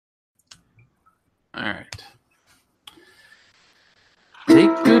All right.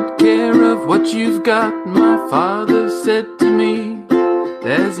 Take good care of what you've got, my father said to me,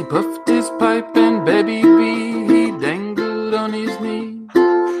 as he puffed his pipe and baby bee he dangled on his knee.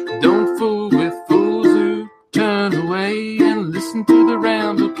 Don't fool with fools who turn away and listen to the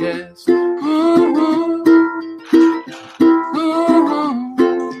Ramblecast. Ooh, ooh, ooh.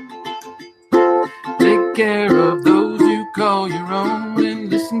 Take care of those you call your own and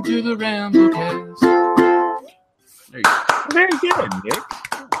listen to the Ramblecast. There you go. Very good, Nick.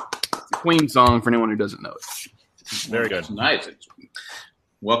 It's a Queen song for anyone who doesn't know it. Very good. Nice.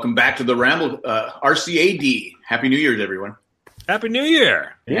 Welcome back to the Ramble RCAD. Happy New Year's, everyone. Happy New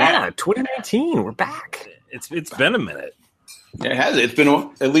Year. Yeah, 2019. We're back. It's been a minute. It has. It's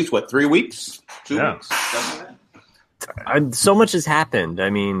been at least, 3 weeks? 2 Yeah. weeks? So much has happened. I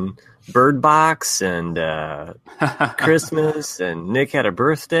mean, Bird Box and Christmas, and Nick had a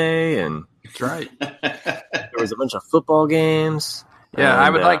birthday, and That's right. there was a bunch of football games. Yeah, and, I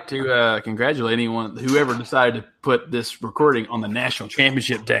would like to congratulate whoever decided to put this recording on the National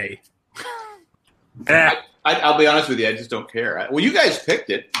Championship Day. I'll be honest with you. I just don't care. Well, you guys picked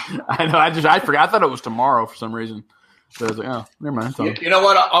it. I know. I forgot. I thought it was tomorrow for some reason. So I was like, oh, never mind. You know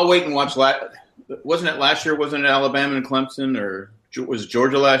what? I'll wait and watch. Wasn't it last year? Wasn't it Alabama and Clemson? Or was it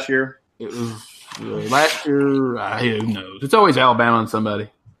Georgia last year? It was last year. Who knows? It's always Alabama and somebody.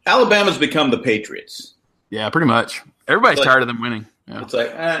 Alabama's become the Patriots. Yeah, pretty much. Everybody's tired of them winning. Yeah. It's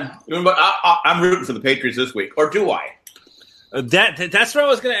like, but I'm rooting for the Patriots this week. Or do I? That's what I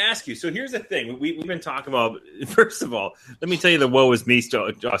was going to ask you. So here's the thing. We've been talking about, first of all, let me tell you the woe is me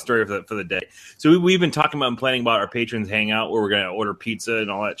story for the day. So we've been talking about and planning about our patrons hangout where we're going to order pizza and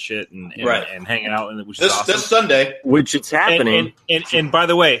all that shit and hanging out. Which is awesome. This Sunday. which it's happening. And by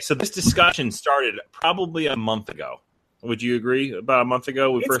the way, so this discussion started probably a month ago. Would you agree? About a month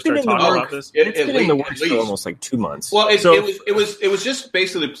ago, we first started talking about this. It's been in the works for almost 2 months. Well, it was just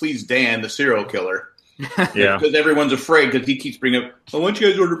basically please Dan, the serial killer. Yeah, because everyone's afraid because he keeps bringing up, why don't you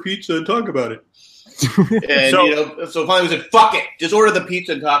guys order pizza and talk about it? And so finally we said, fuck it, just order the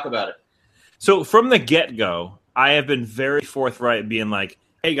pizza and talk about it. So from the get-go, I have been very forthright being like,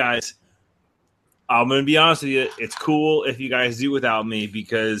 hey guys, I'm going to be honest with you, it's cool if you guys do without me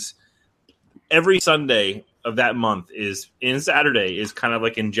because every Sunday of that month Saturday is kind of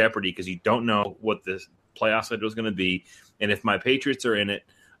like in jeopardy because you don't know what the playoff schedule is going to be. And if my Patriots are in it,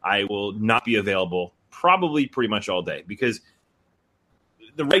 I will not be available probably pretty much all day because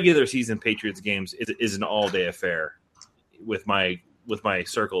the regular season Patriots games is an all-day affair with my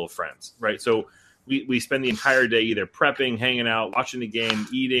circle of friends, right? So we spend the entire day either prepping, hanging out, watching the game,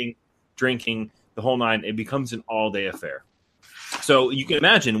 eating, drinking, the whole nine. It becomes an all-day affair. So you can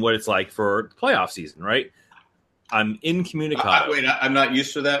imagine what it's like for playoff season, right? I'm incommunicado. Wait, I'm not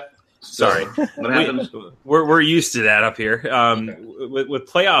used to that. Sorry, what happens? We're used to that up here. With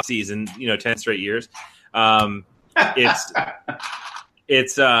playoff season, 10 straight years,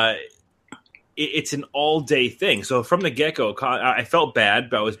 it's an all day thing. So from the get go, I felt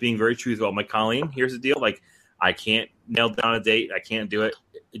bad, but I was being very truthful. I'm like, Colleen, here's the deal: like, I can't nail down a date. I can't do it.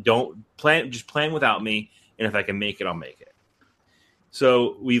 Don't plan. Just plan without me, and if I can make it, I'll make it.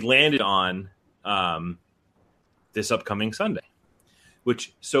 So we landed on this upcoming Sunday,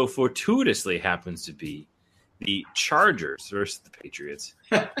 which so fortuitously happens to be the Chargers versus the Patriots,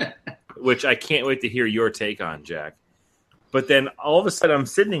 which I can't wait to hear your take on, Jack. But then all of a sudden I'm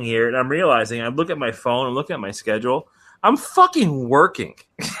sitting here and I'm realizing I look at my phone, I'm looking at my schedule, I'm fucking working.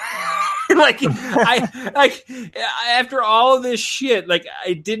 After all of this shit,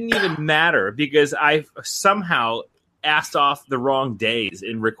 it didn't even matter because I somehow asked off the wrong days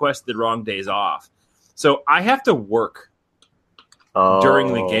and requested the wrong days off. So I have to work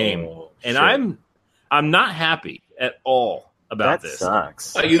during the game, and shit. I'm not happy at all about this. That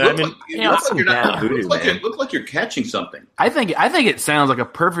sucks. You look like you're catching something. I think it sounds like a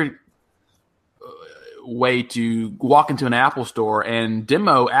perfect way to walk into an Apple store and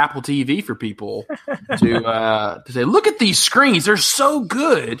demo Apple TV for people to say, look at these screens. They're so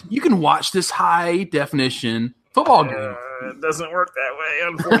good. You can watch this high definition football game. It doesn't work that way,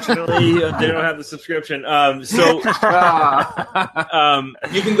 unfortunately. They don't have the subscription. You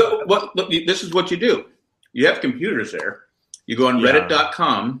can go. Look, this is what you do. You have computers there. You go on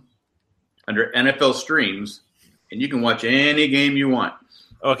Reddit.com under NFL streams, and you can watch any game you want.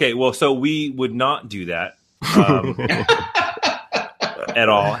 Okay, well, so we would not do that at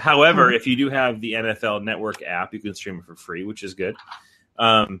all. However, if you do have the NFL Network app, you can stream it for free, which is good.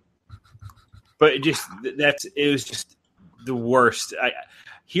 But it was just the worst.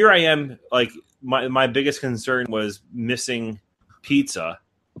 Here I am, like my biggest concern was missing pizza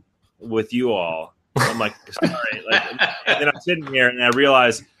with you all I'm like, sorry. Like, and then I'm sitting here and I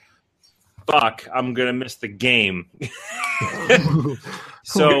realize, fuck, I'm gonna miss the game.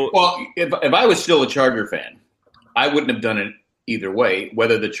 So, well, if I was still a Charger fan, I wouldn't have done it either way,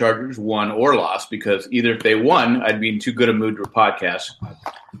 whether the Chargers won or lost, because either if they won, I'd be in too good a mood to podcast.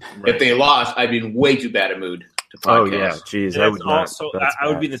 Right. If they lost, I'd be in way too bad a mood to podcast. Oh yeah, geez, I would also. I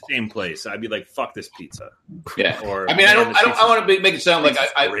would be in the same place. I'd be like, "Fuck this pizza." Yeah, or, I mean, I want to make it sound like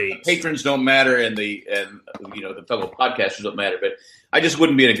patrons don't matter and the fellow podcasters don't matter, but I just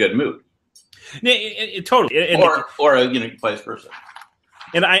wouldn't be in a good mood. Totally, or vice versa.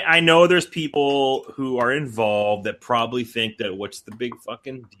 And I know there's people who are involved that probably think that what's the big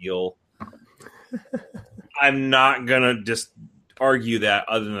fucking deal. I'm not gonna just argue that,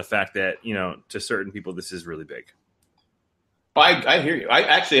 other than the fact that to certain people this is really big. I hear you. I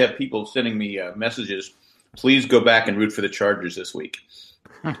actually have people sending me messages. Please go back and root for the Chargers this week.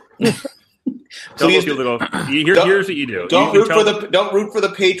 Please, here's what you do. Don't root for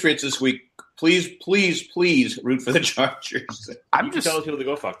the Patriots this week. Please root for the Chargers. I'm just telling people to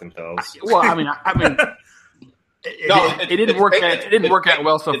go fuck themselves. Well, I mean, it didn't work. It didn't work out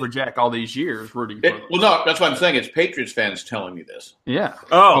well so for Jack all these years rooting for them. Well, no, that's what I'm saying. It's Patriots fans telling me this. Yeah.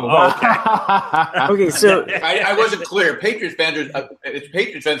 Okay. Okay, so I wasn't clear. Patriots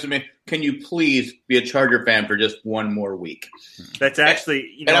fans to me. Can you please be a Charger fan for just one more week? That's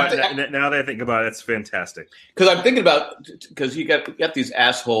actually, now that I think about it, it's fantastic. Because I'm thinking about you got these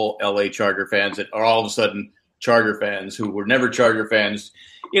asshole LA Charger fans that are all of a sudden Charger fans who were never Charger fans.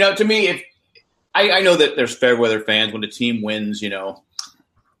 To me, if I know that there's fair weather fans when the team wins.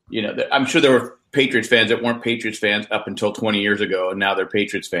 I'm sure there were Patriots fans that weren't Patriots fans up until 20 years ago, and now they're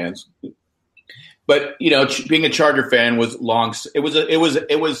Patriots fans. But being a Charger fan was long. It was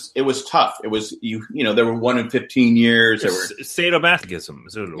tough. It was there were 1 in 15 years. There were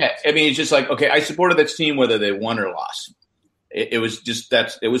sadomasochism. Yeah, I mean, it's just like, okay, I supported this team whether they won or lost. It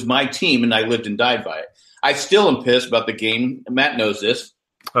was my team, and I lived and died by it. I still am pissed about the game. Matt knows this.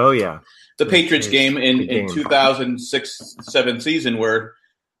 Oh yeah. The Patriots game in 2006-07 season where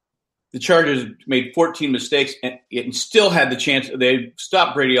the Chargers made 14 mistakes and still had the chance. They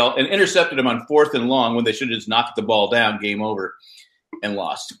stopped Brady and intercepted him on 4th and long when they should have just knocked the ball down, game over, and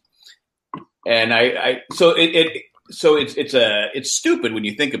lost. And it's stupid when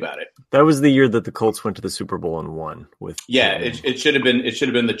you think about it. That was the year that the Colts went to the Super Bowl and won with. Yeah, it should have been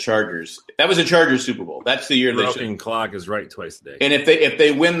the Chargers. That was a Chargers Super Bowl. That's the year they should. Broken clock is right twice a day. And if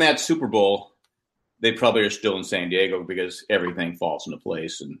they win that Super Bowl, they probably are still in San Diego because everything falls into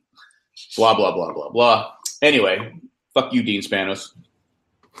place and blah blah blah blah blah. Anyway, fuck you, Dean Spanos.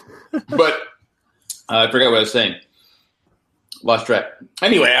 But I forgot what I was saying. Lost track.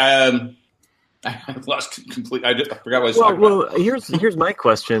 Anyway, I lost completely. I forgot what I was talking about. Well, here's my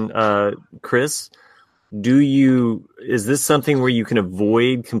question, Chris. Is this something where you can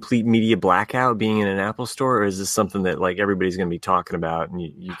avoid complete media blackout being in an Apple store, or is this something that like everybody's going to be talking about and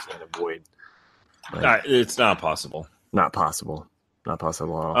you can't avoid? It's not possible. Not possible. Not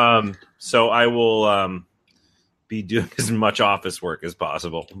possible at all. So I will be doing as much office work as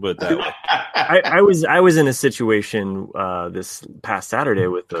possible. But that way. I was in a situation this past Saturday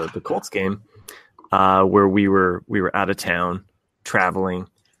with the Colts game. Where we were out of town traveling.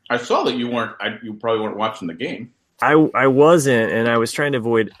 I saw that you probably weren't watching the game. I wasn't, and I was trying to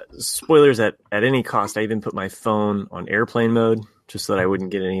avoid spoilers at any cost. I even put my phone on airplane mode just so that I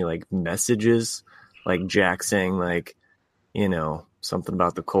wouldn't get any like messages like Jack saying like, something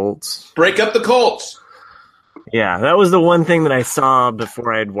about the Colts. Break up the Colts. Yeah, that was the one thing that I saw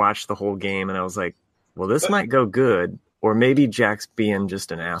before I had watched the whole game, and I was like, well, this might go good. Or maybe Jack's being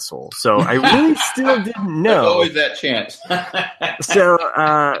just an asshole. So I really still didn't know. There's always that chance.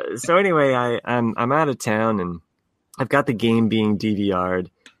 So anyway, I'm out of town and I've got the game being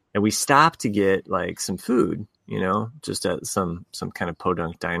DVR'd, and we stopped to get like some food, just at some kind of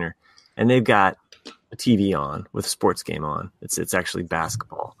podunk diner, and they've got a TV on with a sports game on. It's actually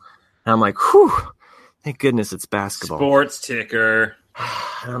basketball, and I'm like, whew, thank goodness it's basketball. Sports ticker.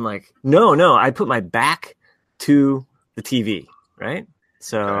 And I'm like, no, I put my back to the TV, right?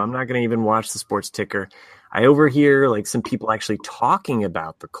 So okay. I'm not going to even watch the sports ticker. I overhear like some people actually talking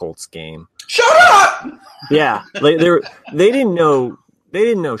about the Colts game. Shut up! Yeah, like they didn't know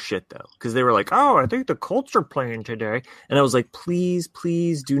shit though, because they were like, "Oh, I think the Colts are playing today," and I was like, "Please,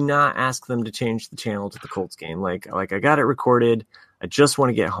 do not ask them to change the channel to the Colts game. Like I got it recorded. I just want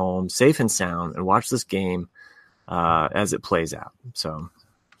to get home safe and sound and watch this game as it plays out." So.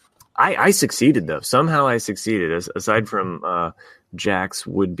 I succeeded though. Somehow I succeeded. Aside from Jack's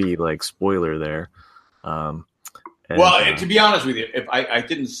would-be like spoiler there. To be honest with you, if I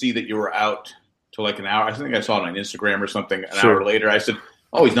didn't see that you were out till like an hour. I think I saw it on Instagram or something. An hour later, I said,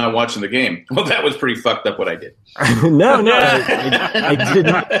 "Oh, he's not watching the game." Well, that was pretty fucked up. What I did. No, I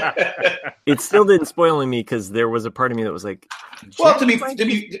didn't. It still didn't spoil me because there was a part of me that was like, "Well, to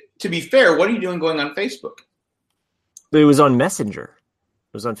be fair, what are you doing going on Facebook?" It was on Messenger.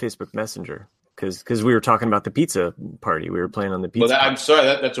 It was on Facebook Messenger because we were talking about the pizza party. We were playing on the pizza. Well, I'm sorry,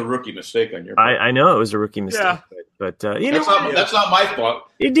 that's a rookie mistake on your part. I know it was a rookie mistake, but that's not my fault.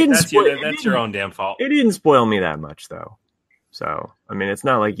 It didn't. That's your own damn fault. It didn't spoil me that much, though. So I mean, it's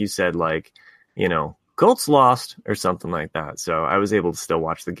not like you said, like, Colts lost or something like that. So I was able to still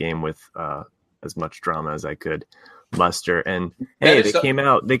watch the game with as much drama as I could muster. And hey, they came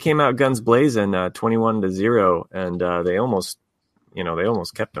out guns blazing, 21-0, and they almost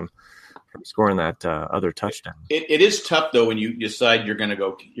kept them from scoring that other touchdown. It is tough though when you decide you're going to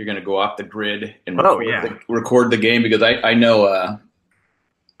go off the grid and record the game, because I know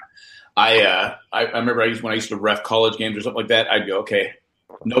I remember when I used to ref college games or something like that. I'd go, okay,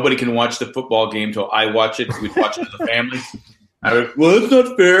 nobody can watch the football game until I watch it. We'd watch it as a family. I would, well, that's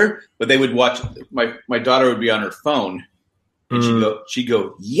not fair. But they would watch. My daughter would be on her phone, and she'd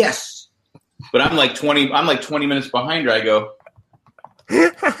go, yes. But I'm like 20 minutes behind her. I go.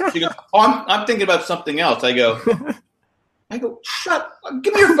 She goes, oh, I'm thinking about something else. I go, shut up.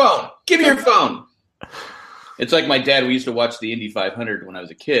 Give me your phone. Give me your phone. It's like my dad. We used to watch the Indy 500 when I was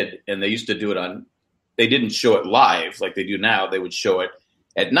a kid, and they used to do it they didn't show it live like they do now. They would show it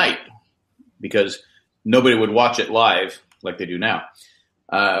at night because nobody would watch it live like they do now.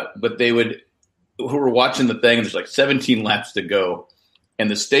 But we were watching the thing, and there's like 17 laps to go,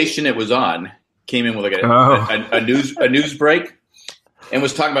 and the station it was on came in with like a news break. And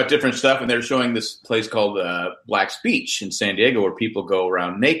was talking about different stuff, and they were showing this place called Black's Beach in San Diego, where people go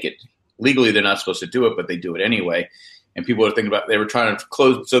around naked. Legally, they're not supposed to do it, but they do it anyway. And people were thinking they were trying to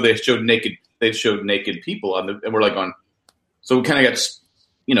close, so they showed naked. They showed naked people and we're like on. So we kind of got,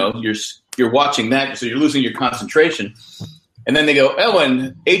 you're watching that, so you're losing your concentration. And then they go, oh,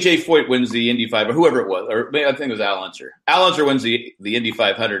 and AJ Foyt wins the Indy 500, or whoever it was, or maybe I think it was Al Unser. Al Unser wins the Indy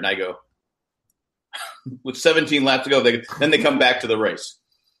 500, and I go. With 17 laps to go, then they come back to the race.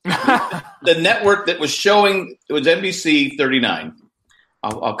 The network that was showing, it was NBC 39.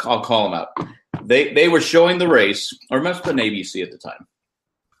 I'll call them out. They were showing the race, or it must have been ABC at the time,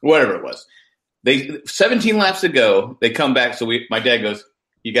 whatever it was. 17 laps to go. They come back. So my dad goes,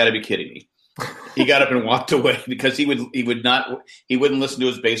 "You got to be kidding me!" He got up and walked away because he wouldn't listen to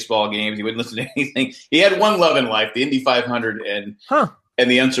his baseball games. He wouldn't listen to anything. He had one love in life: the Indy 500 and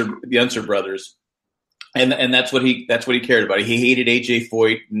the Unser brothers. And that's what he cared about. He hated AJ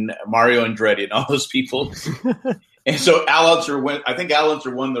Foyt and Mario Andretti and all those people. And so Al Unser went. I think Al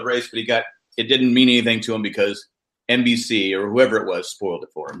Unser won the race, but it didn't mean anything to him because NBC or whoever it was spoiled it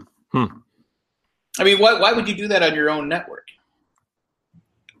for him. I mean, why would you do that on your own network?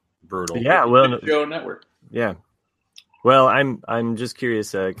 Brutal. Yeah, well, your own network. Yeah. Well, I'm just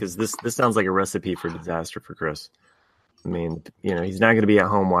curious because this sounds like a recipe for disaster for Chris. I mean, he's not going to be at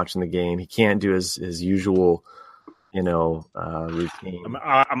home watching the game. He can't do his usual, routine.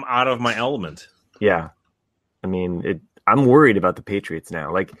 I'm out of my element. Yeah. I mean, I'm worried about the Patriots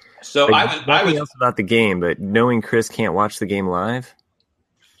now. I was else about the game, but knowing Chris can't watch the game live.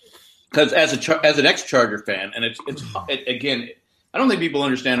 Because as an ex-Charger fan, and it's again, I don't think people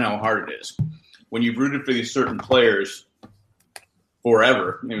understand how hard it is when you've rooted for these certain players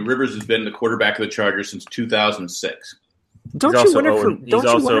forever. I mean, Rivers has been the quarterback of the Chargers since 2006. Don't you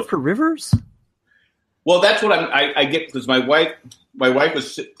wonder for Rivers? Well, that's what I get because my wife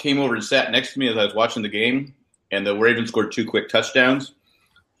came over and sat next to me as I was watching the game, and the Ravens scored 2 quick touchdowns.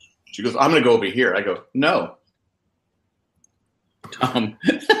 She goes, "I'm going to go over here." I go, "No."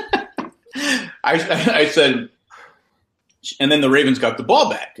 I said, and then the Ravens got the ball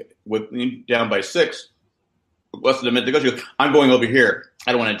back with down by 6, less than a minute to go. She goes, "I'm going over here.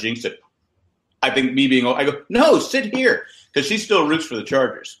 I don't want to jinx it." I think I go, "No, sit here," because she still roots for the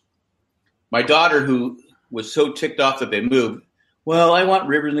Chargers. My daughter, who was so ticked off that they moved, well, I want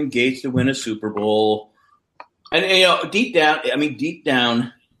Rivers and Gates to win a Super Bowl. And deep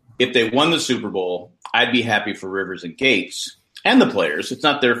down, if they won the Super Bowl, I'd be happy for Rivers and Gates and the players. It's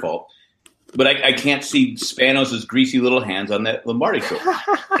not their fault. But I can't see Spanos' greasy little hands on that Lombardi trophy.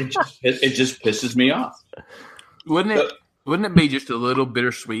 It just pisses me off. Wouldn't it be just a little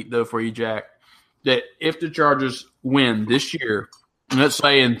bittersweet, though, for you, Jack, that if the Chargers win this year, and let's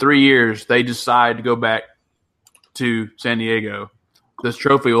say in 3 years they decide to go back to San Diego, this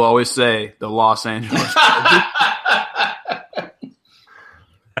trophy will always say the Los Angeles Chargers.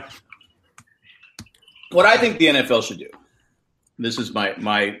 What I think the NFL should do This is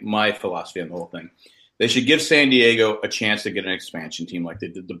my philosophy on the whole thing. They should give San Diego a chance to get an expansion team like they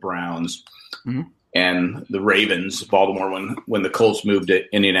did the Browns and the Ravens, Baltimore when the Colts moved to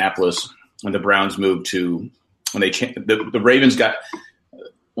Indianapolis and the Browns moved to when the Ravens got.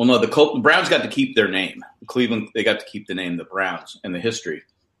 Well, no, the Browns got to keep their name. Cleveland, they got to keep the name, the Browns, and the history.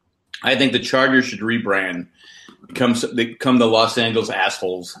 I think the Chargers should rebrand, become the Los Angeles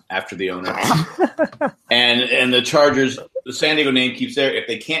assholes after the owner, and the Chargers, the San Diego name keeps there. If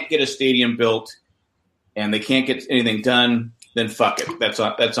they can't get a stadium built and they can't get anything done, then fuck it.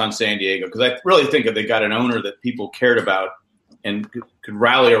 That's on San Diego, because I really think if they got an owner that people cared about and could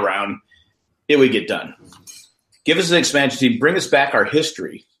rally around, it would get done. Give us an expansion team. Bring us back our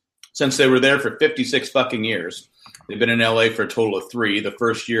history. Since they were there for 56 fucking years. They've been in LA for a total of 3, the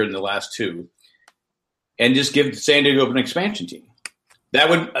first year and the last 2. And just give San Diego an expansion team. That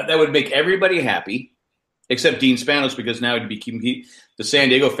would make everybody happy, except Dean Spanos, because now it'd be the San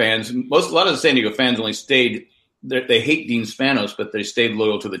Diego fans. A lot of the San Diego fans only stayed. They hate Dean Spanos, but they stayed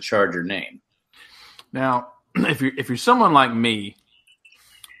loyal to the Charger name. Now, if you're someone like me,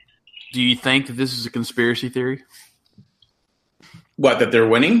 do you think that this is a conspiracy theory? What, that they're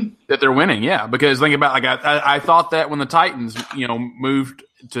winning? That they're winning, yeah. Because think about, like, I thought that when the Titans, moved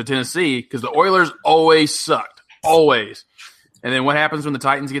to Tennessee, because the Oilers always sucked, always. And then what happens when the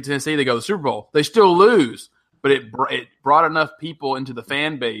Titans get to Tennessee? They go to the Super Bowl. They still lose, but it brought enough people into the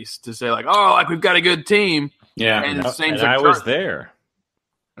fan base to say, like, oh, like, we've got a good team. Yeah, and I was there.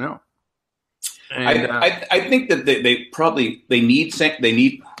 I know. And, I think that they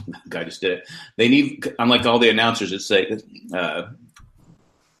need. I just did it. They need, unlike all the announcers that say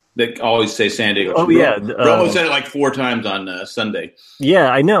they always say San Diego. Oh yeah, Romo said it like 4 times on Sunday. Yeah,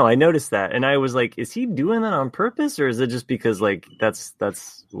 I know. I noticed that, and I was like, "Is he doing that on purpose, or is it just because like that's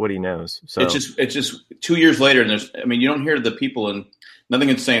what he knows?" So it's just 2 years later, and you don't hear the people in nothing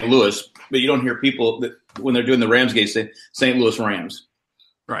in St. Louis, but you don't hear people that when they're doing the Rams game say St. Louis Rams,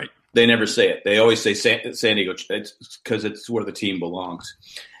 right? They never say it. They always say San Diego because it's where the team belongs.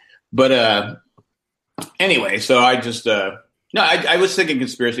 But anyway, so I just I was thinking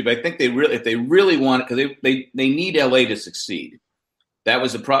conspiracy, but I think if they really want it, because they need LA to succeed. That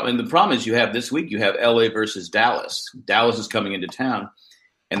was the problem. And the problem is you have this week, you have LA versus Dallas. Dallas is coming into town,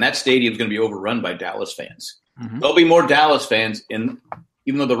 and that stadium is going to be overrun by Dallas fans. Mm-hmm. There'll be more Dallas fans even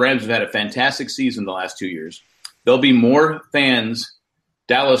though the Rams have had a fantastic season the last 2 years. There'll be more fans,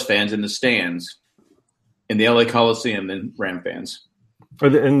 Dallas fans, in the stands in the LA Coliseum than Ram fans.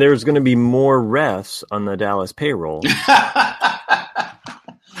 And there's going to be more refs on the Dallas payroll.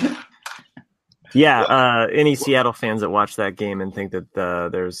 Yeah, any Seattle fans that watch that game and think that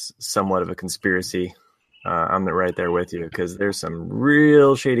there's somewhat of a conspiracy, I'm right there with you, because there's some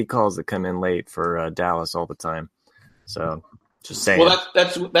real shady calls that come in late for Dallas all the time. So, just saying. Well,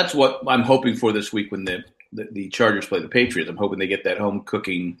 that's what I'm hoping for this week when the Chargers play the Patriots. I'm hoping they get that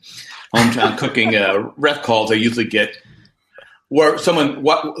hometown cooking ref calls they usually get, where someone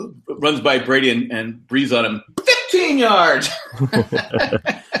runs by Brady and breathes on him 15 yards.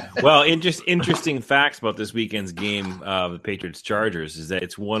 Well, interesting facts about this weekend's game of the Patriots-Chargers is that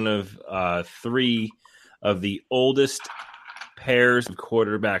it's one of 3 of the oldest pairs of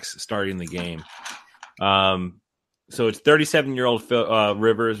quarterbacks starting the game. So it's 37-year-old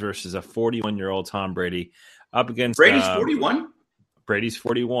Rivers versus a 41-year-old Tom Brady up against Brady's 41. Brady's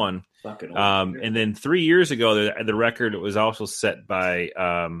 41. And then 3 years ago, the record was also set by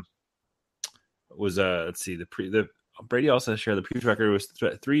Brady also shared the previous record was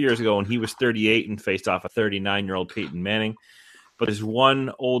 3 years ago when he was 38 and faced off a 39-year-old Peyton Manning. But there's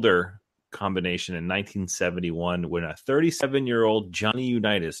one older combination in 1971 when a 37-year-old Johnny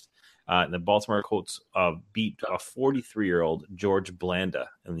Unitas the Baltimore Colts beat a 43-year-old George Blanda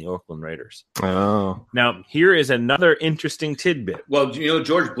in the Oakland Raiders. Oh. Now, here is another interesting tidbit. Well,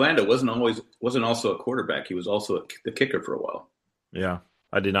 George Blanda wasn't also a quarterback. He was also the kicker for a while. Yeah,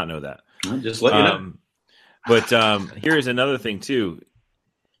 I did not know that. Just let you know. But here is another thing, too.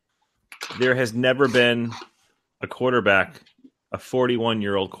 There has never been a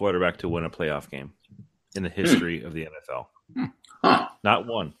 41-year-old quarterback to win a playoff game in the history of the NFL. Huh. Not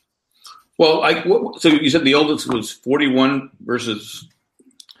one. Well, so you said the oldest was 41 versus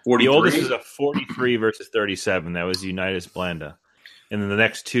 43? The oldest is a 43 versus 37. That was Unitas Blanda. And then the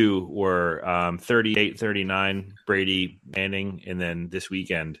next 2 were 38, 39, Brady, Manning, and then this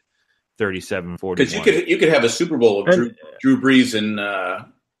weekend, 37, 41. Because you could have a Super Bowl of Drew Brees and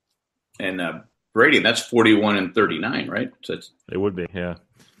Brady, and that's 41 and 39, right? So it would be, yeah.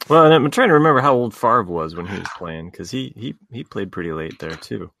 Well, and I'm trying to remember how old Favre was when he was playing, because he played pretty late there,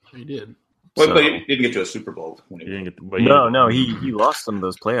 too. He did. But he didn't get to a Super Bowl. No, he lost some of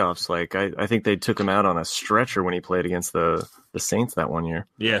those playoffs. Like I think they took him out on a stretcher when he played against the Saints that one year.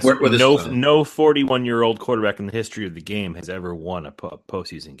 Yes, no 41-year-old quarterback in the history of the game has ever won a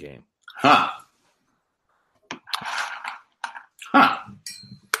postseason game. Huh.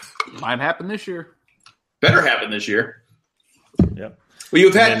 Might happen this year. Better happen this year. Yep. Well,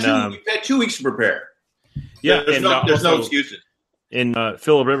 you've had 2 weeks to prepare. Yeah, there's no excuses. And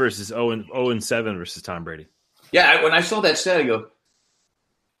Phillip Rivers is 0-7 versus Tom Brady. Yeah, when I saw that stat, I go,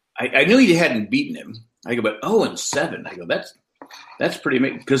 I knew he hadn't beaten him. I go, but 0-7. I go, that's pretty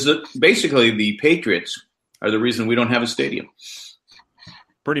amazing because basically the Patriots are the reason we don't have a stadium.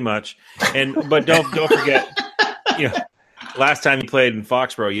 Pretty much, but don't forget, last time he played in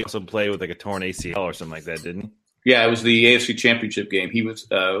Foxborough, he also played with like a torn ACL or something like that, didn't he? Yeah, it was the AFC Championship game. He was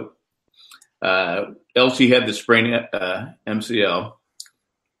LT had the sprained MCL,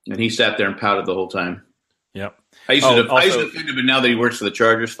 and he sat there and pouted the whole time. Yep. I used to defend him, but now that he works for the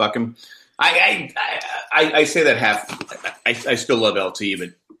Chargers, fuck him. I say that half. I still love LT, but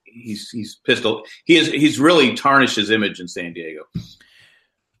he's pissed off. He's really tarnished his image in San Diego.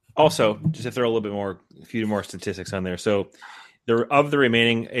 Also, just to throw a few more statistics on there. So, of the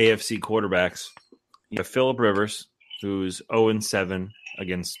remaining AFC quarterbacks, you have Phillip Rivers, who's 0-7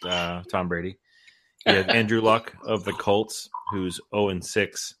 against Tom Brady. You have Andrew Luck of the Colts, who's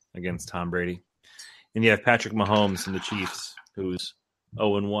 0-6 against Tom Brady. And you have Patrick Mahomes from the Chiefs, who's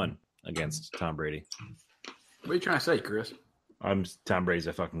 0-1 against Tom Brady. What are you trying to say, Chris? Tom Brady's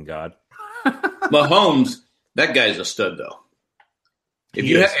a fucking god. Mahomes, that guy's a stud, though. If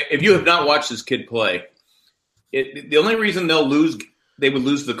you have not watched this kid play, the only reason they would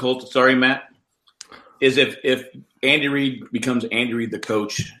lose the Colts. Sorry, Matt, is if Andy Reid becomes Andy Reid the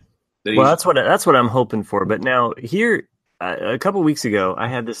coach. That's what I'm hoping for. But now here, a couple weeks ago, I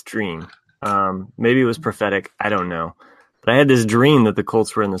had this dream. Maybe it was prophetic. I don't know. But I had this dream that the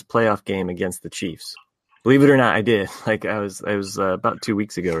Colts were in this playoff game against the Chiefs. Believe it or not, I did. Like I was about 2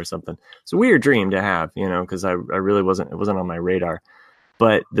 weeks ago or something. It's a weird dream to have, because I really wasn't. It wasn't on my radar.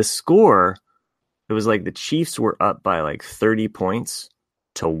 But the score, it was like the Chiefs were up by like 30 points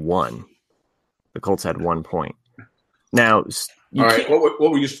to 1. The Colts had 1 point. Now, all right, what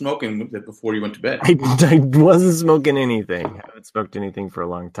were you smoking before you went to bed? I wasn't smoking anything. I haven't smoked anything for a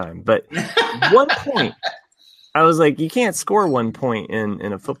long time. But 1 point. I was like, you can't score 1 point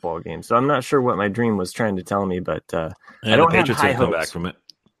in a football game. So I'm not sure what my dream was trying to tell me, but I don't have high hopes. Back from it.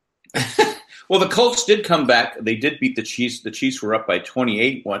 Well, the Colts did come back. They did beat the Chiefs. The Chiefs were up by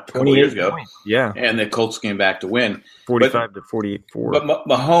 28 a couple years ago. Yeah. And the Colts came back to win. 45 to 44. But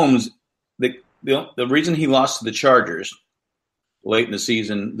Mahomes, the reason he lost to the Chargers late in this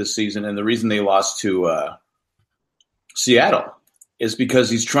season, and the reason they lost to Seattle is because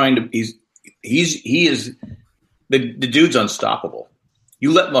he is the dude's unstoppable.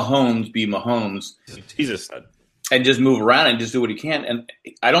 You let Mahomes be Mahomes. He's a stud. And just move around and just do what he can. And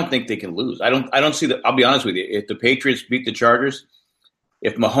I don't think they can lose. I don't see that. I'll be honest with you. If the Patriots beat the Chargers,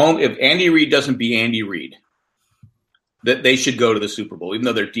 if Andy Reid doesn't beat Andy Reid, that they should go to the Super Bowl, even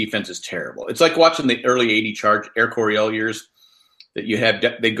though their defense is terrible. It's like watching the early '80 Air Coryell years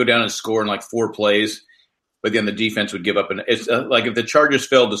that they go down and score in like 4 plays, but then the defense would give up. And it's like if the Chargers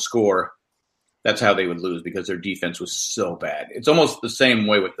failed to score, that's how they would lose because their defense was so bad. It's almost the same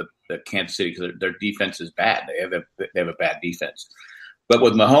way with the Kansas City because their defense is bad. They have a bad defense. But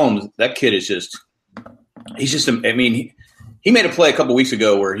with Mahomes, that kid is he made a play a couple weeks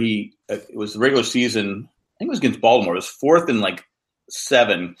ago where it was the regular season. I think it was against Baltimore. It was 4th and like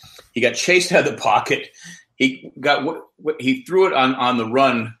 7. He got chased out of the pocket. He threw it on the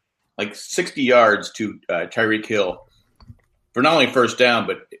run like 60 yards to Tyreek Hill for not only first down,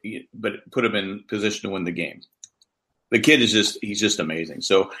 but put him in position to win the game. The kid is he's just amazing.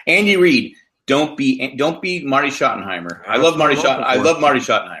 So Andy Reid, don't be Marty Schottenheimer. I love Marty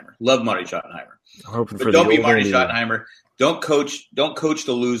Schottenheimer. Love Marty Schottenheimer. But don't be Marty Schottenheimer. Don't coach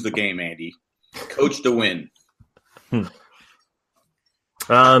to lose the game, Andy. Coach to win.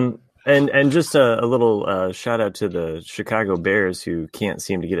 And just a little shout out to the Chicago Bears who can't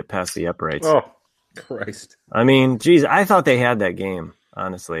seem to get it past the uprights. Oh, Christ. I mean, geez, I thought they had that game,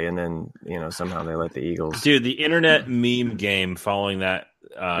 honestly, and then somehow they let the Eagles. Dude, the internet meme game following that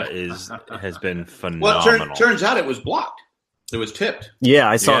has been phenomenal. Well, it turns out it was blocked. It was tipped. Yeah,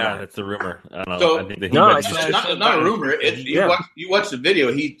 I saw that. Yeah, that's the rumor. I don't know. So, I think it's not a rumor. You watch the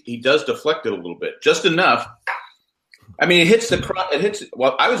video. He does deflect it a little bit, just enough. I mean, it hits the cross. It hits.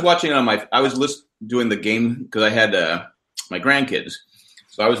 Well, I was watching it I was doing the game because I had my grandkids.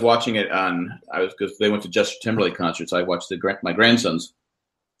 So I was watching it because they went to Justin Timberlake concerts. I watched my grandsons,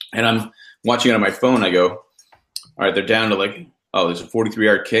 and I'm watching it on my phone. I go, all right, they're down to like, oh, there's a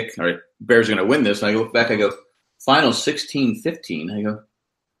 43-yard kick. All right, Bears are going to win this. And I look back, I go, final 16-15. I go,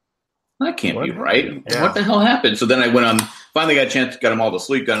 that can't be right. Yeah. What the hell happened? So then I went on, finally got a chance, got them all to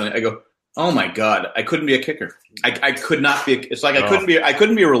sleep. I go, oh my God, I couldn't be a kicker. I could not be. It's like I couldn't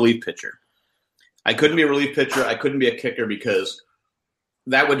be a relief pitcher. I couldn't be a relief pitcher. I couldn't be a kicker because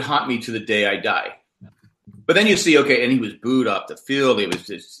that would haunt me to the day I die. But then you see, okay, and he was booed off the field. He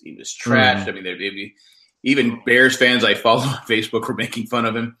was trashed. I mean, even Bears fans I follow on Facebook were making fun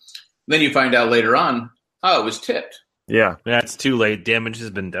of him. Then you find out later on, oh, it was tipped. Yeah, that's too late. Damage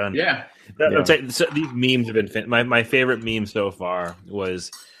has been done. Yeah. So these memes have been my favorite meme so far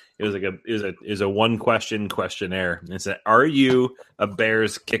was a one question questionnaire. And it said, "Are you a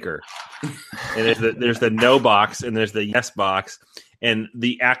Bears kicker?" And there's the no box and there's the yes box, and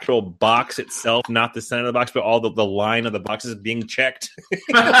the actual box itself, not the center of the box, but all the line of the boxes being checked.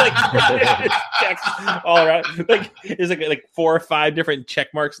 Checked all around. Like there's like 4 or 5 different check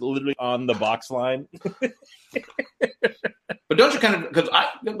marks literally on the box line. But don't you kind of, because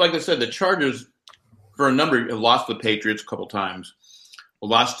like I said, the Chargers for a number have lost to the Patriots a couple times,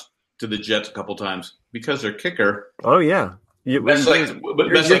 lost to the Jets a couple times because their kicker. Oh yeah, your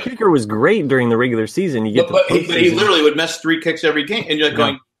kicker was great during the regular season. But he literally would miss 3 kicks every game, and you're like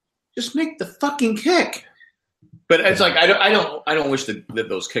going, just make the fucking kick. But it's like I don't wish that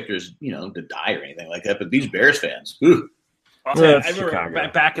those kickers to die or anything like that. But these Bears fans, I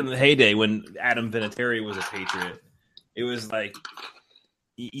remember back in the heyday when Adam Vinatieri was a Patriot. It was like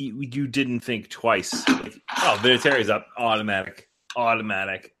you didn't think twice. Like, oh, Vinatieri's up, automatic. He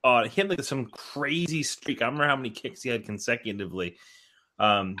had like some crazy streak. I don't remember how many kicks he had consecutively,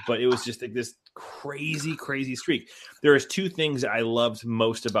 but it was just like this crazy streak. There was 2 things I loved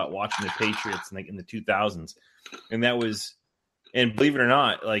most about watching the Patriots in the 2000s, and that was, and believe it or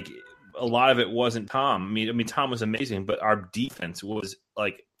not, like a lot of it wasn't Tom. I mean, Tom was amazing, but our defense was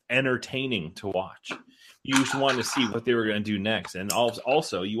like entertaining to watch. You just wanted to see what they were going to do next. And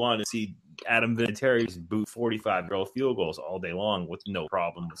also, you wanted to see Adam Vinatieri's boot 45-yard field goals all day long with no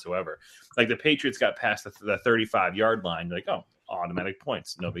problem whatsoever. Like the Patriots got past the 35-yard line. Like, oh, automatic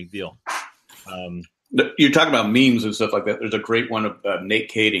points. No big deal. You're talking about memes and stuff like that. There's a great one of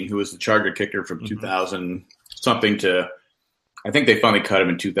Nate Kading, who was the Charger kicker from 2000 something to, I think they finally cut him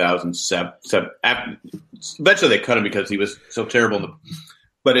in 2007. Eventually they cut him because he was so terrible.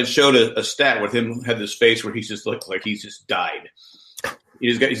 But it showed a stat with him had this face where he just looked like he's just died.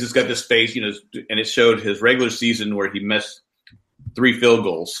 He's just got this face, and it showed his regular season where he missed 3 field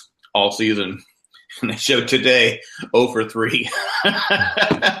goals all season, and they showed today 0 for 3.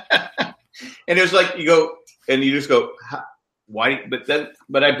 And it was like you go and you just go, why?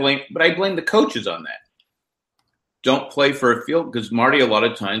 But I blame the coaches on that. Don't play for a field, because Marty a lot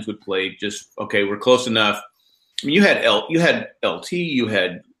of times would play just okay. We're close enough. I mean, you had LT, you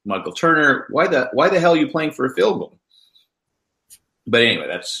had Michael Turner. Why the hell are you playing for a field goal? But anyway,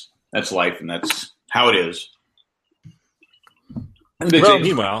 that's life, and that's how it is. Well,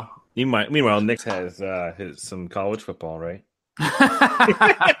 meanwhile, Nick has some college football, right?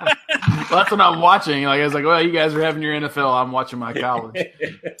 Well, that's what I'm watching. Like I was like, well, you guys are having your NFL. I'm watching my college.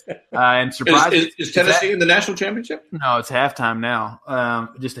 And surprisingly, is Tennessee in the national championship? No, it's halftime now.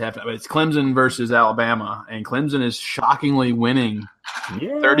 Just halftime. It's Clemson versus Alabama, and Clemson is shockingly winning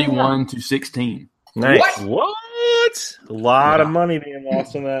 31-16. Nice. What? A lot of money being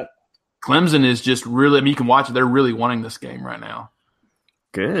lost in that. Clemson is just really. I mean, you can watch it. They're really wanting this game right now.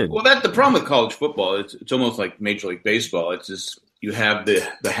 Good. Well, that's the problem with college football. It's almost like Major League Baseball. It's just you have the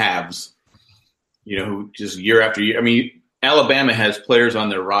haves, who just year after year. I mean, Alabama has players on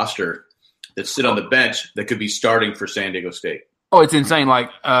their roster that sit on the bench that could be starting for San Diego State. Oh, it's insane. Like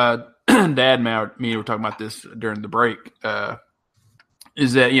Dad and me were talking about this during the break.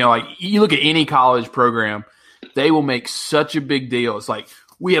 Is that like you look at any college program, they will make such a big deal. It's like,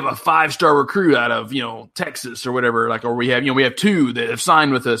 we have a 5-star recruit out of, Texas or whatever, like, or we have 2 that have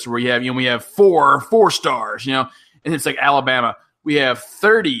signed with us, or we have 4 stars, and it's like Alabama, we have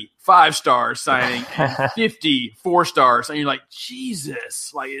 30 5-stars signing, 50 4-stars, and you're like,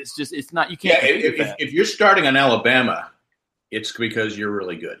 Jesus, like, it's not, you can't. Yeah, if you're starting on Alabama, it's because you're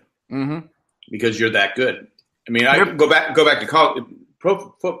really good, because you're that good. I mean, I go back to college.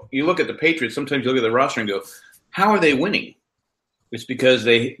 You look at the Patriots. Sometimes you look at the roster and go, how are they winning? It's because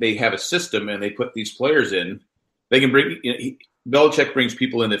they have a system and they put these players in. They can bring Belichick brings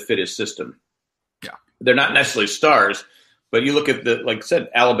people in that fit his system. Yeah, they're not necessarily stars, but you look at like I said,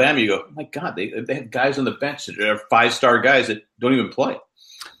 Alabama. You go, oh my God, they have guys on the bench that are 5-star guys that don't even play.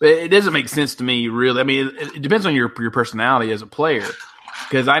 But it doesn't make sense to me, really. I mean, it depends on your personality as a player.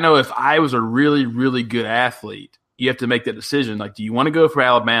 Because I know if I was a really, really good athlete, you have to make that decision. Like, do you want to go for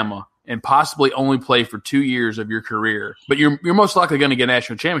Alabama and possibly only play for 2 years of your career, but you're most likely going to get a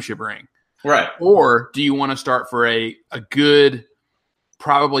national championship ring? Right. Or do you want to start for a good,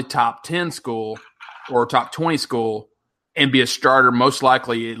 probably top 10 school or top 20 school and be a starter most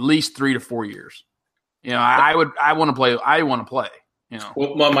likely at least 3 to 4 years? I want to play. I want to play.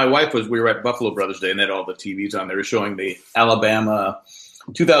 Well, my wife we were at Buffalo Brothers Day and they had all the TVs on. They were showing the Alabama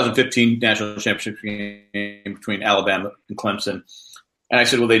 2015 national championship game between Alabama and Clemson. And I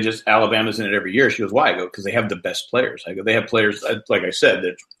said, well, Alabama's in it every year. She goes, why? I go, because they have the best players. I go, they have players, like I said,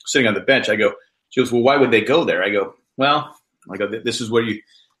 that sitting on the bench. I go, she goes, well, why would they go there? I go, this is where do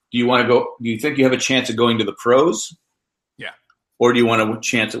you want to go? Do you think you have a chance of going to the pros? Yeah. Or do you want a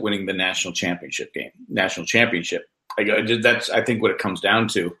chance at winning the national championship? I go, that's, I think, what it comes down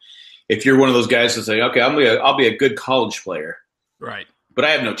to. If you're one of those guys that say, okay, I'll be a good college player. Right. But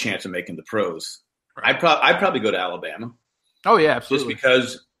I have no chance of making the pros. Right. I'd probably go to Alabama. Oh, yeah, absolutely. Just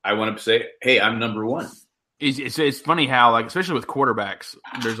because I want to say, hey, I'm number one. It's funny how, like, especially with quarterbacks,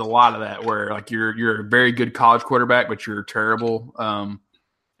 there's a lot of that where, like, you're a very good college quarterback, but you're terrible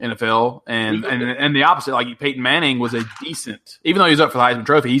NFL. And the opposite, like Peyton Manning was a decent, even though he was up for the Heisman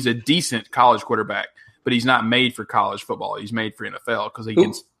Trophy, he's a decent college quarterback, but he's not made for college football. He's made for NFL because he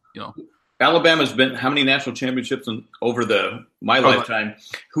gets, Alabama's been how many national championships over my lifetime?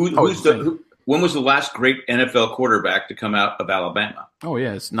 When was the last great NFL quarterback to come out of Alabama? Oh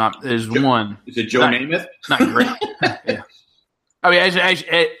yeah, there's one. Is it Joe Namath? Not great. Yeah. I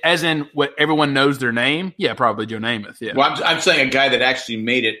mean, as in what everyone knows their name. Yeah, probably Joe Namath. Yeah. Well, I'm saying a guy that actually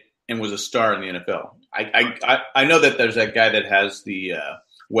made it and was a star in the NFL. I know that there's that guy that has the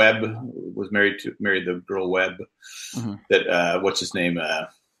Webb was married the girl Webb. Mm-hmm. That what's his name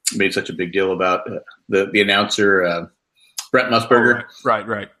made such a big deal about the announcer Brett Musburger. Oh,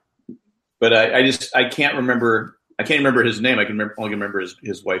 right. But I can't remember. I can't remember his name. I can only remember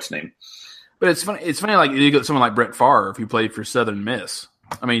his wife's name. But it's funny. It's funny, like you get someone like Brett Favre, who played for Southern Miss.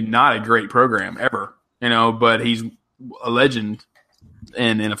 I mean, not a great program ever, but he's a legend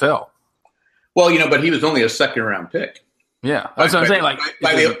in NFL. Well, but he was only a second-round pick. Yeah, that's what I'm saying. Like,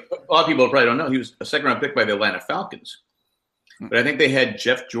 a lot of people probably don't know he was a second-round pick by the Atlanta Falcons. But I think they had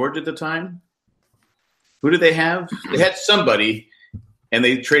Jeff George at the time. Who did they have? They had somebody. And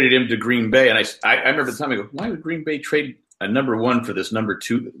they traded him to Green Bay. And I remember the time I go, why would Green Bay trade a number one for this number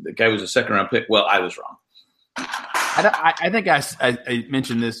two? The guy was a second-round pick. Well, I was wrong. I think I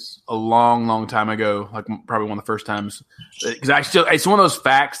mentioned this a long, long time ago, like probably one of the first times. Because it's one of those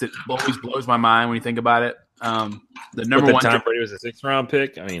facts that always blows my mind when you think about it. The number one. Tom Brady was a 6th-round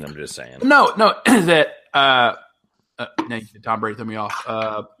pick? I mean, I'm just saying. No, that Tom Brady threw me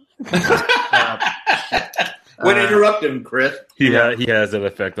off. Would interrupt him, Chris. He has that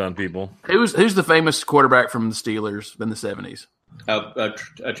effect on people. Who's the famous quarterback from the Steelers in the 70s?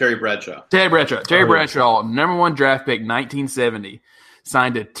 Terry Bradshaw. Terry Bradshaw, number one draft pick, 1970,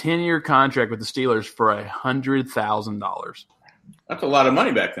 signed a 10-year contract with the Steelers for $100,000. That's a lot of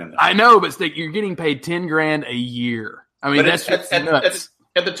money back then. Though. I know, but you're getting paid $10,000 a year. I mean, that's nuts.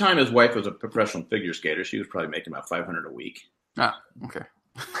 At the time, his wife was a professional figure skater. She was probably making about $500 a week. Ah, okay.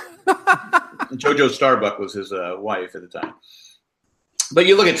 JoJo Starbuck was his wife at the time. But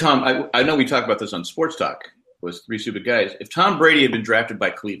you look at Tom. I know we talked about this on Sports Talk. Was Three Stupid Guys. If Tom Brady had been drafted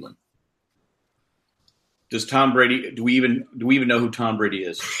by Cleveland, does Tom Brady? Do we even know who Tom Brady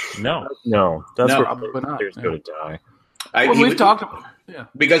is? No. That's where probably not. He's going to die. We've talked about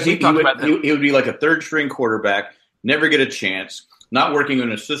because he would be like a third-string quarterback, never get a chance, not working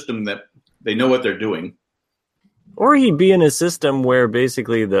in a system that they know what they're doing. Or he'd be in a system where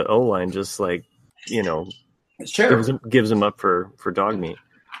basically the O-line just it's terrible. gives him up for dog meat.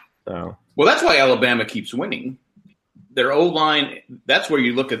 So. Well, that's why Alabama keeps winning. Their O-line, that's where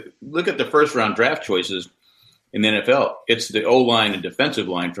you look at the first-round draft choices in the NFL. It's the O-line and defensive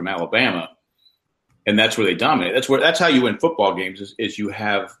line from Alabama, and that's where they dominate. That's how you win football games is you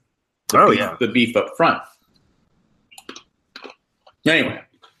have the beef up front. Anyway.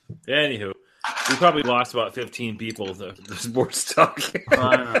 Anywho. We probably lost about 15 people to the sports talk.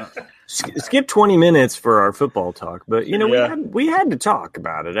 Skip 20 minutes for our football talk, but we had to talk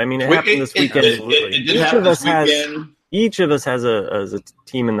about it. I mean, it happened this weekend. It did happen this weekend. Each of us has a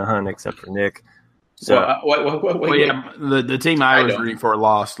team in the hunt except for Nick. So, the team I was rooting for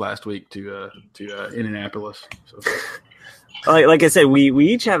lost last week to Indianapolis. So. Like I said, we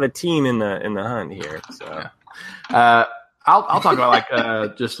each have a team in the hunt here. So. Yeah. I'll talk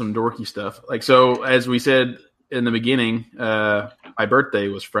about just some dorky stuff. So as we said in the beginning, my birthday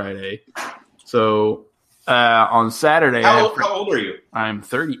was Friday. So On Saturday. How old are you? I'm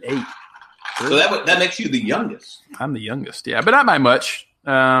 38. So that makes you the youngest. I'm the youngest, yeah, but not by much.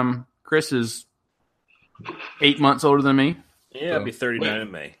 Chris is 8 months older than me. Yeah, I'll be 39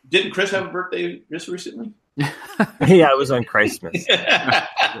 in May. Didn't Chris have a birthday just recently? Yeah, it was on Christmas. I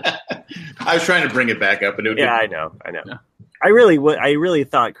was trying to bring it back up, but I know. Yeah. I really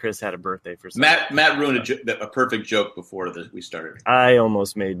thought Chris had a birthday for some. Matt ruined a perfect joke before we started. I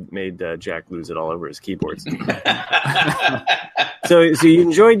almost made Jack lose it all over his keyboards. So you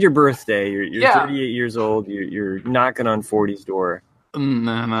enjoyed your birthday. You're 38 years old. You're knocking on 40's door.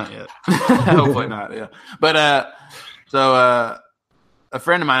 No, not yet. Hopefully not. Yeah, but so a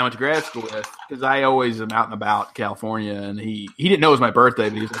friend of mine I went to grad school with, because I always am out and about California, and he didn't know it was my birthday,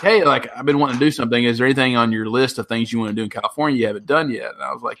 but he was like, "Hey, like I've been wanting to do something. Is there anything on your list of things you want to do in California you haven't done yet?" And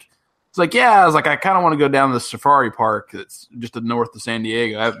I was like, "Yeah." I was like, "I kind of want to go down to the safari park that's just to the north of San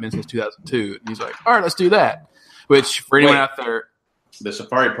Diego. I haven't been since 2002." And he's like, "All right, let's do that." Which for anyone out there, the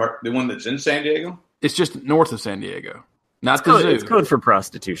safari park, the one that's in San Diego, it's just north of San Diego. Not the zoo. It's code for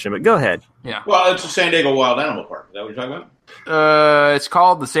prostitution, but go ahead. Yeah. Well, it's the San Diego Wild Animal Park. Is that what you're talking about? It's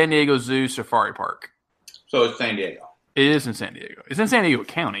called the San Diego Zoo Safari Park. So it's San Diego. It is in San Diego. It's in San Diego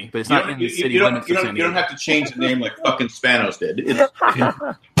County, but it's not in the city limits of San Diego. You don't have to change the name like fucking Spanos did.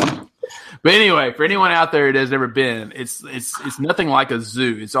 But anyway, for anyone out there that has never been, it's nothing like a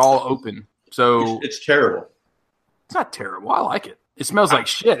zoo. It's all open. So it's terrible. It's not terrible. I like it. It smells like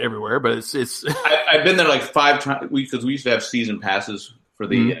shit everywhere, but it's. I've been there like 5 times because we used to have season passes for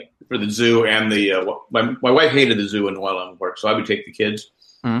the zoo and the. My wife hated the zoo and Wild Animal Park, so I would take the kids,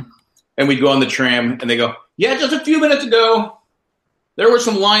 and we'd go on the tram, and they go, "Yeah, just a few minutes ago, there were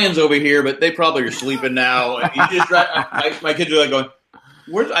some lions over here, but they probably are sleeping now." And you just my kids are like going,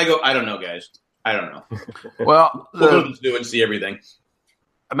 "Where's?" I go, "I don't know, guys. I don't know." Well, we'll go to the zoo and see everything.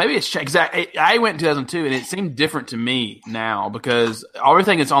 Maybe it's exactly. I went in 2002, and it seemed different to me now because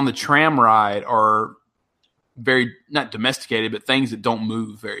everything that's on the tram ride are very not domesticated, but things that don't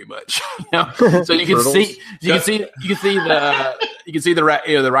move very much. So you can see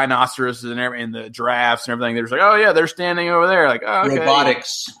the rhinoceros and the giraffes and everything. They're just like, oh yeah, they're standing over there. Like, oh, okay.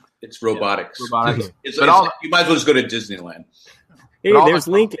 Robotics. It's robotics. Yeah, robotics. You might as well just go to Disneyland. Hey, there's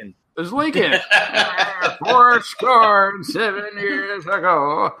Lincoln. There's Lincoln. 7 years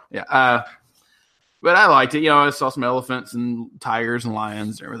ago. Yeah. But I liked it. I saw some elephants and tigers and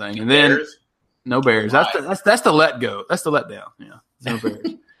lions and everything. And then bears? No bears. That's the let go. That's the let down. Yeah. No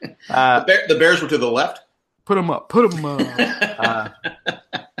bears. The bears were to the left. Put them up.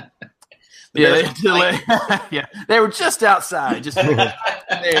 Yeah, they were just outside, just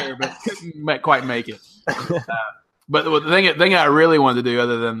there, but couldn't quite make it. But the thing I really wanted to do,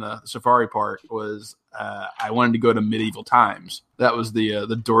 other than the safari park, was I wanted to go to medieval times. That was the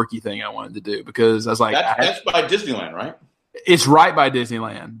dorky thing I wanted to do because I was like, that's by Disneyland, right? It's right by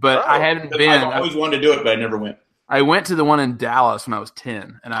Disneyland, but I hadn't been. I've always wanted to do it, but I never went. I went to the one in Dallas when I was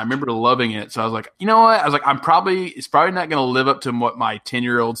 10, and I remember loving it. So I was like, you know what? I was like, it's probably not going to live up to what my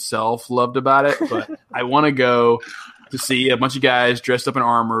 10-year-old self loved about it, but I want to go to see a bunch of guys dressed up in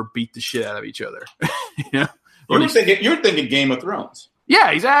armor beat the shit out of each other. You were thinking Game of Thrones.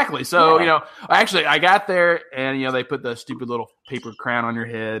 Yeah, exactly. So, actually I got there and, they put the stupid little paper crown on your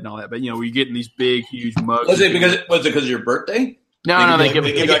head and all that. But, we're getting these big, huge mugs. Was it because of your birthday? No, they give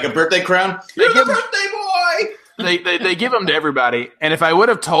you like a birthday crown? You're the birthday boy! They give them to everybody. And if I would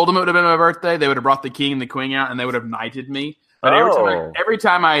have told them it would have been my birthday, they would have brought the king and the queen out and they would have knighted me. But every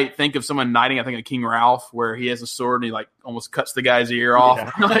time I think of someone knighting, I think of King Ralph, where he has a sword and he like almost cuts the guy's ear off.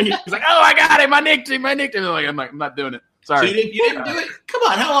 Yeah. He's like, "Oh, I got him! I nicked him! I'm not doing it. Sorry." So you didn't do it? Come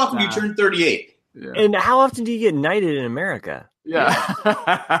on! How often do you turn 38? Yeah. And how often do you get knighted in America? Yeah,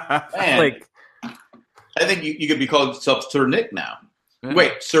 Man, I think you could be called yourself Sir Nick now. Yeah.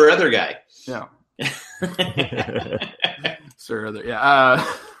 Wait, Sir Other Guy. Yeah, Sir Other. Yeah,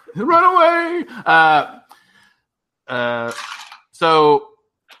 run away. So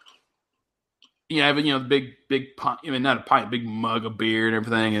I have the big pint, not a pint, big mug of beer and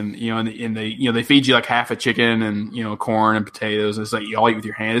everything, and they feed you like half a chicken and corn and potatoes. And it's like you all eat with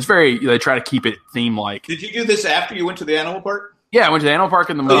your hand. It's very they try to keep it theme like. Did you do this after you went to the animal park? Yeah, I went to the animal park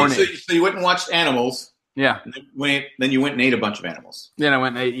in the morning. So you went and watched animals. Yeah. And then you went and ate a bunch of animals. Then I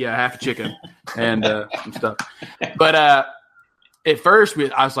went and ate half a chicken and some stuff. But at first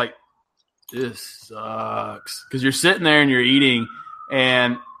I was like, this sucks because you're sitting there and you're eating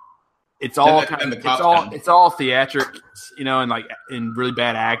and it's all it's all theatric, and like in really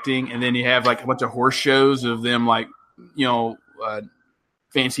bad acting. And then you have like a bunch of horse shows of them like,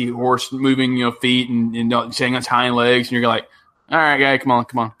 fancy horse moving, feet and saying on hind legs. And you're like, all right, guy, come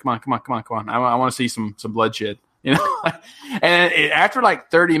on. I want to see some bloodshed, you know. And after like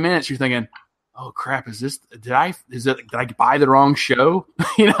 30 minutes, you're thinking, oh crap, did I buy the wrong show?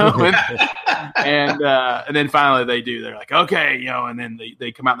 You know, and then finally they do. They're like, okay, you know, and then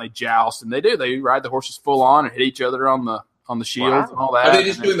they come out and they joust, and they ride the horses full on and hit each other on the shields and all that. Are they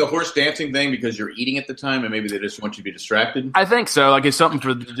just doing the horse dancing thing because you're eating at the time, and maybe they just want you to be distracted? I think so. Like it's something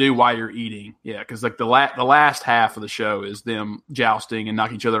to do while you're eating. Yeah, because like the last half of the show is them jousting and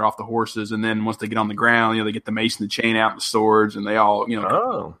knocking each other off the horses, and then once they get on the ground, you know, they get the mace and the chain out and the swords, and they all, you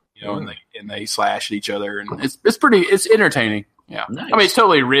know, and they slash at each other, and it's entertaining. Yeah, nice. I mean it's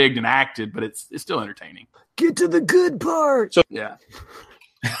totally rigged and acted, but it's still entertaining. Get to the good part. So yeah.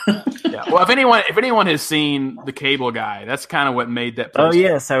 Yeah. Well, if anyone has seen The Cable Guy, that's kind of what made that. Oh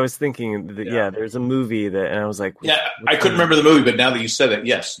yes, I was thinking. There's a movie and I was like, I couldn't remember the movie, but now that you said it,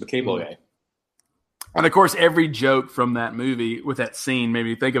 yes, The Cable Guy. And of course, every joke from that movie with that scene made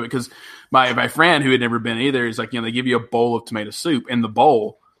me think of it because my friend who had never been either is like, you know, they give you a bowl of tomato soup in the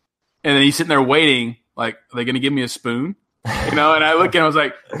bowl, and then he's sitting there waiting, like, are they going to give me a spoon? You know, and I look and I was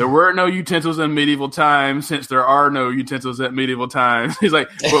like, there were no utensils in medieval times, since there are no utensils at medieval times. He's like,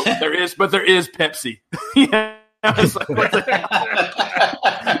 well, there is Pepsi. Yeah, I was like, what the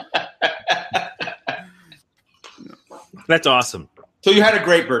hell? That's awesome. So you had a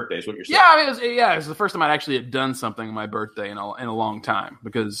great birthday, is what you're saying? Yeah, I mean, it was the first time I'd actually had done something on my birthday in a long time,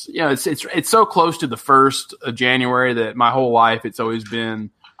 because you know it's so close to the 1st of January that my whole life it's always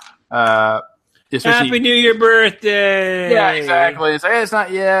been. Happy New Year birthday! Yeah, exactly. It's like, hey, it's not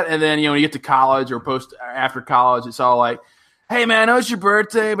yet, and then you know when you get to college or after college, it's all like, "Hey man, I know it's your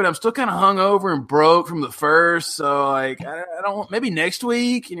birthday, but I'm still kind of hungover and broke from the 1st, so like I don't maybe next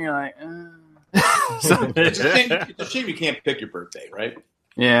week." And you're like, So, it's a shame you can't pick your birthday, right?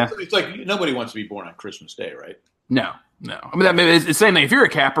 Yeah, it's like nobody wants to be born on Christmas Day, right? No. I mean, it's the same thing. If you're a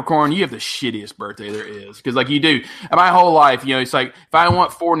Capricorn, you have the shittiest birthday there is. Because, like, you do. My whole life, you know, it's like, if I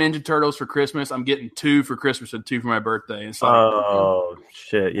want 4 Ninja Turtles for Christmas, I'm getting 2 for Christmas and 2 for my birthday. It's like, oh,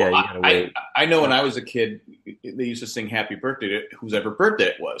 shit. Yeah, well, you gotta wait. I know when I was a kid, they used to sing happy birthday to whoever birthday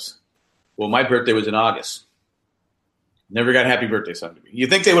it was. Well, my birthday was in August. Never got a happy birthday sung to me. You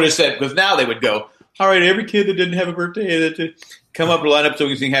think they would have said, because now they would go, all right, every kid that didn't have a birthday, come up and line up so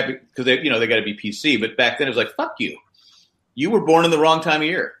we can sing happy, because they got to be PC. But back then it was like, fuck you. You were born in the wrong time of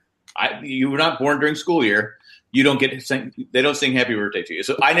year. You were not born during school year. You don't get to sing. They don't sing happy birthday to you.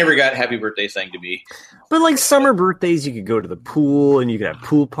 So I never got happy birthday sang to me. But like summer birthdays, you could go to the pool and you could have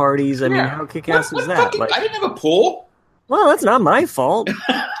pool parties. I mean, how kick-ass is that? I didn't have a pool. Well, that's not my fault.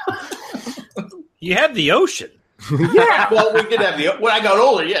 You had the ocean. Yeah. Well, we did have when I got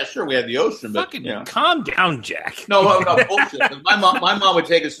older, yeah, sure, we had the ocean. But fucking calm down, Jack. No, bullshit. My mom would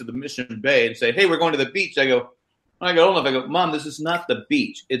take us to the Mission Bay and say, "Hey, we're going to the beach." I go, when I got old enough, I go, "Mom, this is not the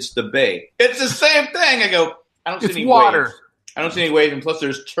beach. It's the bay." It's the same thing. I go, I don't see any water. Waves. I don't see any waves, and plus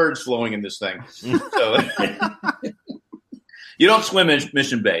there's turds flowing in this thing. So you don't swim in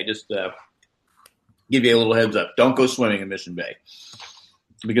Mission Bay. Just give you a little heads up. Don't go swimming in Mission Bay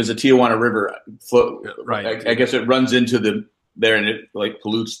because the Tijuana River right. I guess it runs into there and it like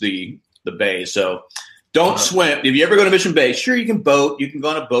pollutes the bay. So don't swim. If you ever go to Mission Bay, sure you can boat. You can go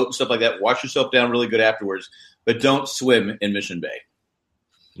on a boat and stuff like that. Wash yourself down really good afterwards. But don't swim in Mission Bay.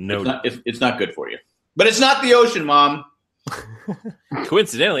 No, it's not good for you. But it's not the ocean, Mom.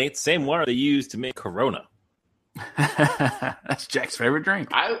 Coincidentally, it's the same water they use to make Corona. That's Jack's favorite drink.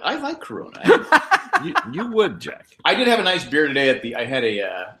 I like Corona. you would, Jack. I did have a nice beer today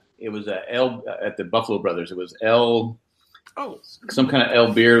it was at the Buffalo Brothers. It was some kind of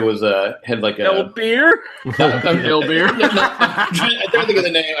L beer was had like a L beer. L beer. I'm trying to think of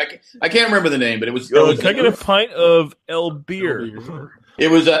the name. I can't remember the name, but it was. Can I get a pint of L beer? It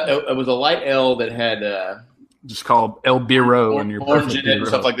was a light L that had just called El Biro and your orange in it and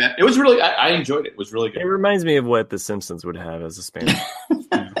stuff like that. It was really I enjoyed it. It was really good. It reminds me of what The Simpsons would have as a Spanish.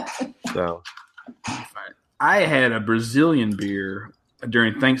 So I had a Brazilian beer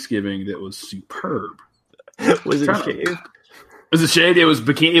during Thanksgiving that was superb. Was it shaved? Was it shaved? It was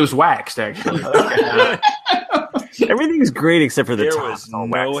bikini. It was waxed, actually. Everything's great except for the there top. Was no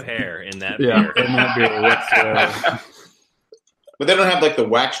hair in that beer. In that beer. But they don't have like the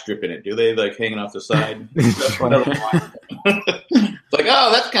wax strip in it, do they? Like hanging off the side. It's like,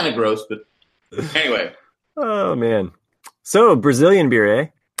 oh, that's kind of gross. But anyway. Oh man. So Brazilian beer, eh?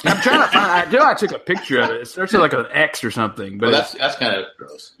 I'm trying to find. I took a picture of it. It starts with like an X or something. But that's kind of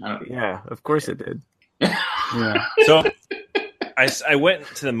gross. Yeah, of course it did. Yeah. So I went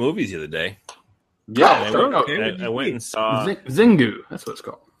to the movies the other day. Yeah. I went and saw Zingu. That's what it's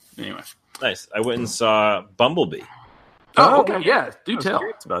called. Anyway. Nice. I went and saw Bumblebee. Oh, okay. Yeah, do I was tell.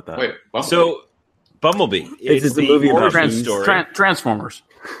 curious about that. Wait, Bumblebee. So, Bumblebee. It's the movie about origin bees. story. Transformers.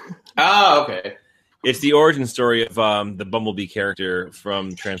 Oh, okay. It's the origin story of the Bumblebee character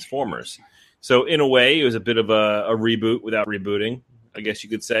from Transformers. So, in a way, it was a bit of a reboot without rebooting, I guess you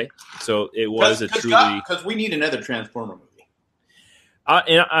could say. So, it was Because we need another Transformer movie.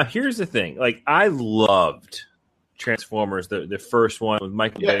 Here's the thing. Like, I loved Transformers, the first one with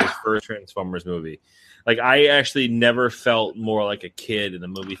Michael Bay's first Transformers movie. Like, I actually never felt more like a kid in the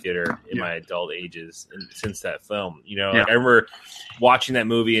movie theater in my adult ages since that film. You know, like, I remember watching that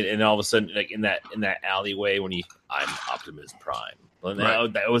movie and all of a sudden, like in that alleyway when I'm Optimus Prime.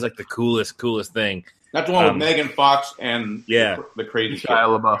 That was like the coolest thing. That's the one with Megan Fox and the crazy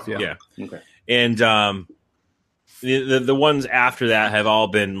Shia LaBeouf. Yeah. Okay. And the ones after that have all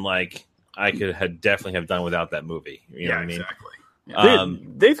been like I could have definitely have done without that movie. You know what I mean? Exactly.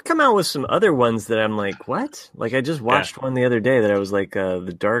 They've come out with some other ones that I'm like, what? Like I just watched one the other day that I was like,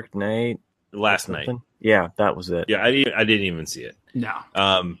 The Dark Knight. Last night. Yeah, that was it. Yeah, I didn't even see it. No.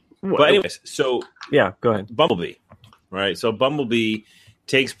 But anyways, so yeah, go ahead. Bumblebee, right? So Bumblebee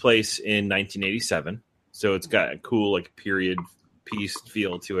takes place in 1987. So it's got a cool like period piece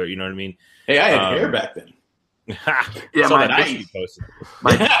feel to it. You know what I mean? Hey, I had hair back then. Yeah, So my nice. you posted.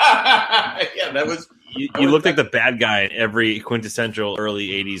 Yeah, that was. You looked like the bad guy in every quintessential early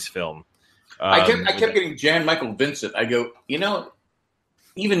 '80s film. I kept getting Jan Michael Vincent. I go,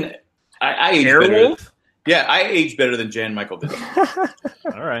 even I age better. Yeah, I age better than Jan Michael Vincent.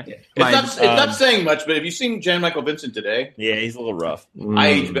 All right, it's not saying much, but have you seen Jan Michael Vincent today? Yeah, he's a little rough. I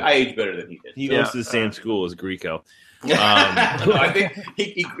age better than he did. He goes to the same school as Grieco. I think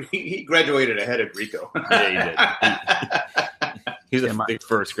he graduated ahead of Rico. Yeah, he did. He was a big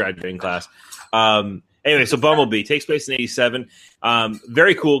first graduating class. Anyway, so Bumblebee takes place in '87.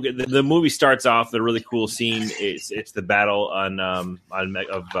 Very cool. The movie starts off with a really cool scene. It's the battle on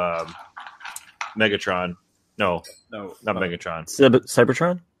Megatron. No, not Megatron.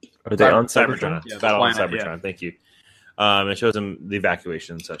 Cybertron? Are they on Cybertron? Yeah, battle on Cybertron. Yeah. Thank you. It shows them the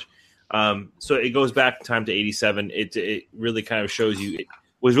evacuation and such. So it goes back in time to '87. It really kind of shows you. It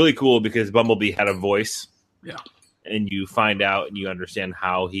was really cool because Bumblebee had a voice. Yeah. And you find out and you understand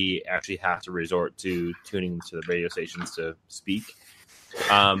how he actually has to resort to tuning to the radio stations to speak.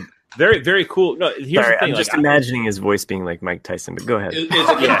 Very, very cool. No, here's the thing. I'm just imagining his voice being like Mike Tyson, but go ahead.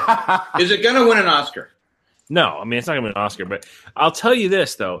 Is it going to win an Oscar? No, I mean, it's not going to win an Oscar, but I'll tell you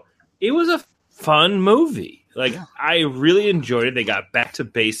this, though. It was a fun movie. Like, I really enjoyed it. They got back to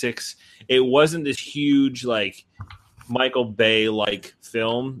basics. It wasn't this huge, like, Michael Bay-like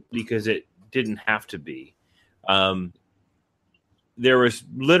film because it didn't have to be. There was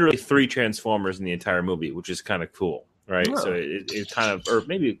literally 3 Transformers in the entire movie, which is kind of cool, right? Oh. So it kind of, or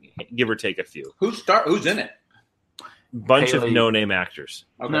maybe give or take a few. Who's in it? Bunch of no-name actors.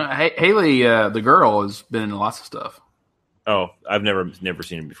 Okay. No, Haley, the girl, has been in lots of stuff. Oh, I've never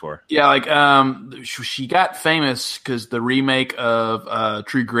seen it before. Yeah, like she got famous because the remake of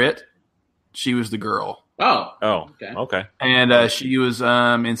True Grit, she was the girl. Oh, okay. And she was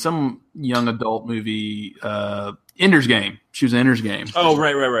in some young adult movie, Ender's Game. She was in Ender's Game. Oh,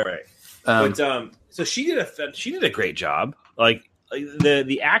 right. But so she did a great job. Like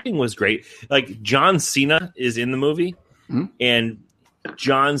the acting was great. Like John Cena is in the movie, and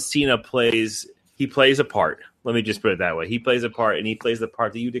John Cena plays a part. Let me just put it that way. He plays a part, and he plays the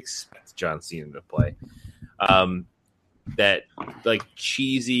part that you'd expect John Cena to play. That like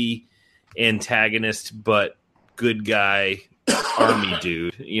cheesy antagonist, but good guy army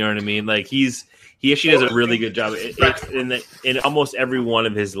dude. You know what I mean? Like he actually does a really good job. In almost every one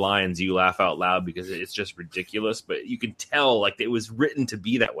of his lines, you laugh out loud because it's just ridiculous. But you can tell like it was written to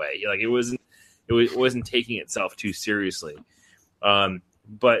be that way. Like it wasn't taking itself too seriously.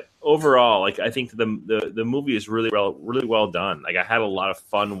 But overall, like I think the movie is really well done. Like I had a lot of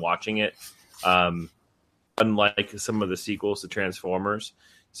fun watching it. Unlike some of the sequels to Transformers.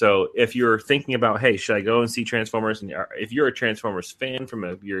 So if you're thinking about, hey, should I go and see Transformers? And if you're a Transformers fan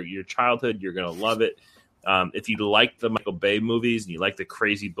from your childhood, you're going to love it. If you like the Michael Bay movies and you like the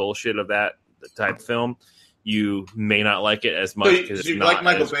crazy bullshit of that type of film, you may not like it as much because it's not like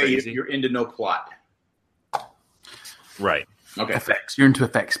Michael Bay. Crazy. You're into no plot, right? Okay, effects. You're into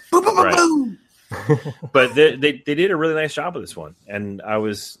effects. Boom, boom, right. boom. But they did a really nice job with this one, and I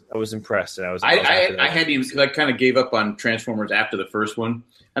was impressed. And I had even like kind of gave up on Transformers after the first one.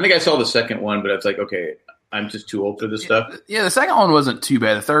 I think I saw the second one, but I was like, okay, I'm just too old for this stuff. Yeah, the second one wasn't too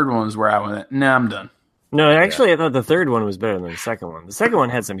bad. The third one was where I went, nah, I'm done. No, actually, I thought the third one was better than the second one. The second one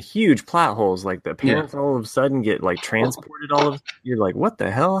had some huge plot holes, like the parents all of a sudden get like transported. You're like, what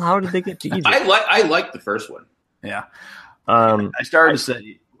the hell? How did they get to Egypt? I liked the first one. Yeah. I started to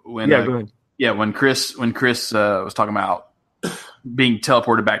say when go ahead. Yeah, when Chris was talking about being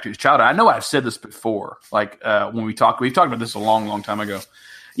teleported back to his childhood. I know I've said this before. Like when we've talked about this a long, long time ago.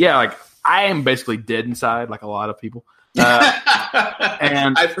 Yeah, like I am basically dead inside, like a lot of people.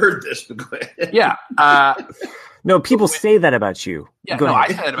 And I've heard this. Yeah. No, people say that about you. Yeah, Go I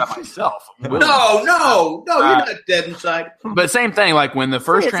ahead. say that about myself. No, you're not dead inside. But same thing, like when the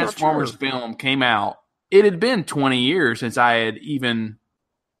first It's not Transformers true. film came out, it had been 20 years since I had even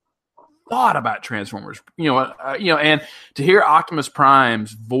thought about Transformers. And to hear Optimus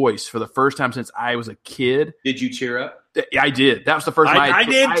Prime's voice for the first time since I was a kid. Did you cheer up? I did. That was the first time I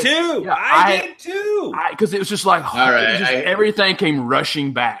did too. Yeah, I did too. Because it was just like, All right, everything came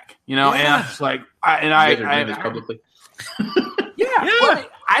rushing back, and I'm just like, publicly. Yeah. Well,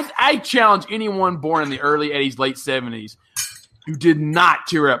 I challenge anyone born in the early 80s, late 70s who did not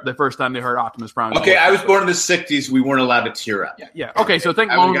tear up the first time they heard Optimus Prime. Okay, I was born in the 60s. We weren't allowed to tear up. Yeah. Okay, so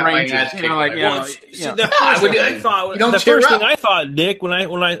think I Lone would've got my Ranger. ass kicked by The cheer first up. thing I thought, Nick, when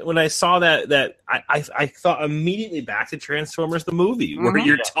I saw that I thought immediately back to Transformers the movie, where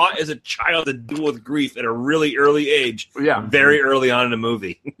you're taught as a child to deal with grief at a really early age. Yeah. Very early on in the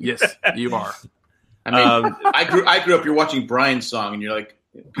movie. Yes, you are. I mean, I grew up. You're watching Brian's song, and you're like,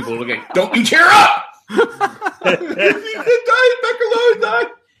 people look at, don't you tear up? But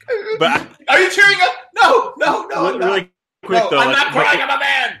are you tearing up? No. Really quick though, I'm not crying. I'm a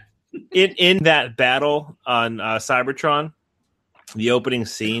man. In that battle on Cybertron, the opening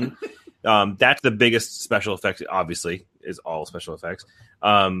scene, that's the biggest special effects. Obviously, is all special effects.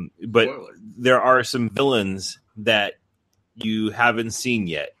 But there are some villains that you haven't seen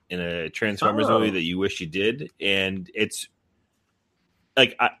yet in a Transformers movie that you wish you did, and it's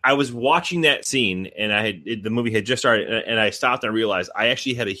like I was watching that scene, and the movie had just started, and I stopped and I realized I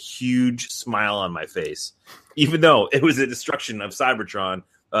actually had a huge smile on my face, even though it was a destruction of Cybertron,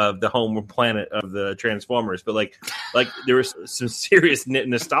 of the home planet of the Transformers. But like there was some serious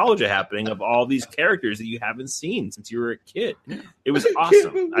nostalgia happening of all these characters that you haven't seen since you were a kid. It was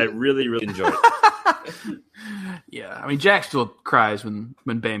awesome. I really, really enjoyed it. Yeah, I mean, Jack still cries when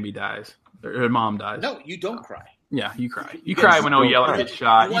Bambi dies or her mom dies. No, you don't cry. Yeah, you cry. You cry when old Yeller gets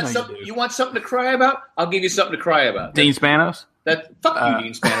shot. You want something to cry about? I'll give you something to cry about. Dean Spanos? Fuck you,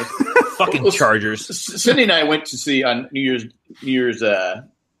 Dean Spanos. Fucking Chargers. Cindy and I went to see on New Year's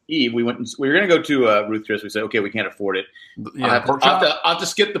Eve. We were going to go to Ruth Chris. We said, okay, we can't afford it. Yeah, I'll have to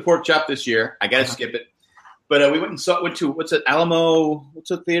skip the pork chop this year. I got to skip it. But we went to what's it? Alamo. What's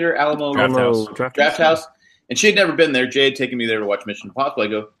the theater? Alamo Draft House. And she had never been there. Jay had taken me there to watch Mission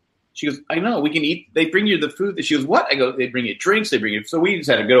Impossible. She goes, I know, we can eat. They bring you the food. She goes, what? I go, they bring you drinks. They bring you. So we just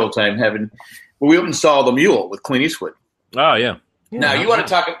had a good old time having. Well, we went and saw The Mule with Clint Eastwood. Oh yeah. Now you want to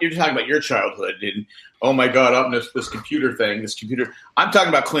talk? You're talking about your childhood, and oh my God, up in this computer thing, this computer. I'm talking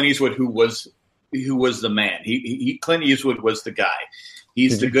about Clint Eastwood, who was the man. Clint Eastwood was the guy.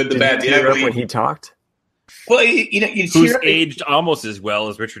 He's the good, the bad, the ugly. When he talked. Well, who's aged almost as well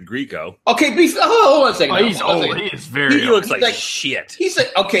as Richard Grieco. Okay, hold on a second. Oh, he's old. He is very. He looks like shit. He's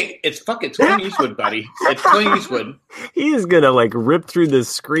like, okay, it's Clint Eastwood, buddy. It's Clint Eastwood. He is gonna rip through the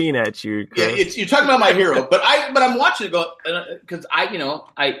screen at you, Chris. Yeah, you're talking about my hero, but I'm watching it go because I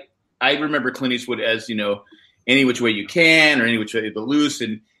remember Clint Eastwood as Any Which Way You Can or Any Which Way But Loose,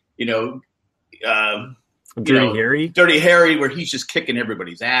 and Dirty Harry, where he's just kicking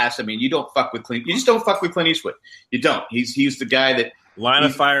everybody's ass. I mean, you just don't fuck with Clint Eastwood. You don't. He's the guy that Line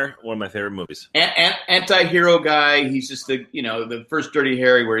of Fire, one of my favorite movies. Anti-hero guy. He's just the first Dirty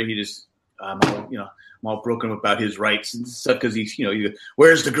Harry where he just I'm all broken about his rights and stuff because he's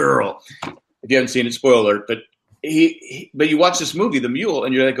where's the girl? If you haven't seen it, spoiler alert. But but you watch this movie, The Mule,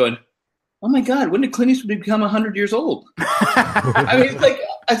 and you're like going, oh my God, when did Clint Eastwood become 100 years old? I mean,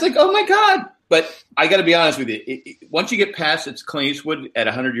 it's like oh my God. But I got to be honest with you. Once you get past it's Clint Eastwood at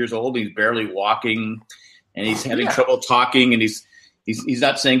 100 years old, he's barely walking, and he's having trouble talking, and he's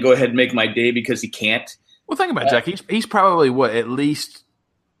not saying "Go ahead and make my day" because he can't. Well, think about it, Jack. He's probably at least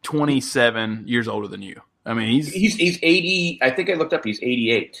 27 years older than you. I mean, he's 80. I think I looked up. He's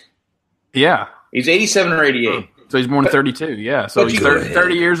 88. Yeah, he's 87 or 88. So he's born in 32. Yeah, so he's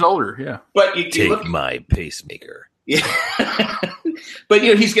 30 years older. Yeah, but you take my pacemaker. Yeah. But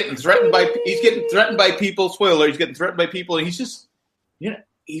he's getting threatened by people. Spoiler: he's getting threatened by people, and he's just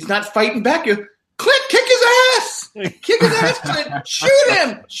he's not fighting back. Clint, kick his ass! Kick his ass, Clint!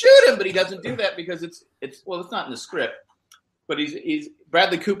 Shoot him! But he doesn't do that because it's not in the script. But he's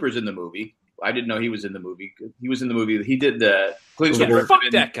Bradley Cooper's in the movie. I didn't know he was in the movie. He was in the movie. He did the. Fuck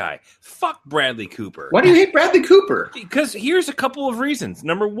that guy. Fuck Bradley Cooper. Why do you hate Bradley Cooper? Because here's a couple of reasons.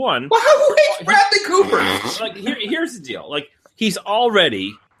 Number one, well, who hates Bradley Cooper? Like here's the deal. Like he's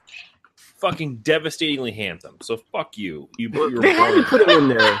already fucking devastatingly handsome. So fuck you. They had to put him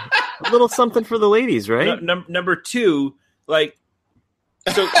in there. A little something for the ladies, right? Number two, like.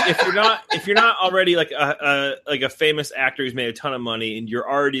 So if you're not already like a famous actor who's made a ton of money and you're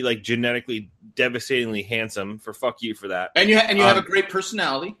already like genetically devastatingly handsome, for fuck you for that, and you have a great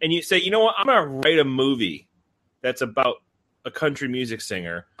personality, and you say, you know what, I'm gonna write a movie that's about a country music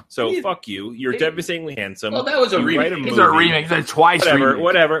singer. So fuck you. You're devastatingly handsome. Well, that was a remake. It's a remake. That's twice.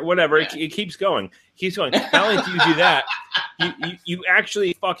 Whatever. Yeah. It keeps going. Not only do you do that, you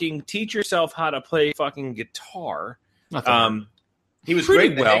actually fucking teach yourself how to play fucking guitar. He was pretty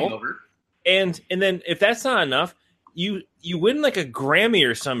great in well, Hangover. and then if that's not enough, you win like a Grammy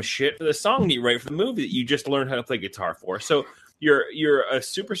or some shit for the song that you write for the movie that you just learned how to play guitar for. So you're a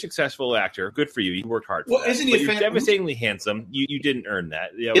super successful actor. Good for you. You worked hard. Well, isn't he you're devastatingly handsome. You didn't earn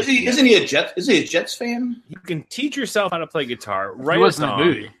that. Isn't he a Jets? Is he a Jets fan? You can teach yourself how to play guitar. Write a song.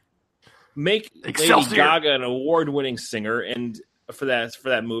 Movie. Make Lady Gaga an award-winning singer, and for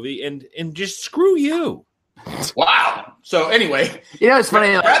that movie, and just screw you. Wow. So anyway, it's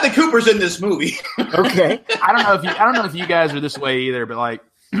funny. Bradley Cooper's in this movie. Okay. I don't know if you guys are this way either, but like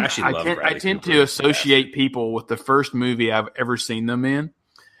I tend to associate people with the first movie I've ever seen them in.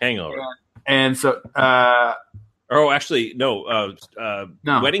 Hangover. And so Wedding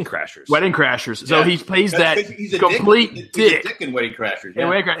Crashers. Wedding Crashers. So he plays he's a complete dick. He's a dick in Wedding Crashers.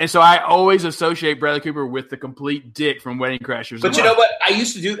 Yeah. And so I always associate Bradley Cooper with the complete dick from Wedding Crashers. But you know what? I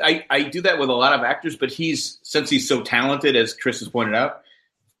used to do I do that with a lot of actors, but since he's so talented, as Chris has pointed out,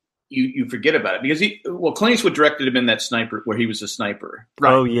 you forget about it. Because Clint Eastwood directed him in that Sniper, where he was a sniper.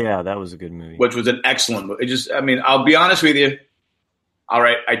 Right. Oh, yeah, that was a good movie. Which was an excellent movie. I'll be honest with you. All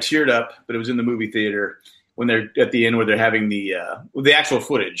right, I teared up, but it was in the movie theater. When they're at the end, where they're having the actual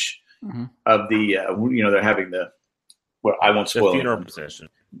footage of the, they're having the, well, I won't spoil the funeral it. procession.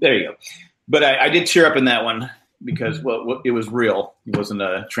 There you go. But I did tear up in that one because, it was real. He wasn't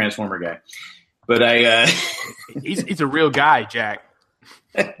a Transformer guy. But he's a real guy, Jack.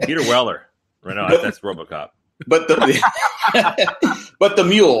 Peter Weller. Right now, that's RoboCop. But the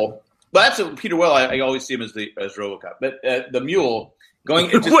Mule. But that's Peter Weller. I always see him as RoboCop. But the Mule.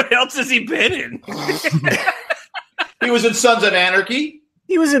 What else has he been in? He was in Sons of Anarchy.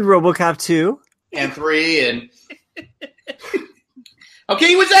 He was in RoboCop 2 and 3, and okay,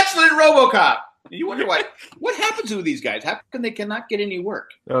 he was excellent in RoboCop. You wonder why? What happens to these guys? How come they cannot get any work?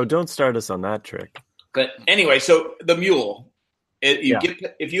 Oh, don't start us on that trick. But anyway, so the Mule.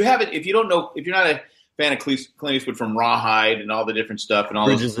 If you're not a fan of Clint Eastwood from Rawhide and all the different stuff and all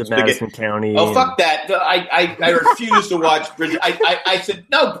Bridges of Madison County. Oh, fuck that! I refuse to watch Bridges. I said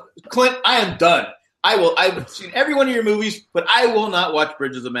no, Clint. I am done. I've seen every one of your movies, but I will not watch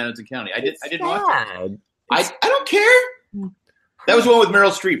Bridges of Madison County. I didn't watch it. I don't care. That was the one with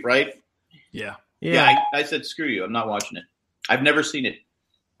Meryl Streep, right? Yeah. I said screw you. I'm not watching it. I've never seen it.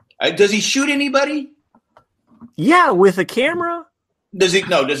 Does he shoot anybody? Yeah, with a camera. Does he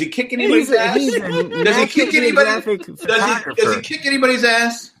kick anybody's ass? Does he kick anybody? Does he kick anybody's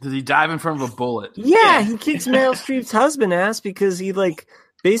ass? Does he dive in front of a bullet? Yeah, he kicks Meryl Streep's husband ass because he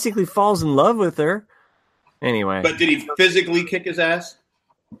basically falls in love with her. Anyway. But did he physically kick his ass?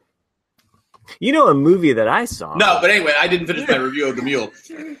 You know a movie that I saw. No, but anyway, I didn't finish my review of The Mule.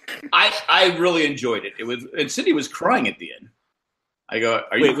 I really enjoyed it. And Cindy was crying at the end. I go,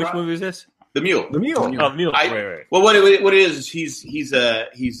 are you Wait, which movie is this? The Mule. The Mule. Oh, the Mule. Right. Well, what it is he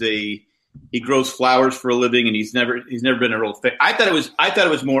grows flowers for a living, and he's never been a real fan. I thought it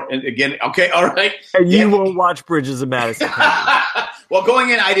was more. And again, okay, all right. And you won't watch Bridges of Madison County. Well,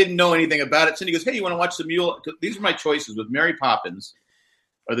 going in, I didn't know anything about it. Cindy goes, "Hey, you want to watch The Mule?" These are my choices with Mary Poppins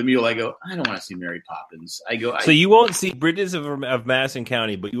or The Mule. I go, I don't want to see Mary Poppins. So you won't see Bridges of Madison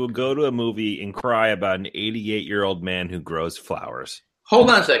County, but you will go to a movie and cry about an 88-year-old man who grows flowers. Hold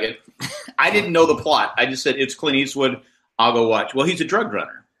on a second. I didn't know the plot. I just said it's Clint Eastwood. I'll go watch. Well, he's a drug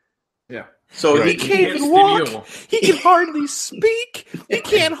runner. Yeah. So he can't even walk. He can hardly speak. He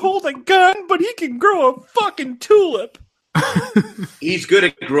can't hold a gun, but he can grow a fucking tulip. He's good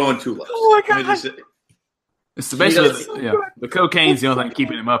at growing tulips. Oh my god! It's basically the cocaine's the only thing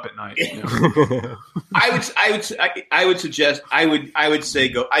keeping him up at night. You know? I would suggest I would say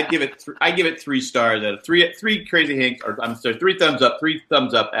go. I'd give it 3 stars out of 3 crazy hanks, or I'm sorry, 3 thumbs up. 3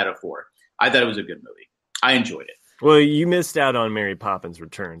 thumbs up out of 4. I thought it was a good movie. I enjoyed it. Well, you missed out on Mary Poppins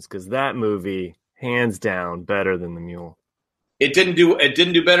Returns because that movie, hands down, better than The Mule. It didn't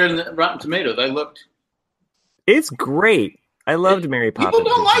do better than Rotten Tomatoes. I looked. It's great. I loved Mary Poppins. People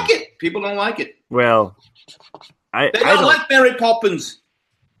don't like it. People don't like it. Well, They don't like Mary Poppins.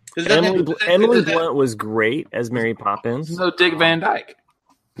 Emily Blunt was great as Mary Poppins. There's no Dick Van Dyke.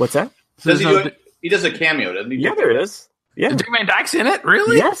 What's that? He does a cameo, doesn't he? Yeah, there is. Yeah, Dick Van Dyke's in it.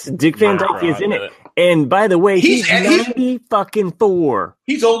 Really? Yes, Dick Van Dyke is in it. And by the way, he's 90 fucking 4.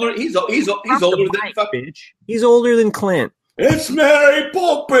 He's older. He's older than fucking bitch. He's older than Clint. It's Mary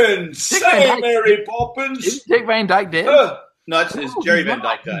Poppins. Say Mary Poppins. Is Dick Van Dyke dead? No, it's Jerry Van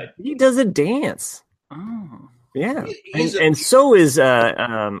Dyke died. He does a dance. Oh. Yeah, and so is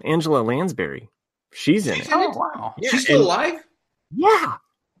Angela Lansbury. She's in it. Oh wow, yeah, she's still alive. Yeah,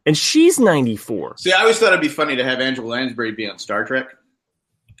 and she's 94. See, I always thought it'd be funny to have Angela Lansbury be on Star Trek,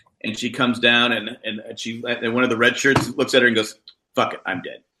 and she comes down and one of the red shirts looks at her and goes, "Fuck it, I'm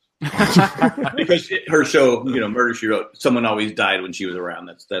dead." Because her show, Murder She Wrote, someone always died when she was around.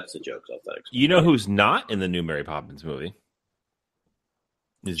 That's the joke. So I thought you know who's not in the new Mary Poppins movie?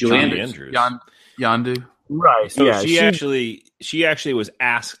 Is Julie Andrews. Yondu. Right. So yeah, she actually was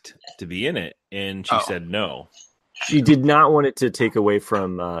asked to be in it, and she said no. She did not want it to take away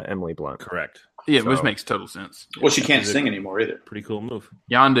from Emily Blunt. Correct. Yeah, which makes total sense. Well, she can't sing anymore either. Pretty cool move.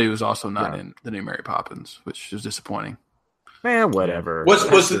 Yondu was also not in the new Mary Poppins, which is disappointing. Whatever.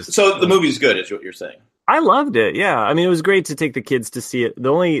 So the movie's good, is what you're saying? I loved it. Yeah, I mean, it was great to take the kids to see it. The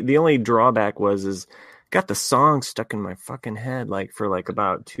only drawback is got the song stuck in my fucking head for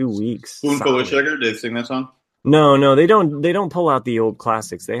about 2 weeks. Spoonful of Sugar. Did they sing that song? No, they don't. They don't pull out the old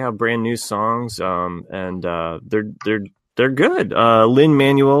classics. They have brand new songs, and they're good.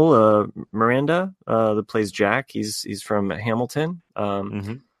 Lin-Manuel Miranda, that plays Jack. He's from Hamilton.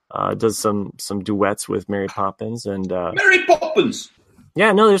 Does some duets with Mary Poppins and Mary Poppins.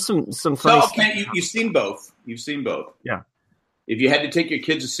 Yeah, no, there's some funny. So, okay, you've seen both. Yeah. If you had to take your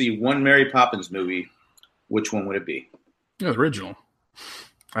kids to see one Mary Poppins movie, which one would it be? The original.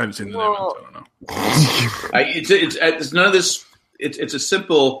 I haven't seen the new one, so I don't know. It's none of this. It's a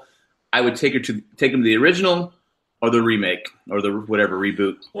simple. I would take them to the original or the remake or the whatever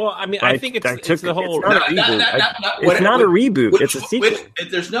reboot. Well, I mean, I think it's the whole. It's not a reboot. It's a sequel.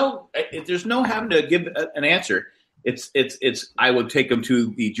 There's no having to give an answer. It's. I would take them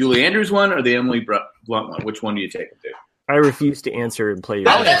to the Julie Andrews one or the Emily Blunt one. Which one do you take them to? I refuse to answer and play.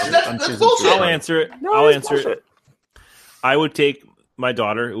 That's bullshit. I'll answer it. No, I'll answer bullshit. it. I would take my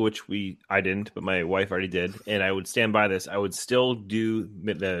daughter, which I didn't, but my wife already did, and I would stand by this. I would still do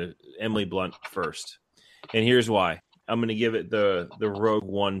the Emily Blunt first, and here's why. I'm going to give it the Rogue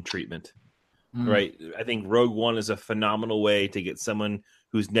One treatment. Right? I think Rogue One is a phenomenal way to get someone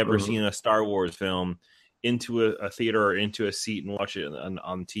who's never seen a Star Wars film into a theater or into a seat and watch it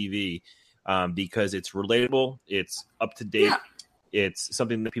on TV. Because it's relatable, it's up to date, it's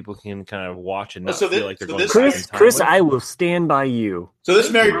something that people can kind of watch and not feel like they're going back in time. Chris, I will stand by you. So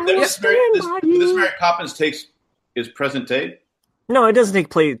this Mary Poppins is present day? No, it doesn't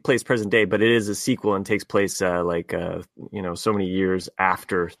take place present day, but it is a sequel and takes place so many years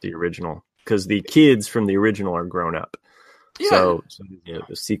after the original because the kids from the original are grown up. Yeah. So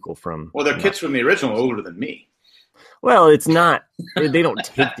the sequel from they're kids from the original are older than me. Well, it's not. They don't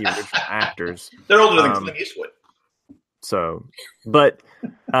take the original actors. They're older than Clint Eastwood. So, but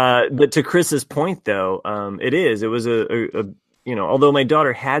to Chris's point, though, it is. It was although my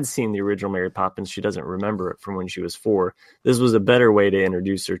daughter had seen the original Mary Poppins, she doesn't remember it from when she was 4. This was a better way to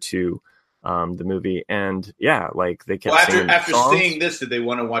introduce her to the movie. And they kept singing after seeing this, did they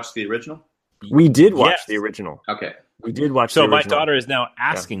want to watch the original? We did watch the original. Okay, we did watch. So the my daughter is now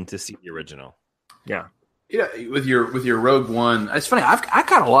asking to see the original. Yeah. Yeah, with your Rogue One, it's funny. I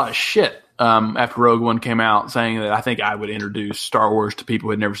got a lot of shit after Rogue One came out, saying that I think I would introduce Star Wars to people who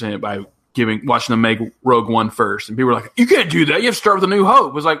had never seen it by watching them make Rogue One first, and people were like, "You can't do that. You have to start with A New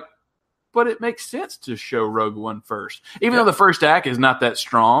Hope." It was like, but it makes sense to show Rogue One first, even though the first act is not that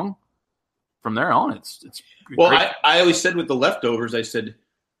strong. From there on, it's well. I always said with The Leftovers, I said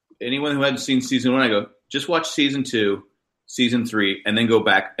anyone who hadn't seen season 1, I go just watch season 2, season 3, and then go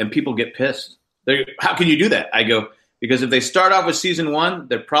back, and people get pissed. How can you do that? I go, because if they start off with season 1,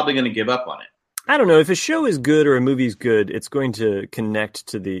 they're probably going to give up on it. I don't know. If a show is good or a movie's good, it's going to connect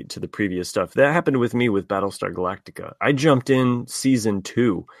to the previous stuff. That happened with me with Battlestar Galactica. I jumped in season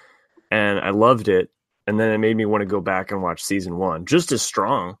 2 and I loved it. And then it made me want to go back and watch season 1. Just as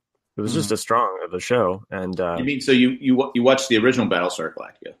strong. It was just as strong of a show. And you mean, so you watched the original Battlestar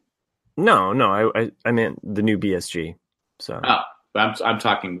Galactica? No, I meant the new BSG. So I'm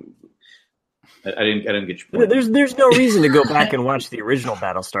talking. I didn't get your point. There's no reason to go back and watch the original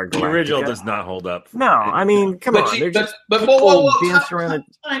Battlestar Galactica. The original does not hold up. No, I mean, come on. They're just Time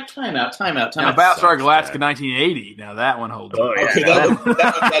out. Now, Battlestar Galactica 1980. Now that one holds up. yeah.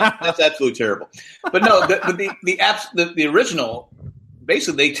 Okay, that's absolutely terrible. But no, the original,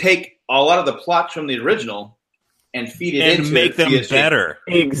 basically they take a lot of the plots from the original and feed it into make them PSG. better.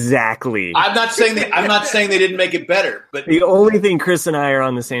 Exactly. I'm not saying they didn't make it better, but The only thing Chris and I are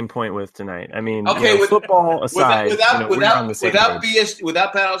on the same point with tonight. I mean, okay, with football aside, we're on the same without page.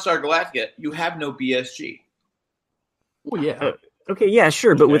 without Battlestar Galactica, you have no BSG. Well, yeah. Okay, yeah,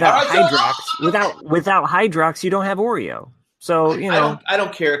 sure, but without All right, Hydrox, without Hydrox, you don't have Oreo. So I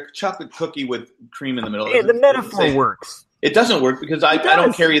don't care. Chocolate cookie with cream in the middle. the metaphor works. It doesn't work because I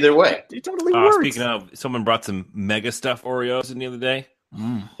don't care either way. It totally works. Speaking of, someone brought some Mega Stuff Oreos in the other day.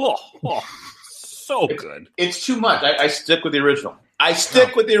 So good. It's too much. I stick with the original.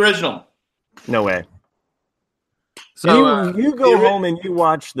 With the original. No way. So you go home and you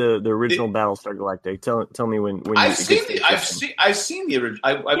watch the original Battlestar Galactica. Tell me when I've seen the original.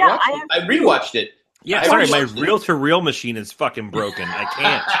 I rewatched it. Yeah, sorry, my reel-to-reel machine is fucking broken. I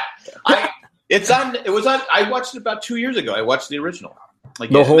can't. It was on. I watched it about 2 years ago. I watched the original.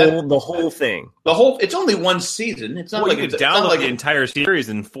 The whole thing. It's only one season. It's not Well, like you could download the entire series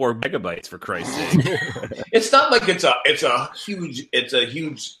in 4 megabytes for Christ's sake. It's not like it's a huge.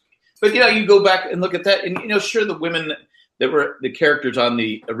 But you go back and look at that, and sure, the women that were the characters on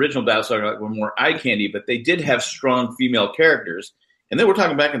the original Battlestar were more eye candy, but they did have strong female characters, and then we're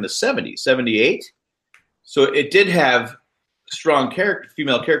talking back in the 70s, 78. So it did have strong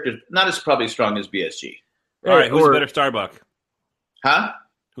female characters, not as probably strong as BSG. All right, who's a better Starbuck? Huh?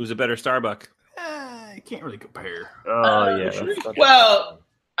 Who's a better Starbuck? I can't really compare. Oh yeah. Well,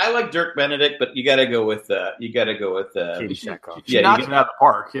 I like Dirk Benedict, but you got to go with Katie Sackhoff. She knocked it out of the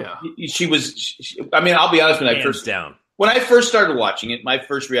park. Yeah, she was. I mean, I'll be honest. When I first started watching it, my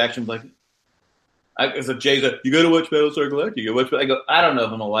first reaction was like, Jay's like, you got to watch Battlestar Galactica. I go, I don't know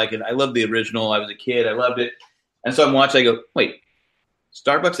if I'm gonna like it. I love the original. I was a kid. I loved it, and so I'm watching. I go, wait,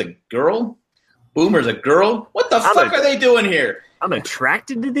 Starbuck's a girl? Boomer's a girl? What the fuck are they doing here? I'm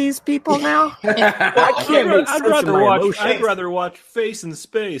attracted to these people now. I can't make sense of my emotions. I'd rather watch Face in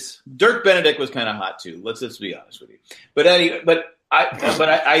Space. Dirk Benedict was kind of hot too. Let's be honest with you. But anyway,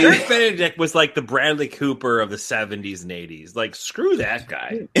 I Dirk Benedict was like the Bradley Cooper of the 70s and 80s. Like, screw that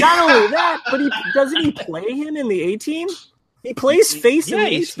guy. Not only that, but doesn't he play him in the A-Team? He plays Face in the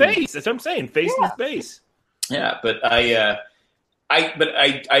A-Team. He's Face. That's what I'm saying. Face in Space. Yeah, but I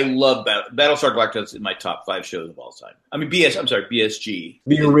love Battlestar Galactica is in my top 5 shows of all time. I mean, BSG.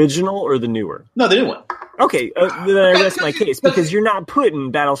 The original or the newer? No, the new one. Okay, then I rest my case because you're not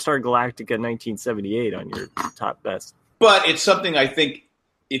putting Battlestar Galactica 1978 on your top best. But it's something I think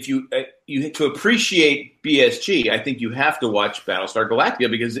if you to appreciate BSG, I think you have to watch Battlestar Galactica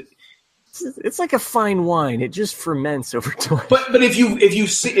because it's like a fine wine; it just ferments over time. But if you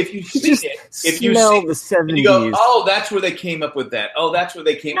see the 70s, you go, oh, that's where they came up with that. Oh, that's where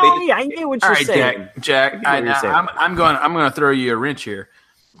they came. Yeah, I get what you're saying. Jack. I'm going to throw you a wrench here.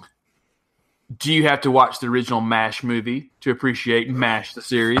 Do you have to watch the original MASH movie to appreciate MASH the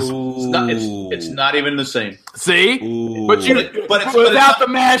series? It's not even the same. See, but without the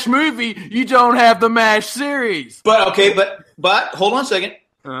MASH movie, you don't have the MASH series. But hold on a second.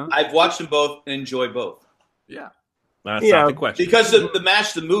 I've watched them both and enjoy both. Yeah, that's not the question. Because the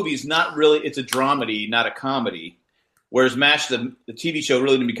MASH the movie is not really, it's a dramedy, not a comedy. Whereas MASH the TV show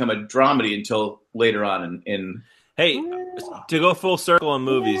really didn't become a dramedy until later on in. Hey, to go full circle on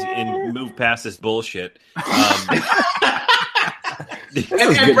movies and move past this bullshit.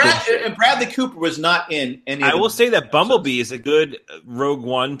 And Bradley Cooper was not in any. I will say that Bumblebee is a good Rogue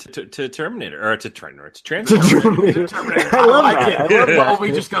One to Terminator or to Transformer. I love that.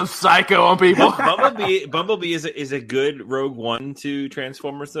 Bumblebee just goes psycho on people. Bumblebee is a good Rogue One to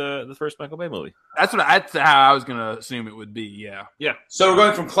Transformers, the first Michael Bay movie. That's how I was going to assume it would be. Yeah. So we're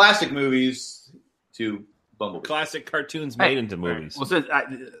going from classic movies to Bumblebee. Classic cartoons made into movies. Well, since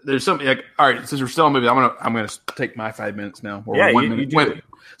there's something like, all right, since we're still on movies, I'm gonna take my 5 minutes now. You do.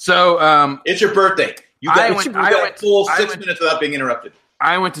 So it's your birthday. You got a full 6 minutes without being interrupted.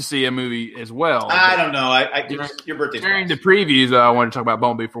 I went to see a movie as well. I don't know. Your birthday. During the previews, I want to talk about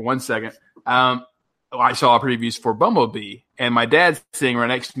Bumblebee for 1 second. I saw previews for Bumblebee, and my dad's sitting right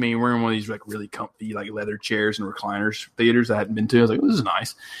next to me. We're in one of these like really comfy like leather chairs and recliners theaters I hadn't been to. I was like, oh, this is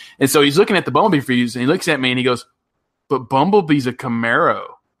nice. And so he's looking at the Bumblebee previews, and he looks at me and he goes, "But Bumblebee's a Camaro."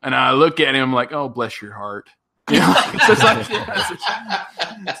 And I look at him I'm like, "Oh, bless your heart." You know?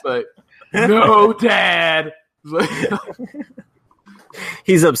 It's like, no, Dad.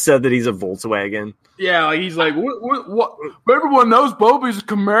 He's upset that he's a Volkswagen. Yeah, like he's like, what? Everyone knows Bumblebee's a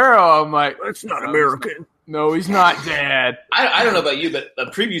Camaro. I'm like, That's not American. No, he's not, Dad. I don't know about you, but the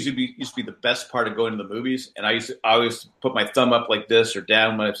previews used to be the best part of going to the movies. And I always put my thumb up like this or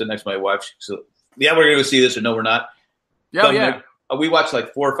down when I sit next to my wife. So, yeah, we're going to go see this, or no, we're not. Yeah. We watched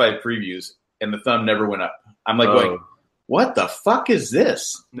like 4 or 5 previews, and the thumb never went up. I'm like going, what the fuck is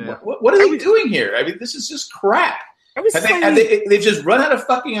this? Yeah. What are they doing here? I mean, this is just crap. They've just run out of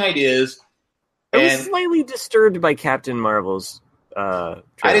fucking ideas. I was slightly disturbed by Captain Marvel's trailer.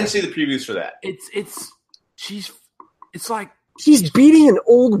 I didn't see the previews for that. It's like she's beating an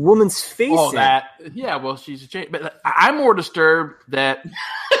old woman's face. Oh, well, she's a change. But I'm more disturbed that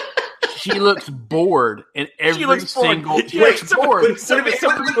she looks bored in every single. She looks bored. Would have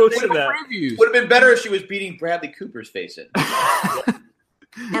been better if she was beating Bradley Cooper's face in.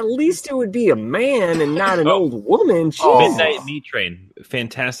 At least it would be a man and not an old woman. Midnight Meat Train,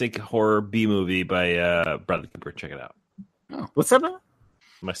 fantastic horror B movie by Bradley Cooper. Check it out. Oh. What's that about?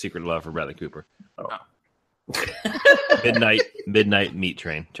 My secret love for Bradley Cooper. Midnight Meat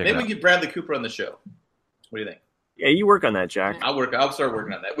Train. Check it out. Maybe we get Bradley Cooper on the show. What do you think? Yeah, you work on that, Jack. I'll start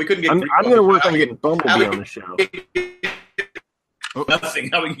working on that. We couldn't get. I'm going to work on getting Bumblebee on the show. Nothing.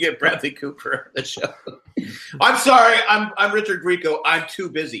 How we can get Bradley Cooper on the show? I'm sorry. I'm Richard Grieco. I'm too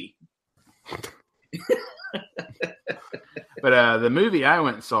busy. But the movie I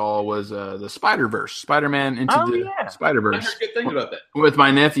went and saw was the Spider-Verse, Spider-Man into the Spider-Verse. I heard good things about that with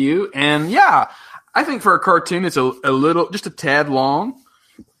my nephew, and I think for a cartoon, it's a little, just a tad long,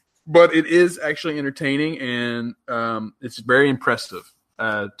 but it is actually entertaining, and it's very impressive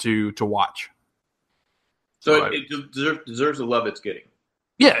to watch. So it deserves the love it's getting.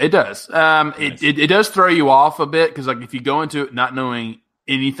 Yeah, it does. Nice. It does throw you off a bit because, like, if you go into it not knowing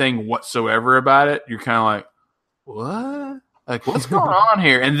anything whatsoever about it, you're kind of like, what? Like, what's going on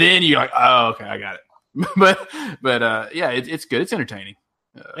here? And then you're like, oh, okay, I got it. but it's good. It's entertaining.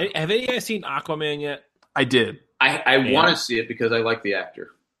 Have any of you guys seen Aquaman yet? I did. I want to see it because I like the actor.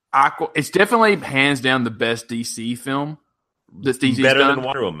 It's definitely hands down the best DC film that's DC's better done. Than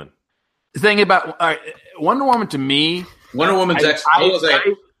Wonder Woman. The thing about Wonder Woman to me, Wonder Woman's excellent.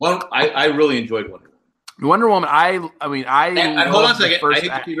 I really enjoyed Wonder Woman. Wonder Woman, I hold on a second. I hate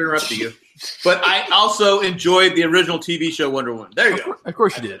to keep interrupting you, but I also enjoyed the original TV show Wonder Woman. There you go. Of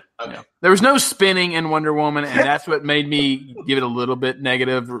course you did. Okay. Yeah. There was no spinning in Wonder Woman, and that's what made me give it a little bit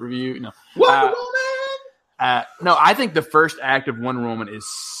negative review. No, Wonder Woman. No, I think the first act of Wonder Woman is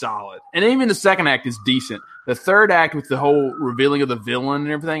solid, and even the second act is decent. The third act with the whole revealing of the villain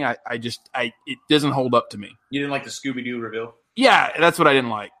and everything, it doesn't hold up to me. You didn't like the Scooby-Doo reveal? Yeah, that's what I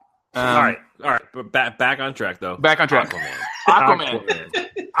didn't like. All right, but back on track though. Back on track. Aquaman.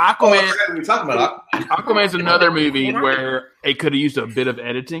 We're talking about Aquaman. Aquaman's another movie where it could have used a bit of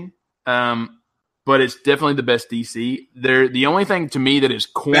editing, but it's definitely the best DC. The only thing to me that is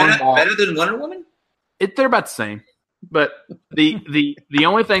cornball better than Wonder Woman. They're about the same, but the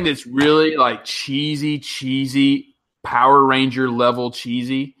only thing that's really like cheesy Power Ranger level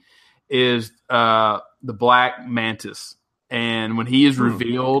cheesy is the Black Mantis, and when he is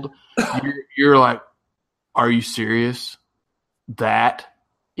revealed, you're like, "Are you serious?" That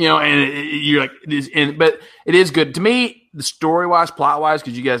you're like, but it is good to me. The story wise, plot wise,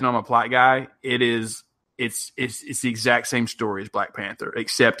 because you guys know I'm a plot guy. It's the exact same story as Black Panther,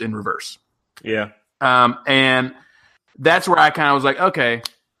 except in reverse. Yeah. And that's where I kind of was like, okay,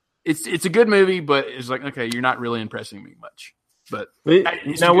 it's a good movie, but it's like, okay, you're not really impressing me much. But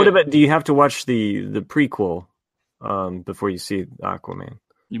now, what about? Do you have to watch the prequel before you see Aquaman?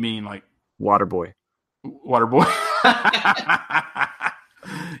 You mean like Waterboy? Waterboy.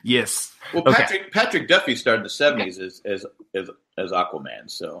 Yes. Well, Patrick Duffy started the '70s as Aquaman,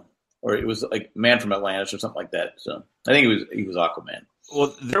 so, or it was like Man from Atlantis or something like that. So I think he was Aquaman.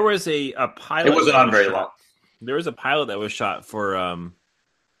 Well, there was a pilot. It wasn't on very long. There was a pilot that was shot for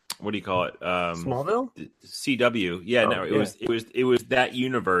what do you call it? Smallville? CW. Yeah, it was that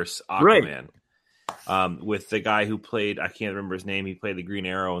universe Aquaman. Right. With the guy who played, I can't remember his name. He played the Green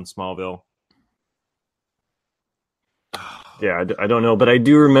Arrow in Smallville. Yeah, I don't know, but I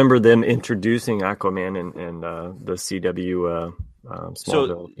do remember them introducing Aquaman and the CW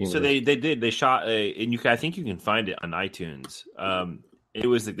Smallville. So they did. They shot and I think you can find it on iTunes. It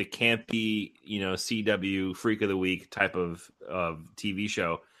was like the campy, CW Freak of the Week type of TV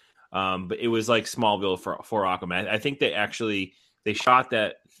show, but it was like Smallville for Aquaman. I think they shot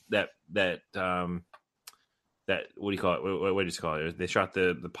that what do you call it? What do you call it? They shot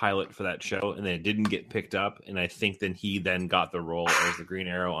the pilot for that show, and then it didn't get picked up. And I think then he got the role as the Green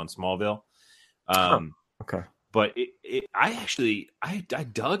Arrow on Smallville. Okay. but I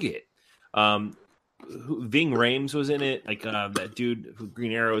dug it. Ving Rhames was in it, like that dude who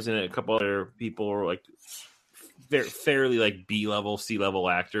Green Arrow was in it. A couple other people were like fairly like B-level, C-level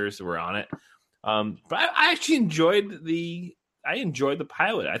actors who were on it. But I actually enjoyed the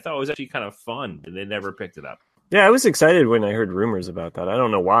pilot. I thought it was actually kind of fun, and they never picked it up. Yeah, I was excited when I heard rumors about that. I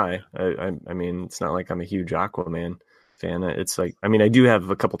don't know why. I mean, it's not like I'm a huge Aquaman fan. It's like, I mean, I do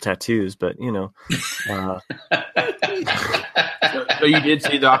have a couple tattoos, but you know. So you did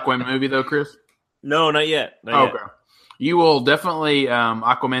see the Aquaman movie though, Chris? No, not yet. Okay. You will definitely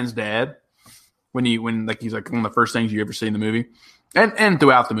Aquaman's dad when like he's like one of the first things you ever see in the movie, and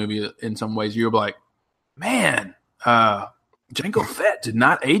throughout the movie in some ways you'll be like, man, Jango Fett did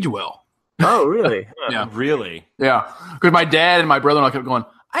not age well. Oh, really? Yeah, really? Yeah, because my dad and my brother-in-law kept going,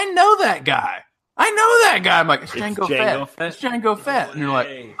 I know that guy. I'm like, it's Jango Fett. It's Jango Fett. And you're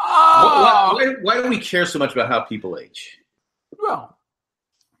like, oh. Why do we care so much about how people age? Well,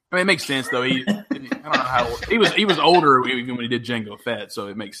 I mean, it makes sense though. I don't know how old, he was older even when he did Jango Fett, so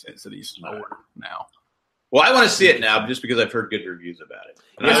it makes sense that he's older now. Well, I want to see it now just because I've heard good reviews about it.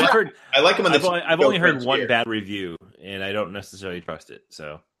 And I like him. I've only heard one bad review, and I don't necessarily trust it.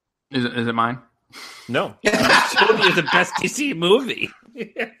 So, is it mine? No, I told you it's the best DC movie.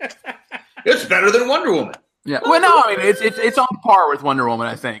 It's better than Wonder Woman. Yeah. Well, no, I mean it's on par with Wonder Woman.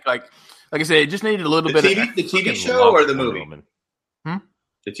 I think. Like I said, it just needed a little bit of the TV show or the movie.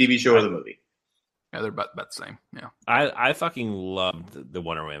 The TV show or the movie. Yeah, they're about the same. Yeah, I fucking loved the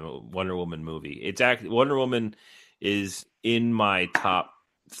Wonder Woman movie. It's actually Wonder Woman is in my top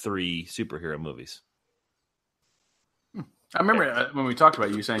 3 superhero movies. I remember when we talked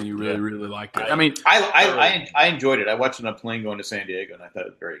about you saying you really, really liked it. I mean, I enjoyed it. I watched it on a plane going to San Diego, and I thought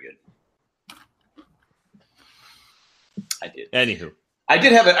it was very good. I did. Anywho, I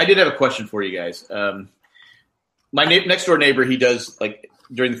did have a question for you guys. My next door neighbor, he does like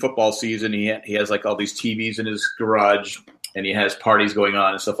during the football season, he has like all these TVs in his garage, and he has parties going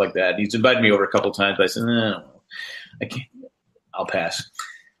on and stuff like that. He's invited me over a couple of times, but I said, no, I can't. I'll pass.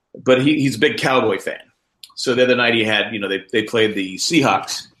 But he's a big Cowboy fan. So the other night he had, they played the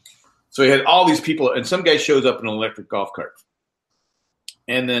Seahawks. So he had all these people, and some guy shows up in an electric golf cart.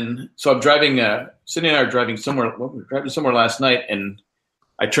 And then, so I'm driving, Cindy and I are driving somewhere. We were driving somewhere last night, and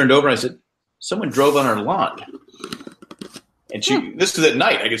I turned over and I said, someone drove on our lawn. And this is at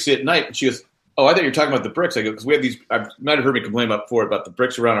night. I could see it at night. And she goes, oh, I thought you were talking about the bricks. I go, because we have these, you might have heard me complain before about the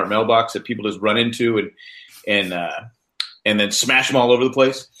bricks around our mailbox that people just run into and then smash them all over the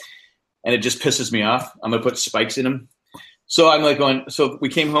place. And it just pisses me off. I'm going to put spikes in them. So I'm like going, so we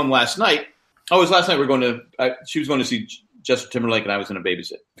came home last night. Oh, it was last night. We were going to, she was going to see Justin Timberlake and I was going to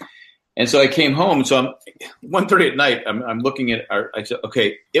babysit. And so I came home. So I'm 1:30 at night. I'm looking at I said,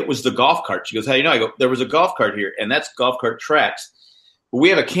 okay, it was the golf cart. She goes, how do you know? I go, there was a golf cart here, and that's golf cart tracks. But we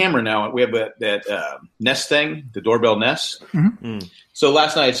have a camera now. We have that Nest thing, the doorbell Nest. Mm-hmm. So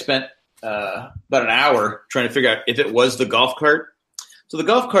last night I spent about an hour trying to figure out if it was the golf cart. So the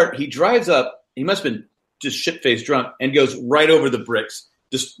golf cart, he drives up. He must have been just shit-faced drunk and goes right over the bricks,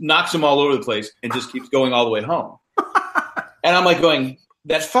 just knocks them all over the place, and just keeps going all the way home. And I'm like going,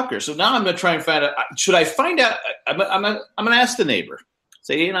 that fucker. So now I'm going to try and find out. Should I find out? I'm going to ask the neighbor.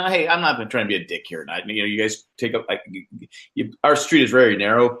 Say, hey, I'm not going to try and be a dick here. And you guys take up. Our street is very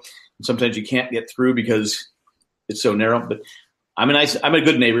narrow. And sometimes you can't get through because it's so narrow. But I'm a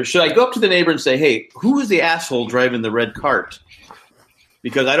good neighbor. Should I go up to the neighbor and say, hey, who is the asshole driving the red cart?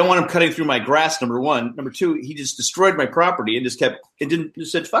 Because I don't want him cutting through my grass. Number one. Number two, he just destroyed my property and just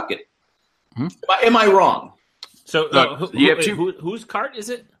said fuck it. Mm-hmm. Am I wrong? So whose cart is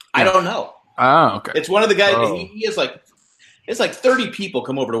it? I don't know. Oh, okay. It's one of the guys. Oh. He has it's like 30 people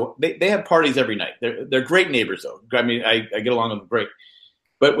come over to. They have parties every night. They're great neighbors though. I mean, I get along with them great.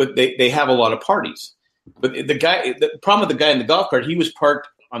 But they have a lot of parties. But the problem with the guy in the golf cart, he was parked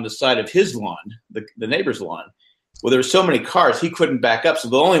on the side of his lawn, the neighbor's lawn. Well, there were so many cars he couldn't back up, so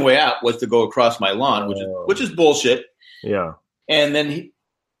the only way out was to go across my lawn, which is bullshit. Yeah. And then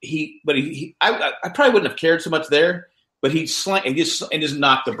I probably wouldn't have cared so much there, but he just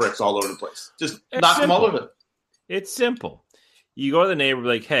knocked the bricks all over the place. Knocked them all over. It's simple. You go to the neighbor,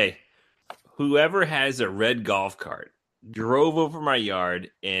 like, hey, whoever has a red golf cart drove over my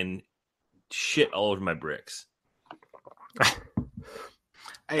yard and shit all over my bricks.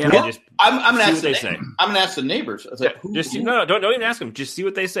 I'm going to ask the neighbors. Like, don't even ask them. Just see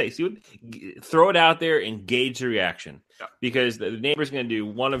what they say. Throw it out there and gauge the reaction. Yeah. Because the neighbor's going to do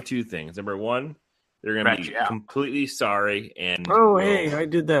one of two things. Number one, they're going to be completely sorry and hey, I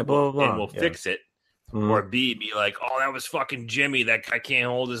did that. Blah blah blah. And we'll fix it. Or B, be like, oh, that was fucking Jimmy. That guy can't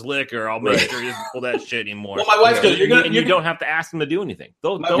hold his liquor. I'll make sure he doesn't pull that shit anymore. Well, my wife goes, you don't have to ask them to do anything.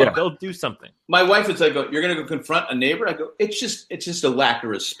 They'll do something. My wife would say, "You're going to go confront a neighbor?" I go, "It's just a lack of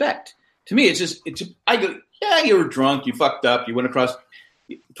respect." To me, I go, "Yeah, you were drunk. You fucked up. You went across."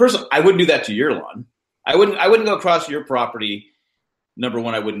 Personally, I wouldn't do that to your lawn. I wouldn't go across your property. Number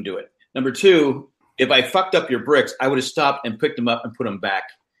one, I wouldn't do it. Number two, if I fucked up your bricks, I would have stopped and picked them up and put them back.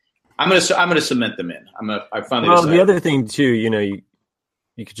 I'm gonna cement them in. I finally. Well, decided. the other thing too, you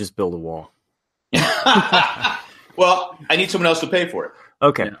could just build a wall. Well, I need someone else to pay for it.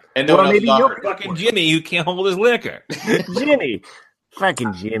 Okay, yeah. And no one else is offering fucking Jimmy who can't hold his liquor. Jimmy,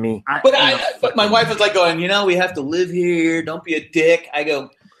 fucking Jimmy. But my wife was like going, we have to live here. Don't be a dick. I go,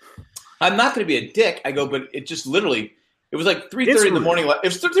 I'm not going to be a dick. I go, but it just literally. It was like 3:30 in the morning. It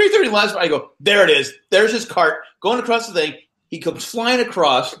was 3:30 last night. I go, there it is. There's his cart going across the thing. He comes flying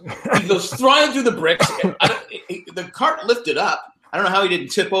across. He goes flying through the bricks. The cart lifted up. I don't know how he didn't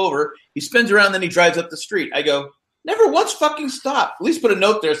tip over. He spins around, then he drives up the street. I go, never once fucking stop. At least put a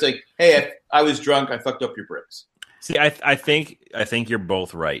note there saying, hey, I was drunk. I fucked up your bricks. See, I think you're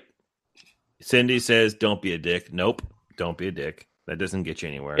both right. Cindy says, don't be a dick. Nope, don't be a dick. That doesn't get you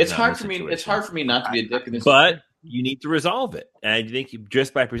anywhere. It's hard for me not to be a dick in this. But you need to resolve it. And I think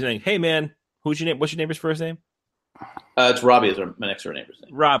just by presenting, hey, man, who's your name? What's your neighbor's first name? It's Robbie. Is my next door neighbor's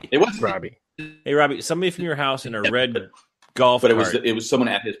name. Robbie. It was Robbie. Hey, Robbie. Somebody from your house in a red golf cart. But it was someone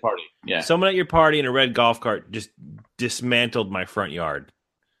at his party. Yeah. Someone at your party in a red golf cart just dismantled my front yard.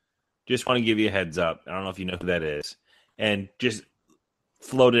 Just want to give you a heads up. I don't know if you know who that is, and just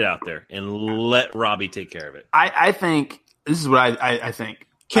float it out there and let Robbie take care of it. I think this is what I think.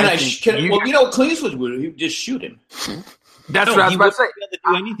 Cleese would you just shoot him. That's what I was about to say. You had to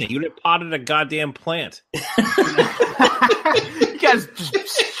do anything. You would have potted a goddamn plant. You guys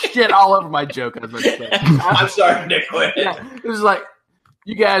just shit all over my joke. I was about to say. I'm sorry, Nick. Go ahead. Yeah, it was like,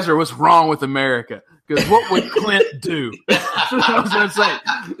 you guys are what's wrong with America. Because what would Clint do? That's what I was going to say.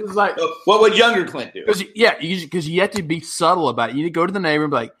 It was like, what would younger Clint do? Because you have to be subtle about it. You need to go to the neighbor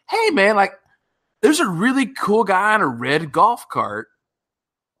and be like, hey, man, like, there's a really cool guy in a red golf cart.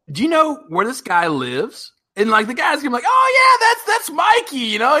 Do you know where this guy lives? And like the guy's gonna be like, oh yeah, that's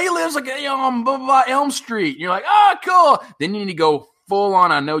Mikey. He lives like on blah, blah, blah, Elm Street. And you're like, oh cool. Then you need to go full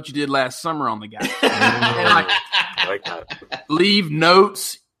on. I know what you did last summer on the guy. And like that. Leave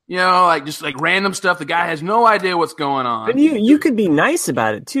notes. Just random stuff. The guy has no idea what's going on. But you could be nice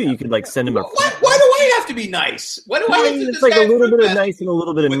about it too. You could send him a. Why do I have to be nice? Why do I have to? It's like a little bit of nice and a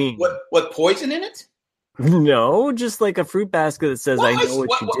little bit of mean. What poison in it? No, just like a fruit basket that says, I know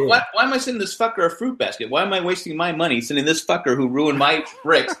what you did. Why am I sending this fucker a fruit basket? Why am I wasting my money sending this fucker who ruined my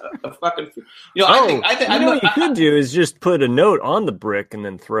bricks a fucking fruit? What you could do is just put a note on the brick and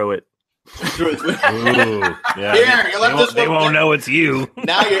then throw it. Ooh, yeah. They won't know it's you.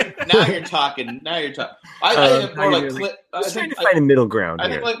 Now you're talking. I think more like Clint. I was trying to find a middle ground I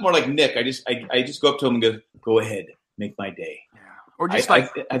here. think more like Nick. I just go up to him and go ahead, make my day. Or just I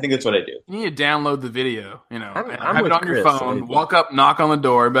think that's what I do. You need to download the video, I'm have it on Chris, your phone, walk up, knock on the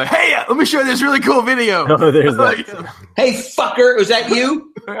door, but hey, let me show you this really cool video. Oh, there's that. Hey, fucker, was that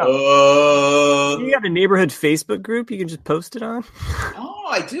you? You got a neighborhood Facebook group you can just post it on? Oh,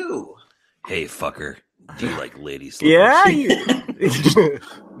 I do. Hey, fucker, do you like ladies? Yeah.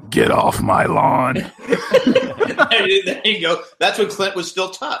 Get off my lawn. There you go. That's when Clint was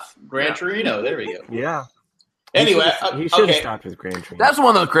still tough. Gran Torino. There we go. Yeah. Anyway, he should have stopped with Gran Torino. That's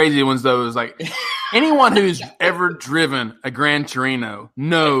one of the crazy ones, though. Is like anyone who's ever driven a Gran Torino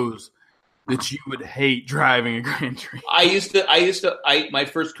knows that you would hate driving a Gran Torino. My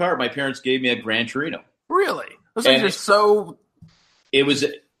first car, my parents gave me a Gran Torino. Really? Those things are so. It was.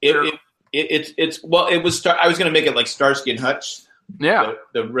 It's well. It was. I was going to make it like Starsky and Hutch. Yeah.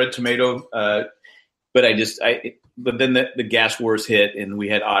 The red tomato. But then the gas wars hit, and we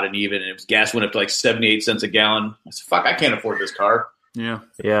had odd and even, and gas went up to like 78 cents a gallon. I said, "Fuck, I can't afford this car." Yeah.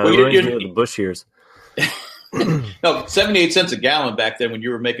 Well, you're the Bush years. No, 78 cents a gallon back then when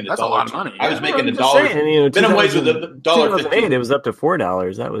you were making That's a lot of money. I was making $1. Minimum wage was $1.50. It was up to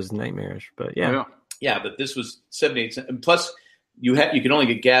 $4. That was nightmarish, but yeah. Yeah, but this was 78 cents, and plus you could only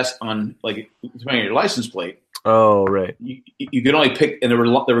get gas on like depending on your license plate. Oh, right. You could only pick, and there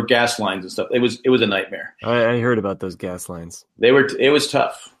were gas lines and stuff. It was a nightmare. I heard about those gas lines. It was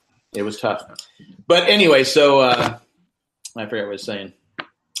tough. It was tough. But anyway, so I forgot what I was saying.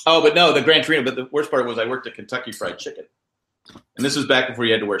 Oh, but no, the Gran Torino. But the worst part was I worked at Kentucky Fried Chicken, and this was back before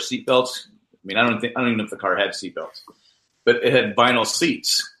you had to wear seatbelts. I mean, I don't even know if the car had seatbelts, but it had vinyl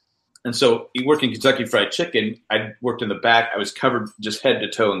seats. And so you work in Kentucky Fried Chicken. I worked in the back. I was covered just head to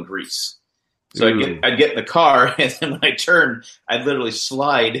toe in grease. So I'd get in the car, and then when I turn, I'd literally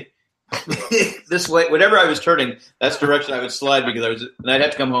slide this way. Whenever I was turning, that's the direction I would slide and I'd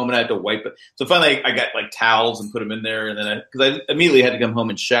have to come home and I had to wipe it. So finally, I got like towels and put them in there, and then because I immediately had to come home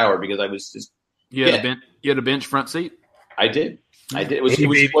and shower because I was just. You had a bench front seat. I did. It was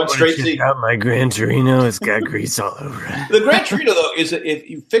one straight seat. Out my Gran Torino, it's got grease all over it. The Gran Torino, though, is if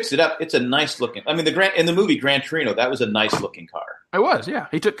you fix it up, it's a nice looking. I mean, in the movie Gran Torino, that was a nice looking car. It was, yeah.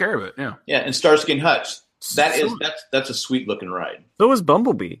 He took care of it, yeah. Yeah, and Starsky and Hutch, that's a sweet looking ride. So was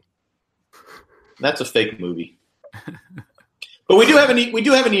Bumblebee. That's a fake movie. But we do have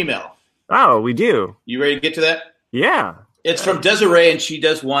an email. Oh, we do. You ready to get to that? Yeah. It's from Desiree, and she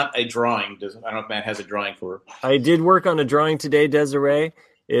does want a drawing. I don't know if Matt has a drawing for her. I did work on a drawing today, Desiree.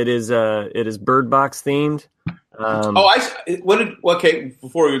 It is Bird Box themed. Okay,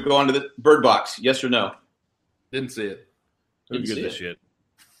 before we go on to the Bird Box, yes or no? Didn't see it. Who gives a shit?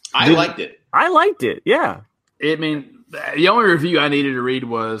 I liked it. I liked it, yeah. I mean, the only review I needed to read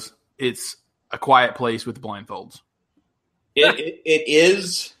was it's a quiet place with blindfolds. It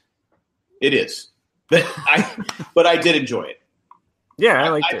is. But I did enjoy it. Yeah, I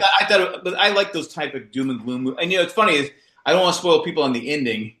liked it. I thought but I like those type of doom and gloom. And it's funny is I don't want to spoil people on the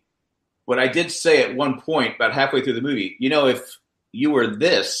ending, but I did say at one point about halfway through the movie, if you were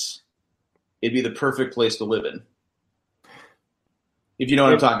this, it'd be the perfect place to live in. If you know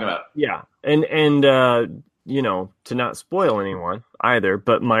what I'm talking about. Yeah, and to not spoil anyone either,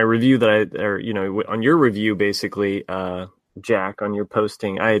 but my review on your review basically. Jack, on your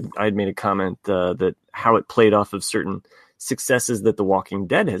posting, I'd made a comment that how it played off of certain successes that The Walking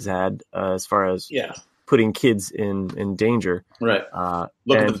Dead has had as far as putting kids in danger. Right.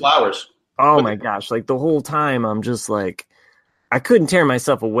 Look at the flowers. Oh my gosh! Like the whole time, I'm just like, I couldn't tear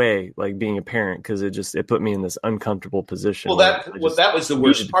myself away, like being a parent, because it put me in this uncomfortable position. Well, that was the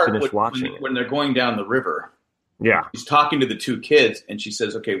worst part when they're going down the river. Yeah. She's talking to the two kids, and she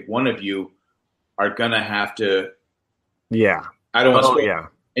says, "Okay, one of you are gonna have to." Yeah. I don't want to. Yeah.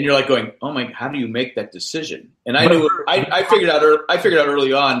 And you're like going, "Oh my! How do you make that decision?" And I knew. I figured out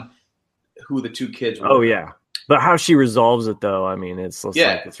early on who the two kids were. Oh yeah. But how she resolves it, though, I mean, it's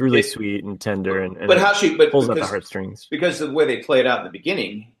really sweet and tender, and pulls at the heartstrings. Because of the way they play it out in the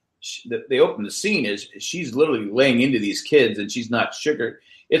beginning, they open the scene is she's literally laying into these kids, and she's not sugar.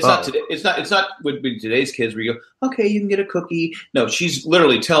 It's not today. It's not with today's kids where you go, okay, you can get a cookie. No, she's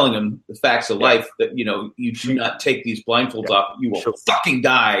literally telling them the facts of life that you do not take these blindfolds off. You will fucking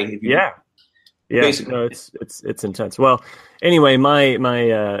die. If you basically. No, it's intense. Well, anyway, my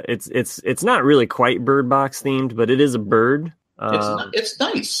it's not really quite Bird Box themed, but it is a bird. It's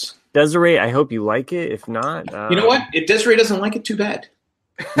nice. Desiree, I hope you like it. If not, you know what? If Desiree doesn't like it, too bad.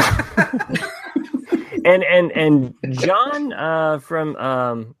 and John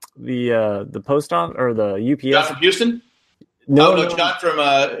from the post office or the UPS. John from Houston? No, John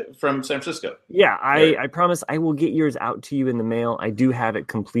from San Francisco. Yeah, I promise I will get yours out to you in the mail. I do have it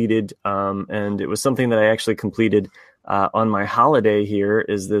completed, and it was something that I actually completed on my holiday here.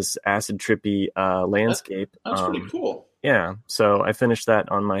 Is this acid trippy landscape? That's pretty cool. Yeah, so I finished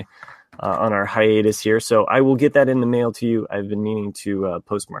that on my on our hiatus here. So I will get that in the mail to you. I've been meaning to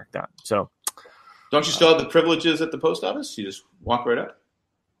postmark that. So. Don't you still have the privileges at the post office? You just walk right up?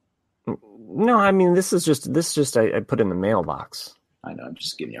 No, I mean this is just I put in the mailbox. I know, I'm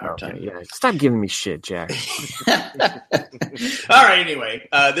just giving you a hard time. Yeah, stop giving me shit, Jack. All right, anyway,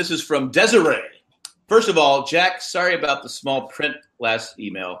 this is from Desiree. First of all, Jack, sorry about the small print last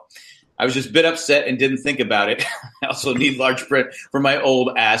email. I was just a bit upset and didn't think about it. I also need large print for my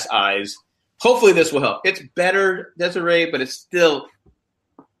old ass eyes. Hopefully this will help. It's better, Desiree, but it's still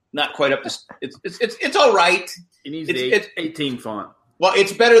not quite up to. It's all right. It needs the 18 font. Well,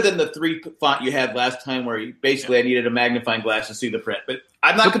 it's better than the 3 font you had last time, where I needed a magnifying glass to see the print. But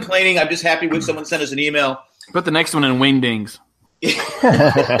I'm not complaining. I'm just happy when someone sent us an email. Put the next one in wingdings.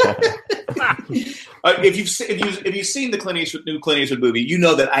 If you've seen the new Clint Eastwood movie, you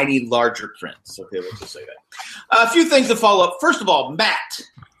know that I need larger prints. Okay, let's just say that. A few things to follow up. First of all, Matt.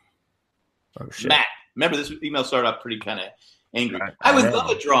 Oh shit. Matt, remember this email started off pretty kind of angry. I would love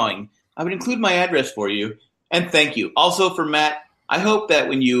a drawing. I would include my address for you, and thank you. Also for Matt, I hope that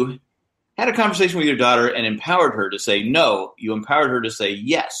when you had a conversation with your daughter and empowered her to say no, you empowered her to say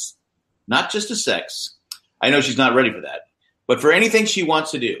yes, not just to sex. I know she's not ready for that, but for anything she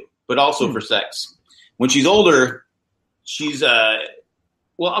wants to do, but also for sex. When she's older, she's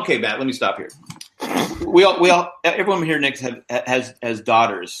well, okay, Matt, let me stop here. We all everyone here, Nick, has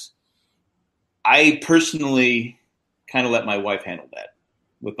daughters. I personally kind of let my wife handle that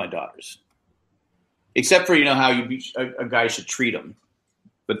with my daughters, except for how a guy should treat them.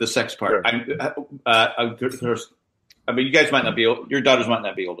 but the sex part. Sure. I mean, you guys might not be. Your daughters might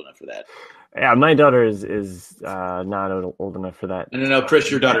not be old enough for that. Yeah, my daughter is not old enough for that. No, Chris,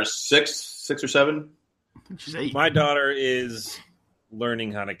 your daughter's 6 or 7. She's 8. My daughter is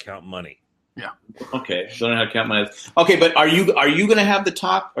learning how to count money. Yeah. Okay, so I don't know how to count my. Okay, but are you going to have the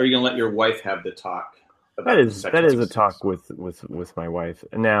talk, or are you going to let your wife have the talk? That is a talk with my wife.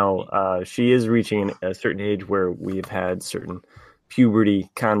 Now she is reaching a certain age where we've had certain puberty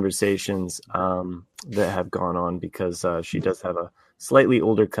conversations that have gone on because she does have a slightly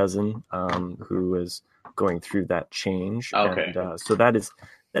older cousin who is going through that change. Okay. And, so that is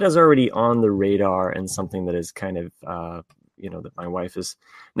already on the radar and something that is kind of that my wife is.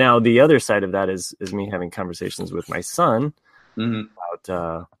 Now the other side of that is me having conversations with my son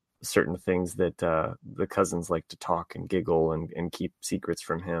about certain things that the cousins like to talk and giggle and keep secrets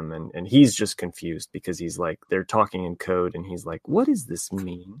from him. And he's just confused because he's like, they're talking in code and he's like, what does this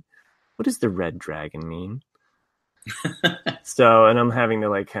mean? What does the red dragon mean? So, and I'm having to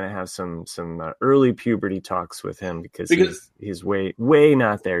like kind of have some early puberty talks with him because he's way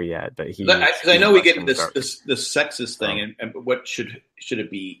not there yet. But I know we get into this sexist thing and what should it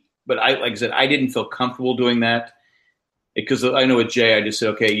be? But like I said, I didn't feel comfortable doing that because I know with Jay, I just said,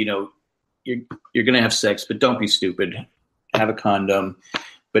 okay, you're going to have sex, but don't be stupid. Have a condom.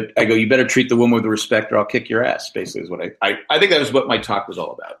 But I go, you better treat the woman with respect, or I'll kick your ass. Basically, is what I think that was what my talk was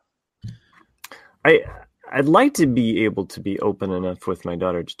all about. I'd like to be able to be open enough with my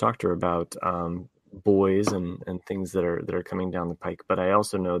daughter to talk to her about boys and things that are coming down the pike. But I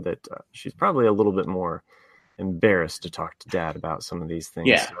also know that she's probably a little bit more embarrassed to talk to Dad about some of these things.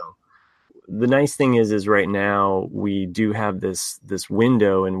 Yeah. So the nice thing is right now we do have this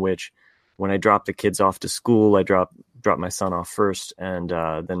window in which when I drop the kids off to school, I drop my son off first, and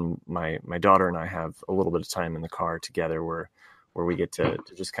then my daughter and I have a little bit of time in the car together where we get to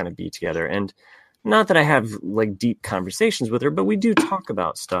just kind of be together. And not that I have like deep conversations with her, but we do talk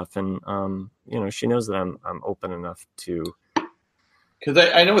about stuff. And, she knows that I'm open enough to.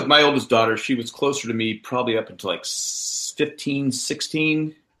 Because I know with my oldest daughter, she was closer to me probably up until like 15,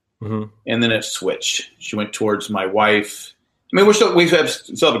 16. Mm-hmm. And then it switched. She went towards my wife. I mean, we still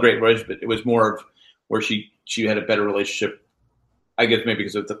have a great relationship, but it was more of where she had a better relationship. I guess maybe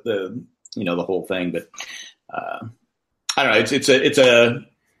because of the whole thing, but I don't know.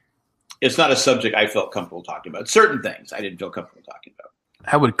 It's not a subject I felt comfortable talking about. Certain things I didn't feel comfortable talking about.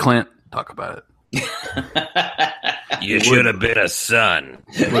 How would Clint talk about it? You should have been a son.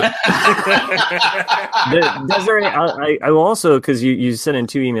 Desiree, I will also, because you sent in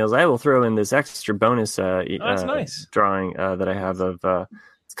 2 emails, I will throw in this extra bonus nice. drawing that I have of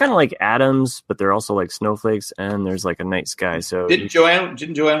it's kind of like atoms, but they're also like snowflakes, and there's like a night sky. So didn't Joanne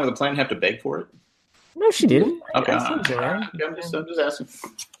with a plan have to beg for it? No, she didn't. Okay, I'm just asking.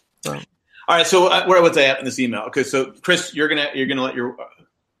 Right. All right, so where was I at in this email? Okay, so Chris, you're gonna let your.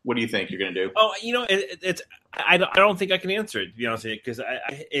 What do you think you're gonna do? Oh, it's. I don't think I can answer it, to be honest with you, because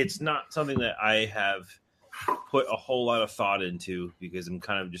it's not something that I have put a whole lot of thought into because I'm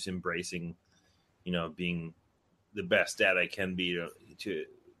kind of just embracing, being the best dad I can be to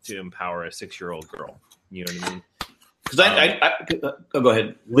empower a 6-year-old girl. You know what I mean? Because go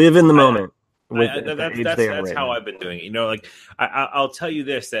ahead. Live in the moment. That's how I've been doing it. I'll tell you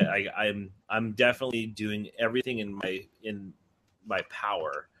this, that I'm definitely doing everything in my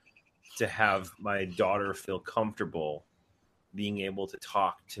power to have my daughter feel comfortable being able to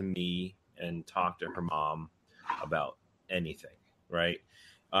talk to me and talk to her mom about anything, right?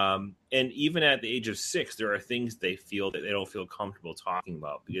 And even at the age of 6, there are things they feel that they don't feel comfortable talking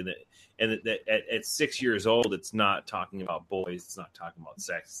about. And at 6 years old, it's not talking about boys. It's not talking about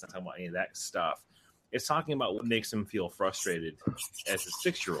sex. It's not talking about any of that stuff. It's talking about what makes them feel frustrated as a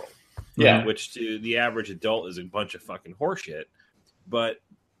 6-year-old. Yeah. Which to the average adult is a bunch of fucking horseshit. But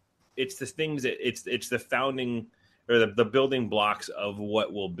it's the things that it's the founding or the building blocks of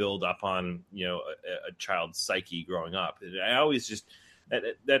what will build up on, a child's psyche growing up. I always just...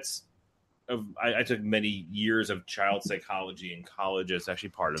 I took many years of child psychology in college. It's actually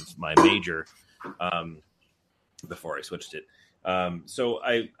part of my major before I switched it. So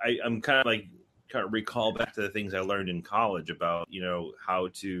I'm kind of recall back to the things I learned in college about, how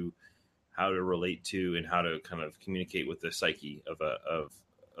to relate to and how to kind of communicate with the psyche of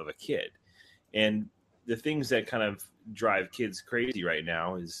a kid. And the things that kind of drive kids crazy right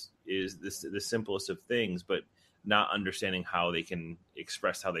now is the simplest of things, but not understanding how they can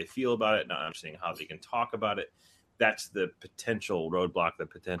express how they feel about it, not understanding how they can talk about it. That's the potential roadblock, the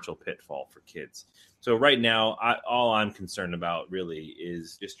potential pitfall for kids. So right now, all I'm concerned about really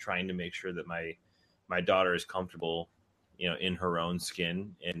is just trying to make sure that my daughter is comfortable, in her own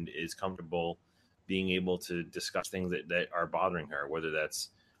skin and is comfortable being able to discuss things that are bothering her, whether that's,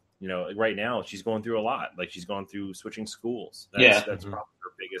 right now she's going through a lot. Like she's going through switching schools. That's probably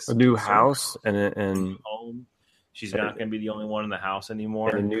her biggest a new concern. house and Home. She's not going to be the only one in the house anymore.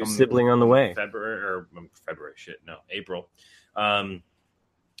 And a new sibling on the way. April.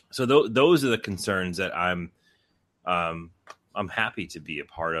 So those are the concerns that I'm happy to be a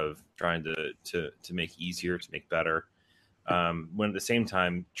part of, trying to make easier, to make better. When at the same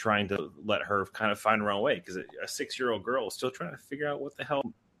time trying to let her kind of find her own way, because a 6-year-old girl is still trying to figure out what the hell,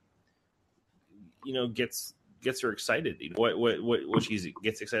 gets her excited. What she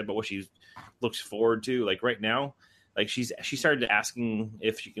gets excited about, what she looks forward to. Like right now, like she started asking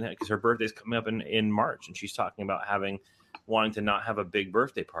if she can, because her birthday's coming up in March, and she's talking about wanting to not have a big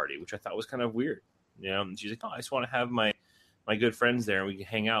birthday party, which I thought was kind of weird. And she's like, "No, I just want to have my good friends there, and we can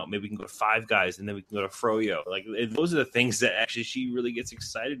hang out. Maybe we can go to Five Guys, and then we can go to Froyo." Like those are the things that actually she really gets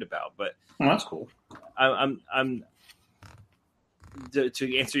excited about. But that's cool. I'm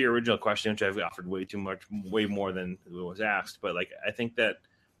to answer your original question, which I've offered way more than was asked. But like, I think that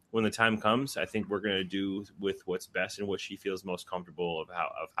when the time comes, I think we're going to do with what's best and what she feels most comfortable of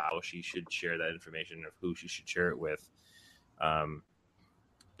how she should share that information, of who she should share it with,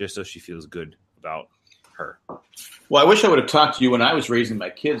 just so she feels good about her. Well, I wish I would have talked to you when I was raising my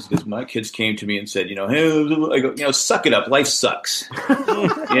kids, because my kids came to me and said, hey, suck it up. Life sucks.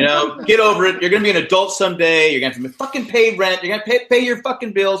 Get over it. You're going to be an adult someday. You're going to have to fucking pay rent. You're going to pay your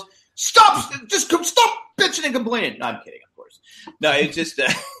fucking bills. Stop bitching and complaining. No, I'm kidding, of course. No, it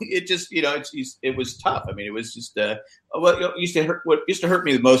was tough. I mean, it was just, what used to hurt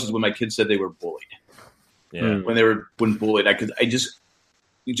me the most is when my kids said they were bullied. Yeah. When bullied,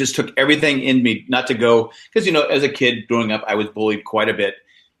 it just took everything in me not to go, because as a kid growing up, I was bullied quite a bit,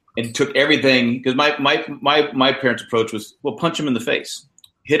 and took everything, because my parents' approach was, well, punch him in the face,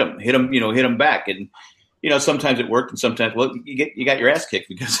 hit him back, and sometimes it worked, and sometimes you got your ass kicked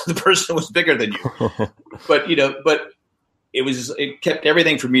because the person was bigger than you, but it kept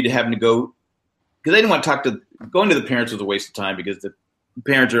everything for me to having to go, because I didn't want to going to the parents was a waste of time, because the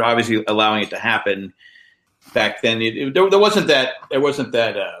parents are obviously allowing it to happen. Back then, there wasn't that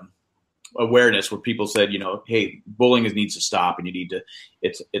awareness where people said, hey, bullying needs to stop, and you need to.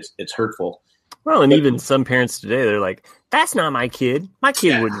 It's hurtful. Well, and even some parents today, they're like, "That's not my kid. My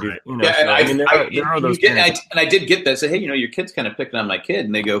kid wouldn't do it." I did get that. Say, hey, your kid's kind of picking on my kid,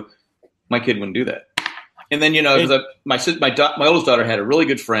 and they go, "My kid wouldn't do that." And then my oldest daughter had a really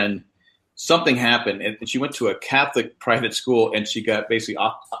good friend. Something happened, and she went to a Catholic private school, and she got basically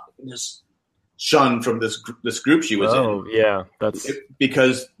just shunned from this group she was in. Oh yeah,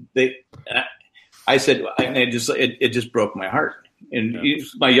 because I said, and it just broke my heart. And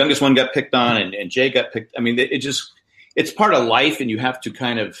my youngest one got picked on, and Jay got picked. I mean, it's part of life, and you have to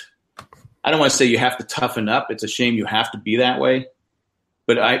kind of, I don't want to say you have to toughen up. It's a shame you have to be that way.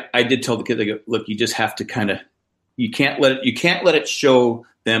 But I did tell the kids, I go, look, you just have to kind of, you can't let it show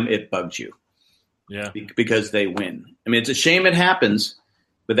them it bugs you. Yeah, because they win. I mean, it's a shame it happens,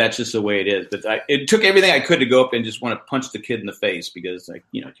 but that's just the way it is. But it took everything I could to go up and just want to punch the kid in the face, because,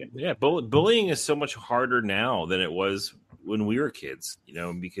 bullying is so much harder now than it was when we were kids.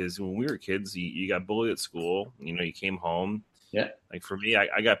 Because when we were kids, you got bullied at school. You came home. Yeah. Like for me,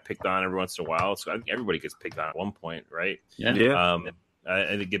 I got picked on every once in a while. So everybody gets picked on at one point, right? Yeah.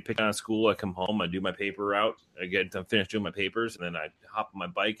 I get picked on at school. I come home, I do my paper route. I get to finish doing my papers, and then I hop on my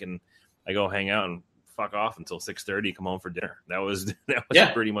bike and I go hang out and fuck off until 6:30, come home for dinner. That was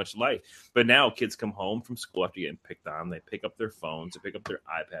pretty much life. But now kids come home from school after getting picked on. They pick up their phones, they pick up their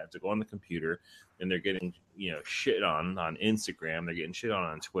iPads, they go on the computer, and they're getting shit on Instagram. They're getting shit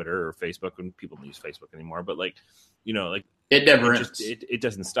on Twitter or Facebook, when people don't use Facebook anymore. But it never ends. It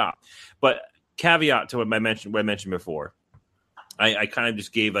doesn't stop. But caveat to what I mentioned before. I kind of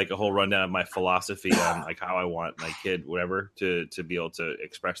just gave a whole rundown of my philosophy on how I want my kid, whatever, to be able to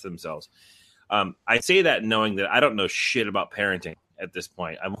express themselves. I say that knowing that I don't know shit about parenting at this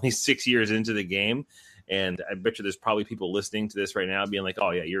point. I'm only 6 years into the game, and I bet you there's probably people listening to this right now being like, "Oh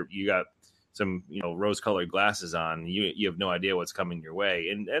yeah, you got some rose-colored glasses on. You have no idea what's coming your way,"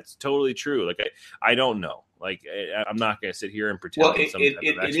 and that's totally true. I don't know. I'm not going to sit here and pretend. Well,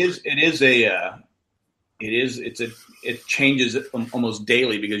 it changes almost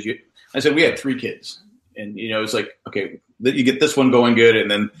daily, because I said we had 3 kids, and it's like, okay, you get this one going good, and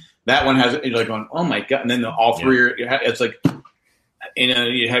then that one has, you're like going, oh my God. And then all 3 are, it's like,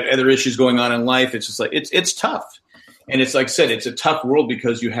 you have other issues going on in life. It's just like, it's tough. And it's like I said, it's a tough world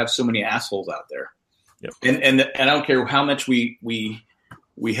because you have so many assholes out there. Yep. And I don't care how much we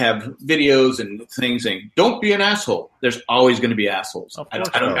we have videos and things saying, "Don't be an asshole." There's always going to be assholes. I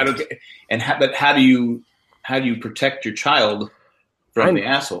don't get. And but how do you protect your child from the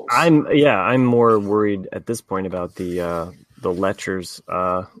assholes? I'm more worried at this point about the lechers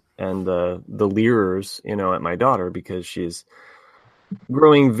and the leerers, at my daughter, because she's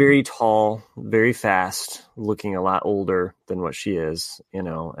growing very tall, very fast, looking a lot older than what she is,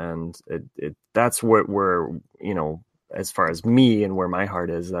 and that's what we're, as far as me and where my heart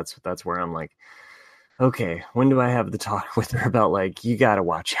is, that's where I'm like, okay, when do I have the talk with her about like, you got to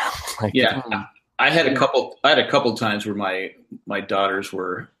watch out? Like, yeah. I had a couple times where my daughters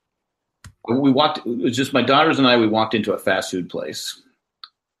were, it was just my daughters and we walked into a fast food place,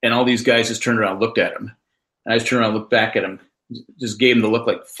 and all these guys just turned around and looked at them. And I just turned around and looked back at them, just gave them the look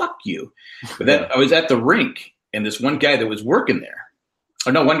like, fuck you. But then I was at the rink, and this one guy that was working there,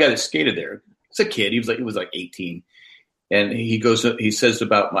 one guy that skated there, it's a kid. He was like 18. And he says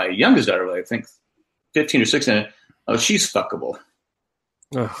about my youngest daughter, I think 15 or 16, oh, she's fuckable.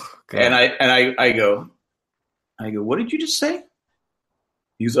 Oh, and I go, what did you just say?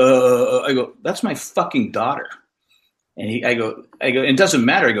 He's I go, that's my fucking daughter. And I go, it doesn't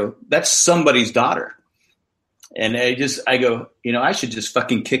matter. I go, that's somebody's daughter. And I go, I should just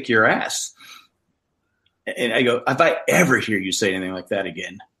fucking kick your ass. And I go, if I ever hear you say anything like that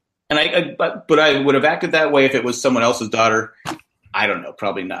again, but I would have acted that way if it was someone else's daughter. I don't know,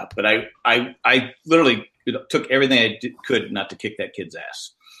 probably not. But I literally took everything I could not to kick that kid's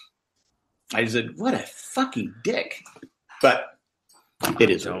ass. I said, what a fucking dick. But it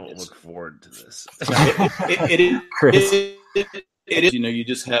is. Don't look forward to this. It is. Chris. It is. You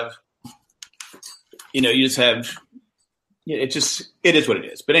just have. It is what it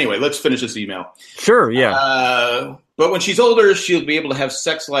is. But anyway, let's finish this email. Sure. Yeah. But when she's older, she'll be able to have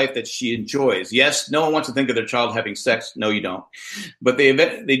sex life that she enjoys. Yes, no one wants to think of their child having sex. No, you don't. But they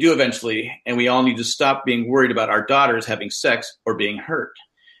do eventually, and we all need to stop being worried about our daughters having sex or being hurt.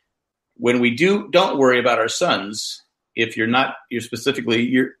 When we don't worry about our sons, if you're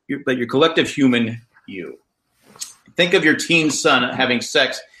your collective human you. Think of your teen son having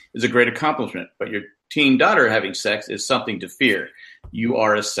sex is a great accomplishment, but your teen daughter having sex is something to fear. You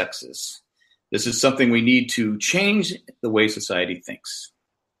are a sexist. This is something we need to change the way society thinks.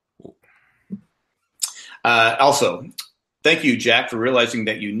 Also, thank you, Jack, for realizing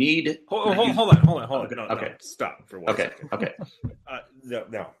that you need. Hold on. No, okay, no, stop for one second. Okay.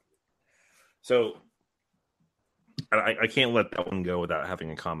 No. So I can't let that one go without having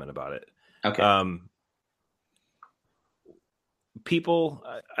a comment about it. Okay. People,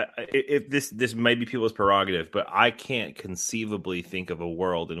 if this might be people's prerogative, but I can't conceivably think of a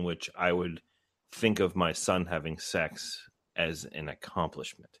world in which I would think of my son having sex as an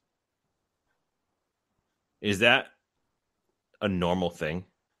accomplishment. Is that a normal thing?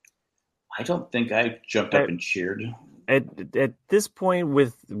 I don't think I jumped up and cheered. At this point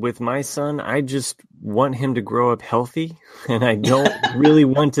with my son, I just want him to grow up healthy, and I don't really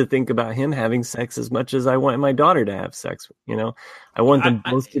want to think about him having sex as much as I want my daughter to have sex. I want them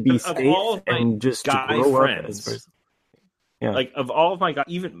both to be safe and just to grow up as first. Yeah. Like of all of my guys,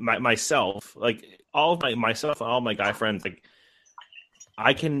 even myself, like all of myself and all my guy friends, like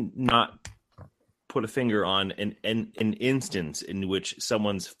I can not put a finger on an instance in which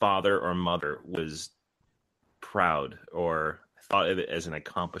someone's father or mother was proud or thought of it as an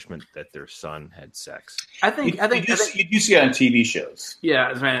accomplishment that their son had sex. I think you see it on TV shows.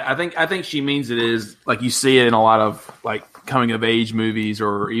 Yeah, man. I think she means it is like you see it in a lot of like coming of age movies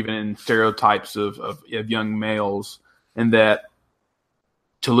or even in stereotypes of young males, and that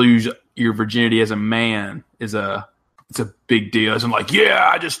to lose your virginity as a man it's a big deal. It's like, yeah,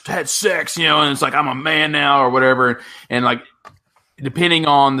 I just had sex, and it's like I'm a man now or whatever. And like depending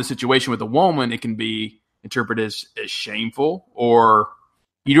on the situation with a woman, it can be interpreted as shameful, or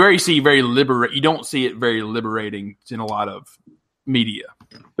you don't see it very liberating in a lot of media.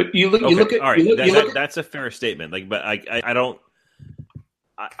 But you look at that's a fair statement. Like, but I don't.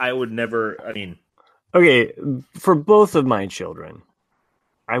 I would never. I mean, okay, for both of my children,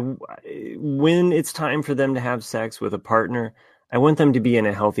 when it's time for them to have sex with a partner, I want them to be in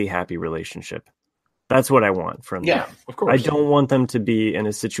a healthy, happy relationship. That's what I want from them. Of course. I don't want them to be in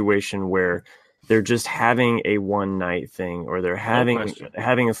a situation where they're just having a one night thing or they're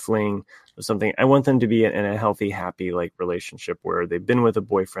having a fling or something. I want them to be in a healthy, happy like relationship where they've been with a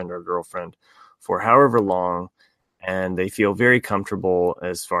boyfriend or girlfriend for however long, and they feel very comfortable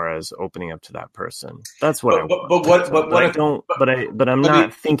as far as opening up to that person. That's what I want. But I'm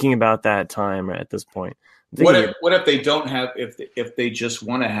not thinking about that time at this point. What if they don't have if they just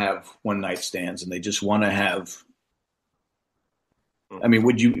want to have one night stands and they just want to have I mean,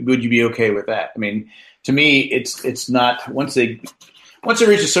 would you be okay with that? I mean, to me, it's not once they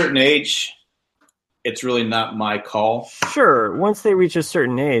reach a certain age, it's really not my call. Sure, once they reach a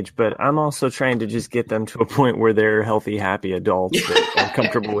certain age, but I'm also trying to just get them to a point where they're healthy, happy adults that are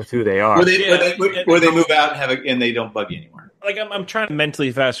comfortable with who they are. Where they move out and they don't bug you anymore. Like I'm trying to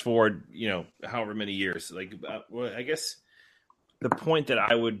mentally fast forward, however many years. Like, I guess the point that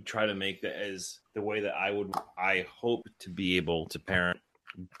I would try to make that is the way that I hope to be able to parent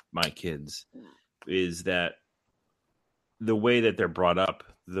my kids is that the way that they're brought up,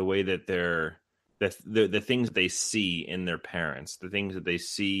 the way that they're the things they see in their parents, the things that they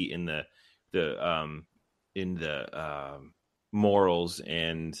see in the morals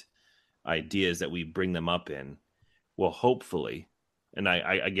and ideas that we bring them up in, will hopefully, and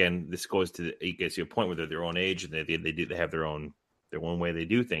I again, this goes to it gets to a point where they're their own age and they have their own way they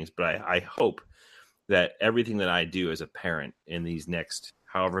do things. But I hope that everything that I do as a parent in these next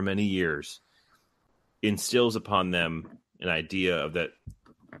however many years instills upon them an idea of that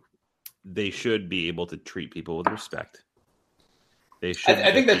they should be able to treat people with respect. They should.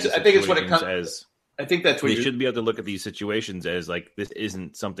 I think it's what it comes as. I think that's what they should be able to look at these situations as like this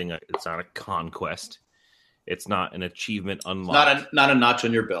isn't something. It's not a conquest. It's not an achievement unlocked. Not a notch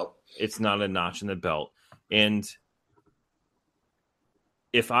on your belt. It's not a notch in the belt. And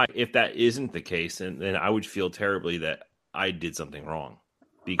if that isn't the case, then I would feel terribly that I did something wrong,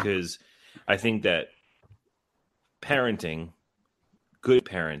 because I think that good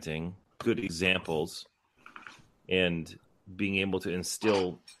parenting, good examples, and being able to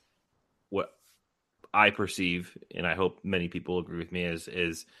instill what I perceive, and I hope many people agree with me,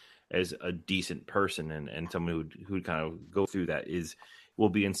 as a decent person and someone who kind of go through that will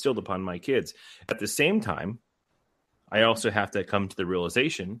be instilled upon my kids. At the same time, I also have to come to the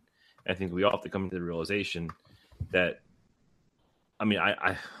realization, I think we all have to come to the realization that, I mean,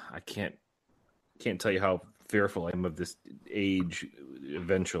 I can't tell you how fearful I am of this age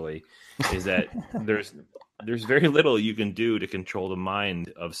eventually, is that there's very little you can do to control the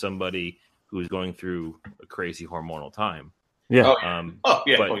mind of somebody who is going through a crazy hormonal time. Yeah.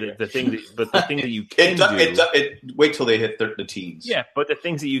 The thing that you can do, wait till they hit the teens. Yeah, but the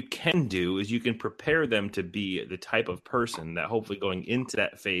things that you can do is you can prepare them to be the type of person that hopefully going into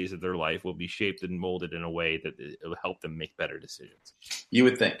that phase of their life will be shaped and molded in a way that it will help them make better decisions. You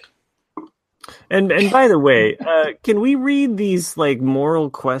would think. And by the way, can we read these like moral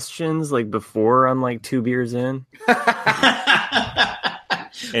questions like before I'm like 2 beers in?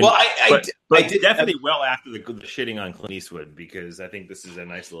 Well, I did definitely well after the shitting on Clint Eastwood, because I think this is a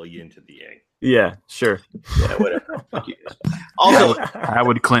nice little yin to the yang. Yeah, sure. Yeah, whatever. Fuck you. Also, I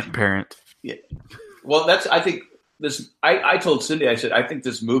would Clint parent. Yeah. Well, I think this. I told Cindy, I said I think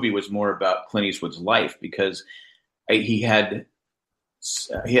this movie was more about Clint Eastwood's life, because he had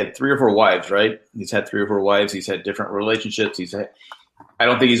 3 or 4 wives, right? He's had 3 or 4 wives. He's had different relationships. I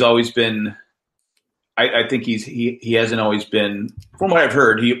don't think he's always been. I think he hasn't always been. From what I've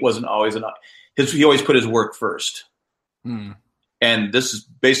heard, he wasn't always he always put his work first. And this is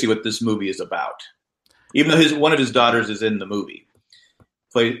basically what this movie is about. Even though one of his daughters is in the movie,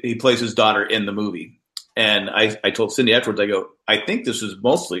 he plays his daughter in the movie. And I told Cindy afterwards, I go, I think this was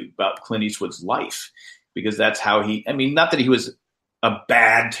mostly about Clint Eastwood's life, because that's how I mean, not that he was a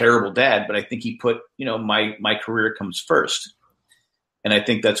bad, terrible dad, but I think he put, my career comes first. And I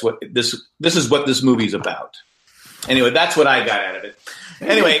think that's what this is what this movie's about. Anyway, that's what I got out of it.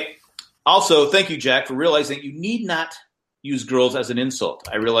 Anyway, also, thank you, Jack, for realizing you need not use girls as an insult.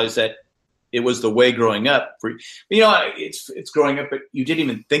 I realized that it was the way growing up. It's growing up, but you didn't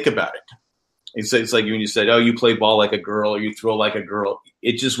even think about it. It's like when you said, "Oh, you play ball like a girl," or "You throw like a girl."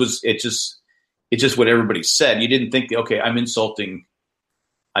 It's just what everybody said. You didn't think, okay, I'm insulting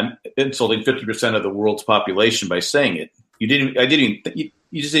 50% of the world's population by saying it. You didn't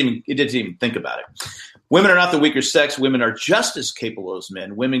even think about it. Women are not the weaker sex. Women are just as capable as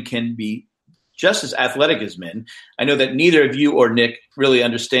men. Women can be just as athletic as men. I know that neither of you or Nick really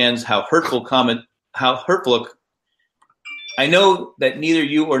understands how hurtful a comment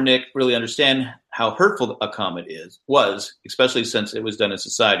was, especially since it was done in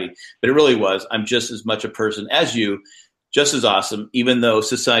society. But it really was. I'm just as much a person as you, just as awesome, even though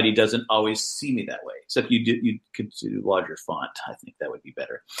society doesn't always see me that way. Except you could do larger font. I think that would be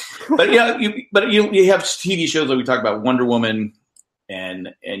better. But you have TV shows like we talk about Wonder Woman, and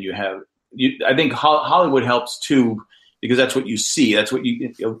I think Hollywood helps too, because that's what you see. That's what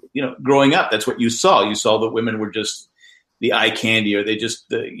growing up. That's what you saw. You saw that women were just the eye candy, or they just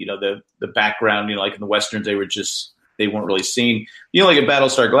the background. Like in the westerns, they weren't really seen. Like in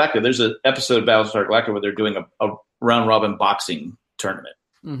Battlestar Galactica, there's an episode of Battlestar Galactica where they're doing a round robin boxing tournament.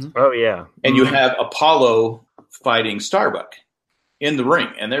 Mm-hmm. Oh yeah, And you have Apollo fighting Starbuck in the ring,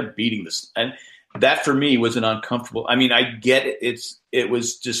 and they're beating this. And that for me was an uncomfortable. I mean, I get it. It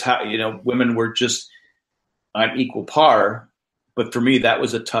was just how, women were just on equal par. But for me, that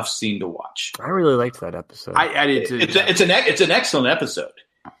was a tough scene to watch. I really liked that episode. I did too. It's an excellent episode.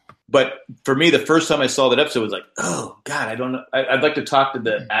 But for me, the first time I saw that episode was like, oh God, I don't know. I'd like to talk to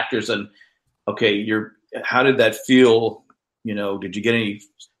the actors and, okay, how did that feel? Did you get any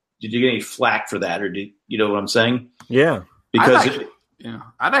flack for that, or did you know what I'm saying? Yeah, because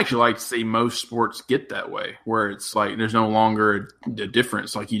I'd actually like to see most sports get that way, where it's like there's no longer a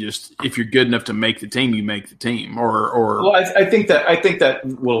difference. Like if you're good enough to make the team, you make the team. Well, I think that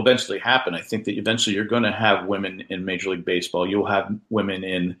will eventually happen. I think that eventually you're going to have women in Major League Baseball. You'll have women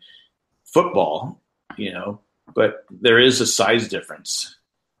in football, but there is a size difference.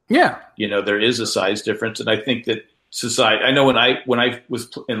 Yeah, there is a size difference, and I think that society. I know when I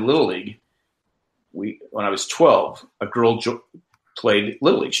was in Little League, when I was 12, a girl played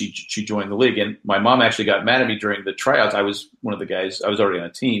Little League. She joined the league, and my mom actually got mad at me during the tryouts. I was one of the guys. I was already on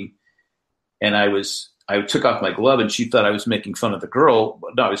a team, and I took off my glove, and she thought I was making fun of the girl.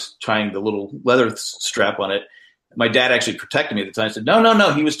 But no, I was tying the little leather strap on it. My dad actually protected me at the time. I said,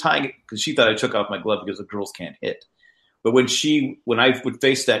 no, he was tying it because she thought I took off my glove because the girls can't hit. But when I would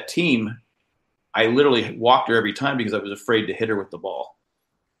face that team, I literally walked her every time because I was afraid to hit her with the ball.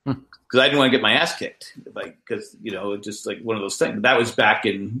 Because I didn't want to get my ass kicked. Because, just like one of those things. That was back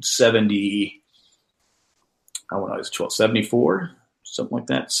in 70, when I was 12, 74, something like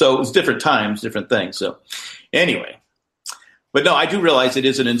that. So it was different times, different things. So anyway. But no, I do realize it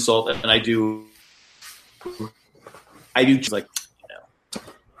is an insult, and I do like,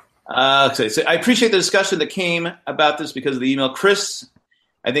 so I appreciate the discussion that came about this because of the email. Chris,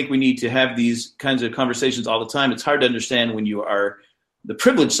 I think we need to have these kinds of conversations all the time. It's hard to understand when you are the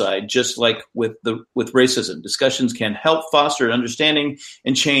privileged side, just like with racism. Discussions can help foster an understanding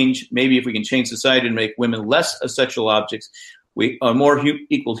and change. Maybe if we can change society and make women less as sexual objects, we are more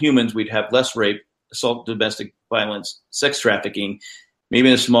equal humans. We'd have less rape, assault, domestic violence, sex trafficking. Maybe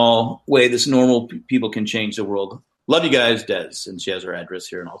in a small way, this normal people can change the world. Love you guys, Des. And she has her address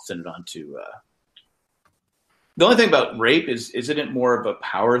here, and I'll send it on to. The only thing about rape isn't it more of a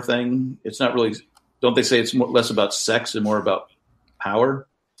power thing? It's not really. Don't they say it's less about sex and more about power?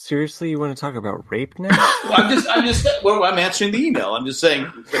 Seriously, you want to talk about rape now? Well, I'm answering the email. I'm just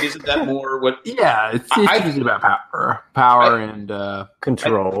saying, but isn't that more what? Yeah, it's usually about power and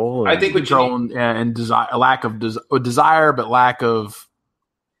control. I think control and desire, a lack of desire, but lack of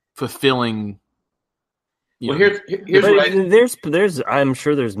fulfilling. Well, here's there's I'm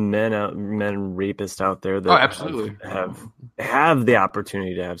sure there's men rapists out there that absolutely have the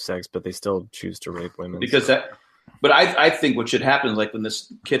opportunity to have sex, but they still choose to rape women. But I think what should happen is like when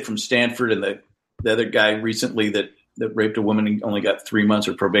this kid from Stanford and the other guy recently that raped a woman and only got 3 months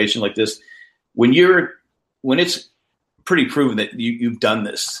of probation like this, when it's pretty proven that you've done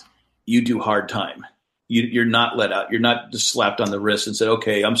this, you do hard time. You're not let out. You're not just slapped on the wrist and said,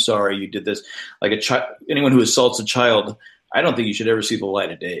 okay, I'm sorry you did this. Like anyone who assaults a child, I don't think you should ever see the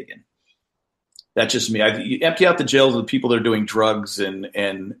light of day again. That's just me. You empty out the jails of the people that are doing drugs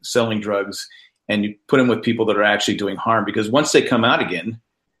and selling drugs, and you put them with people that are actually doing harm. Because once they come out again,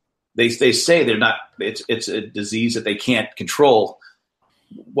 they say they're not. It's a disease that they can't control.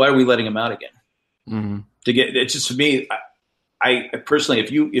 Why are we letting them out again? Mm-hmm. It's just for me. I personally,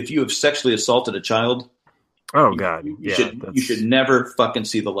 if you have sexually assaulted a child, oh God, you should never fucking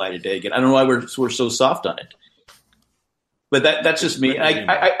see the light of day again. I don't know why we're so soft on it. But that's just me.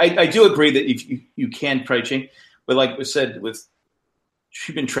 I do agree that if you can try to change, but like we said with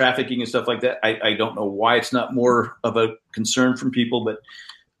human trafficking and stuff like that, I don't know why it's not more of a concern from people, but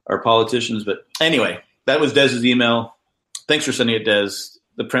our politicians. But anyway, that was Dez's email. Thanks for sending it, Des.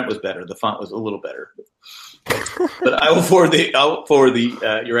 The print was better. The font was a little better. But I will forward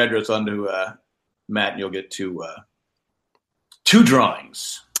your address on to Matt, and you'll get two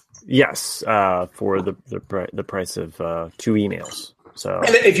drawings. Yes, for the price of 2 emails. So,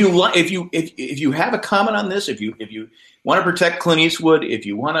 and if you have a comment on this, if you want to protect Clint Eastwood, if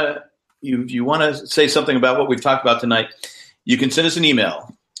you want to say something about what we've talked about tonight, you can send us an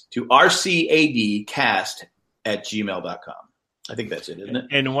email to rcadcast@gmail.com. I think that's it, isn't it?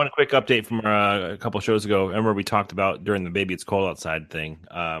 And one quick update from a couple of shows ago. Remember we talked about during the Baby It's Cold Outside thing.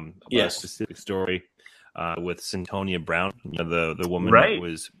 Yes. A specific story with Centonia Brown, the woman right. that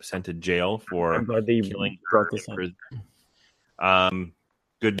was sent to jail for killing her.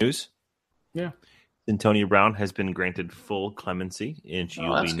 Good news. Yeah. Centonia Brown has been granted full clemency, and she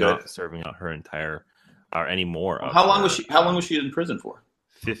will be not serving out her entire or any more. How long was she? How long was she in prison for?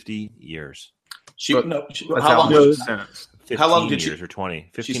 50 years. How long was she sentenced? 15 how long did years she? Or 20?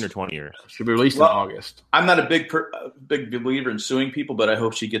 15 or 20 years. She'll be released in August. I'm not a big believer in suing people, but I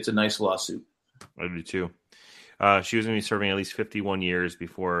hope she gets a nice lawsuit. I do too. She was going to be serving at least 51 years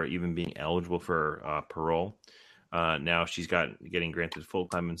before even being eligible for parole. Now she's getting granted full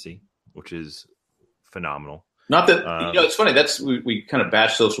clemency, which is phenomenal. Not that it's funny. We kind of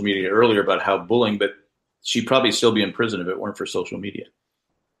bashed social media earlier about how bullying, but she'd probably still be in prison if it weren't for social media.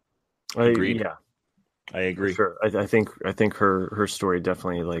 Agreed. Yeah, I agree. For sure. I think her story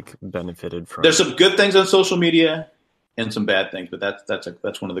definitely like benefited from. There's some good things on social media and some bad things, but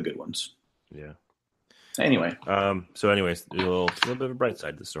that's one of the good ones. Yeah. Anyway. So, anyways, a little bit of a bright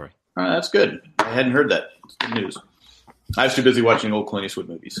side to the story. That's good. I hadn't heard that. It's good news. I was too busy watching old Clint Eastwood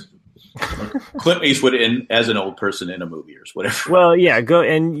movies. Clint Eastwood as an old person in a movie or whatever. Well, yeah, go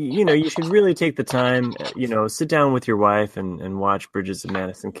and you should really take the time. Sit down with your wife and watch Bridges of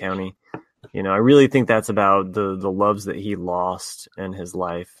Madison County. I really think that's about the loves that he lost in his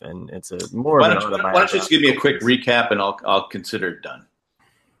life, and it's more. Why don't you just give me a quick recap, and I'll consider it done.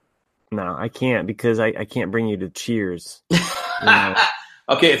 No, I can't because I can't bring you to Cheers.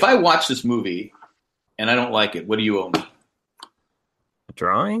 Okay, if I watch this movie and I don't like it, what do you owe me? A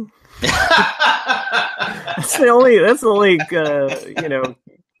drawing? That's the only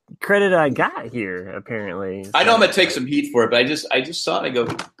credit I got here. Apparently, I know I'm gonna take some heat for it, but I just saw it. I go,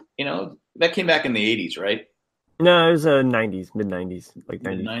 that came back in the 80s, right? No, it was 90s, mid 90s, like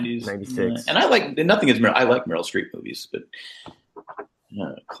 90, 90s, 96. And I like nothing is Meryl. I like Meryl Streep movies, but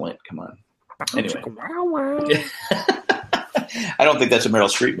Clint, come on. Anyway, I don't think that's a Meryl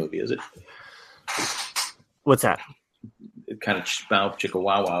Streep movie, is it? What's that? It kind of chicka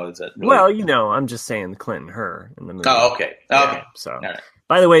wow wow. Is that? Really? Well, I'm just saying Clint and her in the movie. Oh, okay. Yeah, so, all right.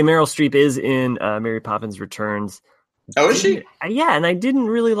 By the way, Meryl Streep is in Mary Poppins Returns. Oh, is she? Yeah, and I didn't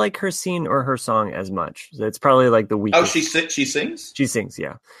really like her scene or her song as much. So it's probably like the weakest. Oh, she sings? She sings,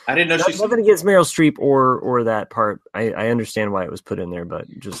 yeah. I didn't know she sings. Nothing against Meryl Streep or that part. I understand why it was put in there, but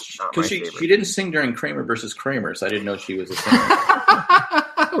just because she didn't sing during Kramer versus Kramer, so I didn't know she was a singer.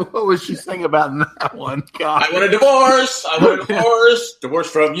 What was she singing about in that one? God. I want a divorce. I want a divorce. Divorce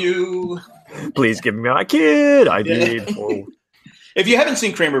from you. Please give me my kid. I need. If you haven't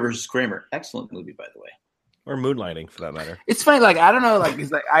seen Kramer versus Kramer, excellent movie, by the way. Or Moonlighting, for that matter. It's funny. Like I don't know. Like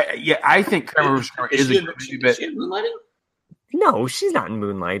it's like I think Kramer versus Kramer is a good movie, but she in Moonlighting? No, she's not in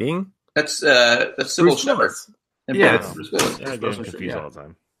Moonlighting. That's Sybil Shepherd. Yeah, Bruce Willis. Yeah, I get confused all the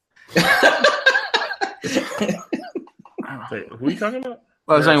time. Wait, who are you talking about?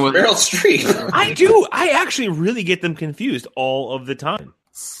 Well, I was saying with Meryl Streep. I do. I actually really get them confused all of the time.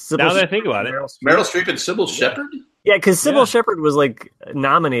 Now that I think about it. Meryl Streep and Sybil Shepherd? Yeah, because Sybil Shepherd was like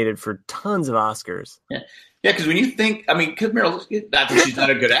nominated for tons of Oscars. Yeah, because when you think, because Meryl, not that she's not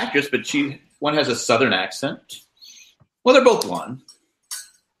a good actress, but one has a Southern accent. Well, they're both blonde,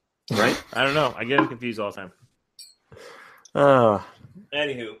 right? I don't know. I get them confused all the time.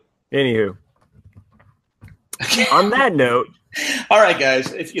 Anywho. On that note. All right,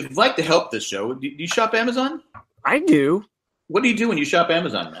 guys, if you'd like to help this show, do you shop Amazon? I do. What do you do when you shop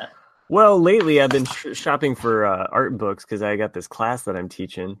Amazon, Matt? Well, lately I've been shopping for art books because I got this class that I'm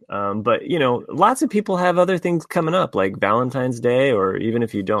teaching. But, lots of people have other things coming up like Valentine's Day, or even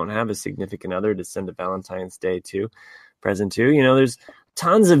if you don't have a significant other to send a Valentine's Day present to. There's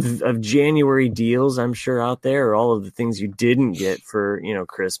tons of January deals, I'm sure, out there, or all of the things you didn't get for,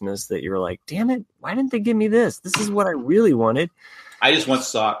 Christmas that you were like, damn it, why didn't they give me this? This is what I really wanted. I just want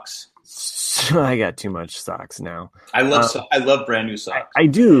socks. So I got too much socks now. I love brand new socks. I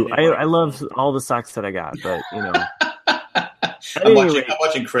do. I love all the socks that I got, but I'm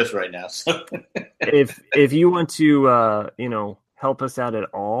watching Chris right now. So. if you want to help us out at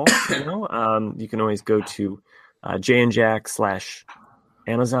all, you can always go to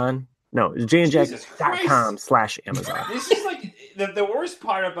jandjack/Amazon. No, jandjack.com/Amazon. This is like the worst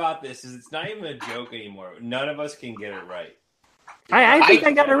part about this is it's not even a joke anymore. None of us can get it right. I think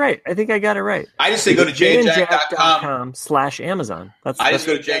I got it right. I just say go to jandjack.com/Amazon. I just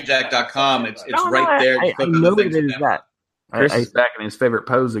go to jandjack.com. It's right there. I know it is that. Chris is back in his favorite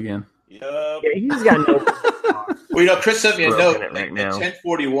pose again. Yep. Yeah, he's got no. Well, Chris sent me a note right now. at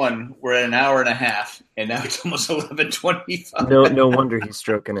 10:41. We're at an hour and a half, and now it's almost 11:25. No wonder he's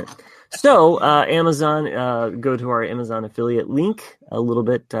stroking it. So, Amazon, go to our Amazon affiliate link. A little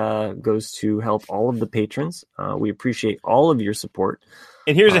bit goes to help all of the patrons. We appreciate all of your support.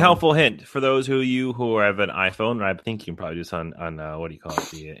 And here's a helpful hint for those of you who have an iPhone, and I think you can probably do this on what do you call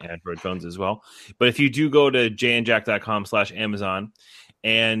it, the Android phones as well. But if you do go to jandjack.com/Amazon,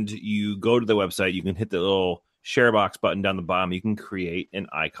 and you go to the website, you can hit the little share box button down the bottom. You can create an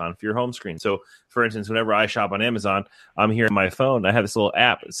icon for your home screen. So, for instance, whenever I shop on Amazon, I'm here on my phone. I have this little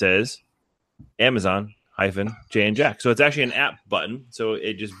app that says Amazon-Jay and Jack. So it's actually an app button. So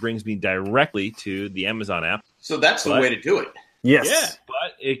it just brings me directly to the Amazon app. So that's the way to do it. Yes. Yeah,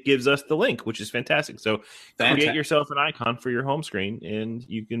 but it gives us the link, which is fantastic. So create yourself an icon for your home screen, and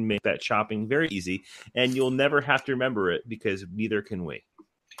you can make that shopping very easy. And you'll never have to remember it because neither can we.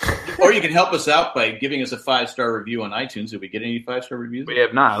 Or you can help us out by giving us a 5-star review on iTunes. Did we get any 5-star reviews? We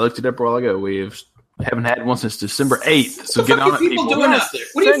have not. I looked it up a while ago. Haven't had one since December 8th. So get on it, people. Doing out there?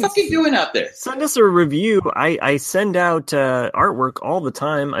 What are you fucking doing out there? Send us a review. I send out artwork all the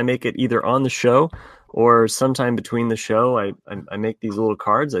time. I make it either on the show or sometime between the show. I make these little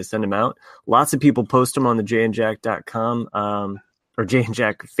cards. I send them out. Lots of people post them on the jayandjack.com or Jay and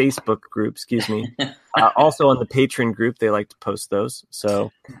Jack Facebook group, excuse me. Also on the Patreon group, they like to post those.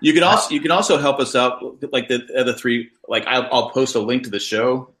 So you can also help us out, like the other three. Like I'll post a link to the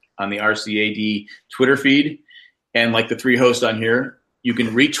show on the RCAD Twitter feed, and like the 3 hosts on here, you can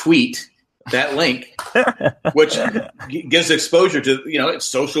retweet that link, which gives exposure to it's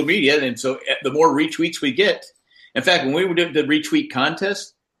social media, and so the more retweets we get. In fact, when we did the retweet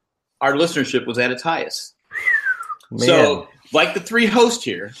contest, our listenership was at its highest. Man. So, like the 3 hosts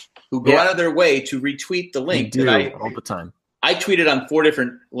here who go out of their way to retweet the link that all the time. I tweeted on 4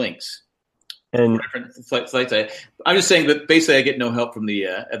 different links and 4 different sites. I'm just saying that basically I get no help from the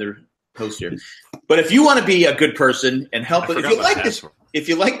other hosts here. But if you want to be a good person and help, if you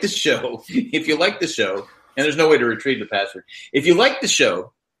like the show, and there's no way to retrieve the password. If you like the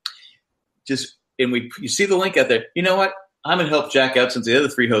show, you see the link out there. You know what? I'm gonna help Jack out since the other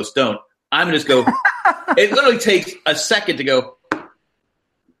 3 hosts don't. I'm gonna just go. It literally takes a second to go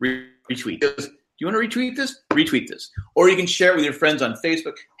retweet. Do you want to retweet this? Retweet this. Or you can share it with your friends on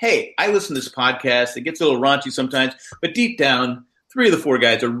Facebook. Hey, I listen to this podcast. It gets a little raunchy sometimes, but deep down, 3 of the 4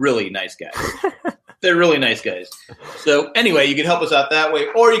 guys are really nice guys. They're really nice guys. So anyway, you can help us out that way,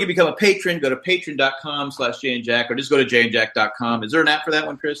 or you can become a patron. Go to patreon.com/jayandjack, or just go to jayandjack.com. Is there an app for that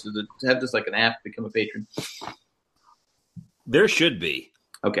one, Chris? Does it have just like an app to become a patron? There should be.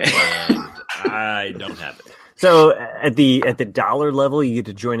 Okay. I don't have it. So at the dollar level, you get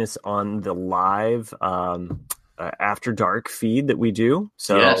to join us on the live After Dark feed that we do.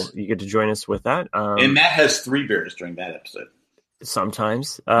 So you get to join us with that. And Matt has 3 beers during that episode.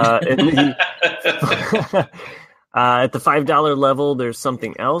 Sometimes. At the $5 level, there's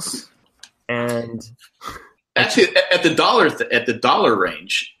something else. And actually, at the dollar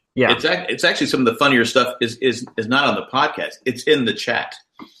range, it's actually some of the funnier stuff is not on the podcast. It's in the chat.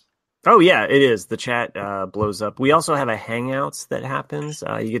 Oh, yeah, it is. The chat blows up. We also have a Hangouts that happens.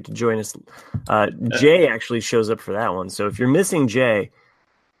 You get to join us. Jay actually shows up for that one. So if you're missing Jay,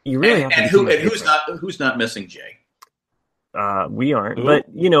 you really have to. Who's not missing Jay? We aren't. Ooh. But,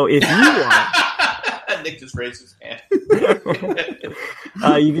 if you want. Nick just raised his hand.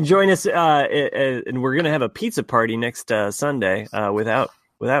 You can join us, and we're going to have a pizza party next Sunday without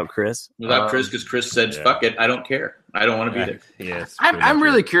Chris. Without Chris, because Chris said, fuck it, I don't care. I don't want to be there. Yes, I'm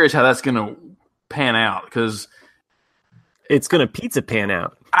really curious how that's going to pan out, because it's going to pizza pan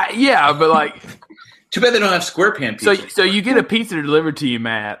out. But like... Too bad they don't have square pan pizza. So you get a pizza delivered to you,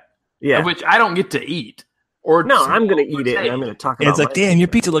 Matt, which I don't get to eat. Or no, I'm going to eat it, and I'm going to talk about it. It's like, damn, your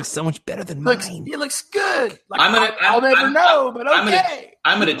pizza looks so much better than mine. It looks good. Like, I'll never know, but okay.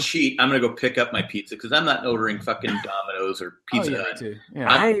 I'm going to cheat. I'm going to go pick up my pizza because I'm not ordering fucking Domino's or Pizza Hut.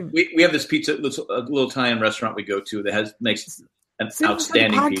 We have this pizza, a little Italian restaurant we go to that makes an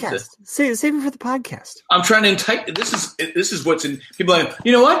outstanding pizza. Save it for the podcast. I'm trying to entice. This is what's in. People are like,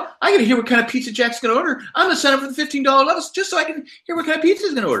 you know what? I got to hear what kind of pizza Jack's going to order. I'm going to sign up for the $15 levels just so I can hear what kind of pizza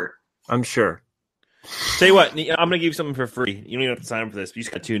he's going to order. I'm sure. Tell you what, I'm going to give you something for free. You don't even have to sign up for this. You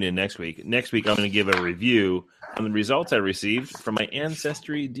just got to tune in next week. Next week, I'm going to give a review on the results I received from my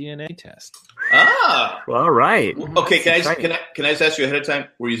Ancestry DNA test. Well, all right. Okay, can I just ask you ahead of time?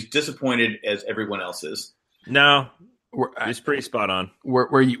 Were you disappointed as everyone else is? No, it's pretty spot on.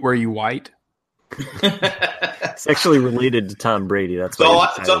 Were you white? It's actually related to Tom Brady. That's all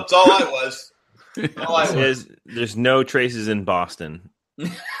I was. There's no traces in Boston. No,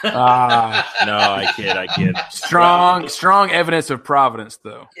 I kid. Strong evidence of Providence,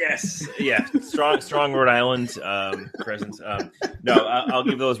 though. Yes, yeah, strong Rhode Island presence. No, I'll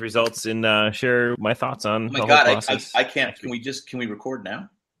give those results and share my thoughts on the whole process. I can't. Can we record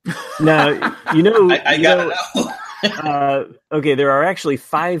now? No, I gotta know. Okay, there are actually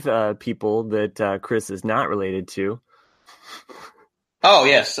 5 people that Chris is not related to. Oh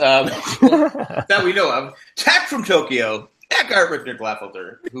yes, that we know of. Tack from Tokyo. Eckhart Richter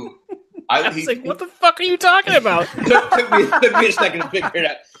Glaffelter, who what the fuck are you talking about? took me a second to figure it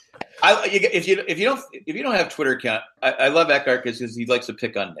out. If you don't have Twitter account, I love Eckhart because he likes to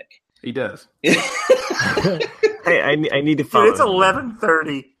pick on Nick. He does. Hey, I need to follow. Dude, it's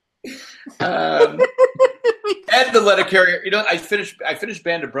 11:30. Ed the letter carrier. I finished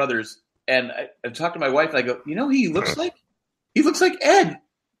Band of Brothers, and I talked to my wife, and I go, who he looks like? He looks like Ed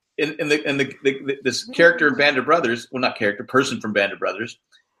in this character in Band of Brothers. Well, not character, person from Band of Brothers,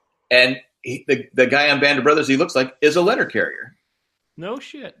 and the guy on Band of Brothers he looks like is a letter carrier. No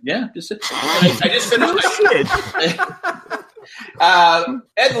shit. Yeah, I just finished.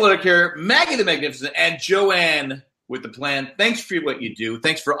 Ed the letter carrier, Maggie the Magnificent, and Joanne with the plan. Thanks for what you do.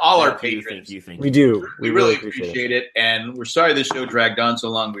 Thanks for all our patrons. Thank you. We do. We really appreciate it. And we're sorry this show dragged on so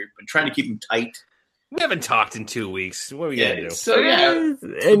long. We've been trying to keep them tight. We haven't talked in 2 weeks. What are we gonna do? So yeah,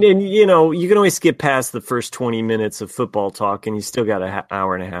 and you can always skip past the first 20 minutes of football talk, and you still got an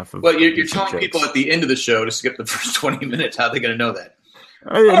hour and a half of. Well, you're telling people at the end of the show to skip the first 20 minutes. How are they going to know that?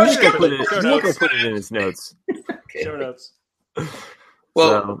 Nick put it in his notes. Okay. Show notes.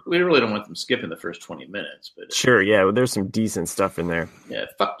 Well, we really don't want them skipping the first 20 minutes, but sure, yeah. Well, there's some decent stuff in there. yeah,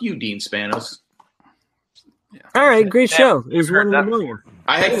 fuck you, Dean Spanos. Yeah. All right, great show. It was 1 in a million.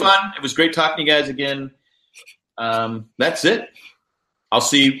 I had fun. It was great talking to you guys again. That's it. I'll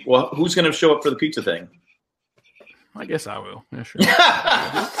see. Well, who's going to show up for the pizza thing? I guess I will. Yeah, sure.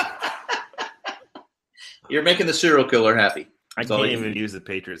 You're making the serial killer happy. I can't even use the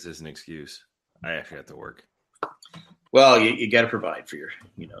Patriots as an excuse. I actually have to work. Well, you got to provide for your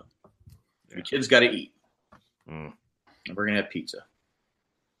kids got to eat. Mm. And we're going to have pizza.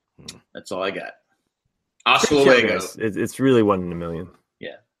 Mm. That's all I got. Hasta luego. It's really 1 in a million.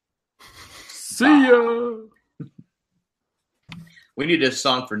 Yeah. See ya. We need a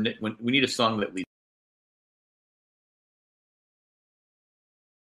song for Nick. We need a song that leads.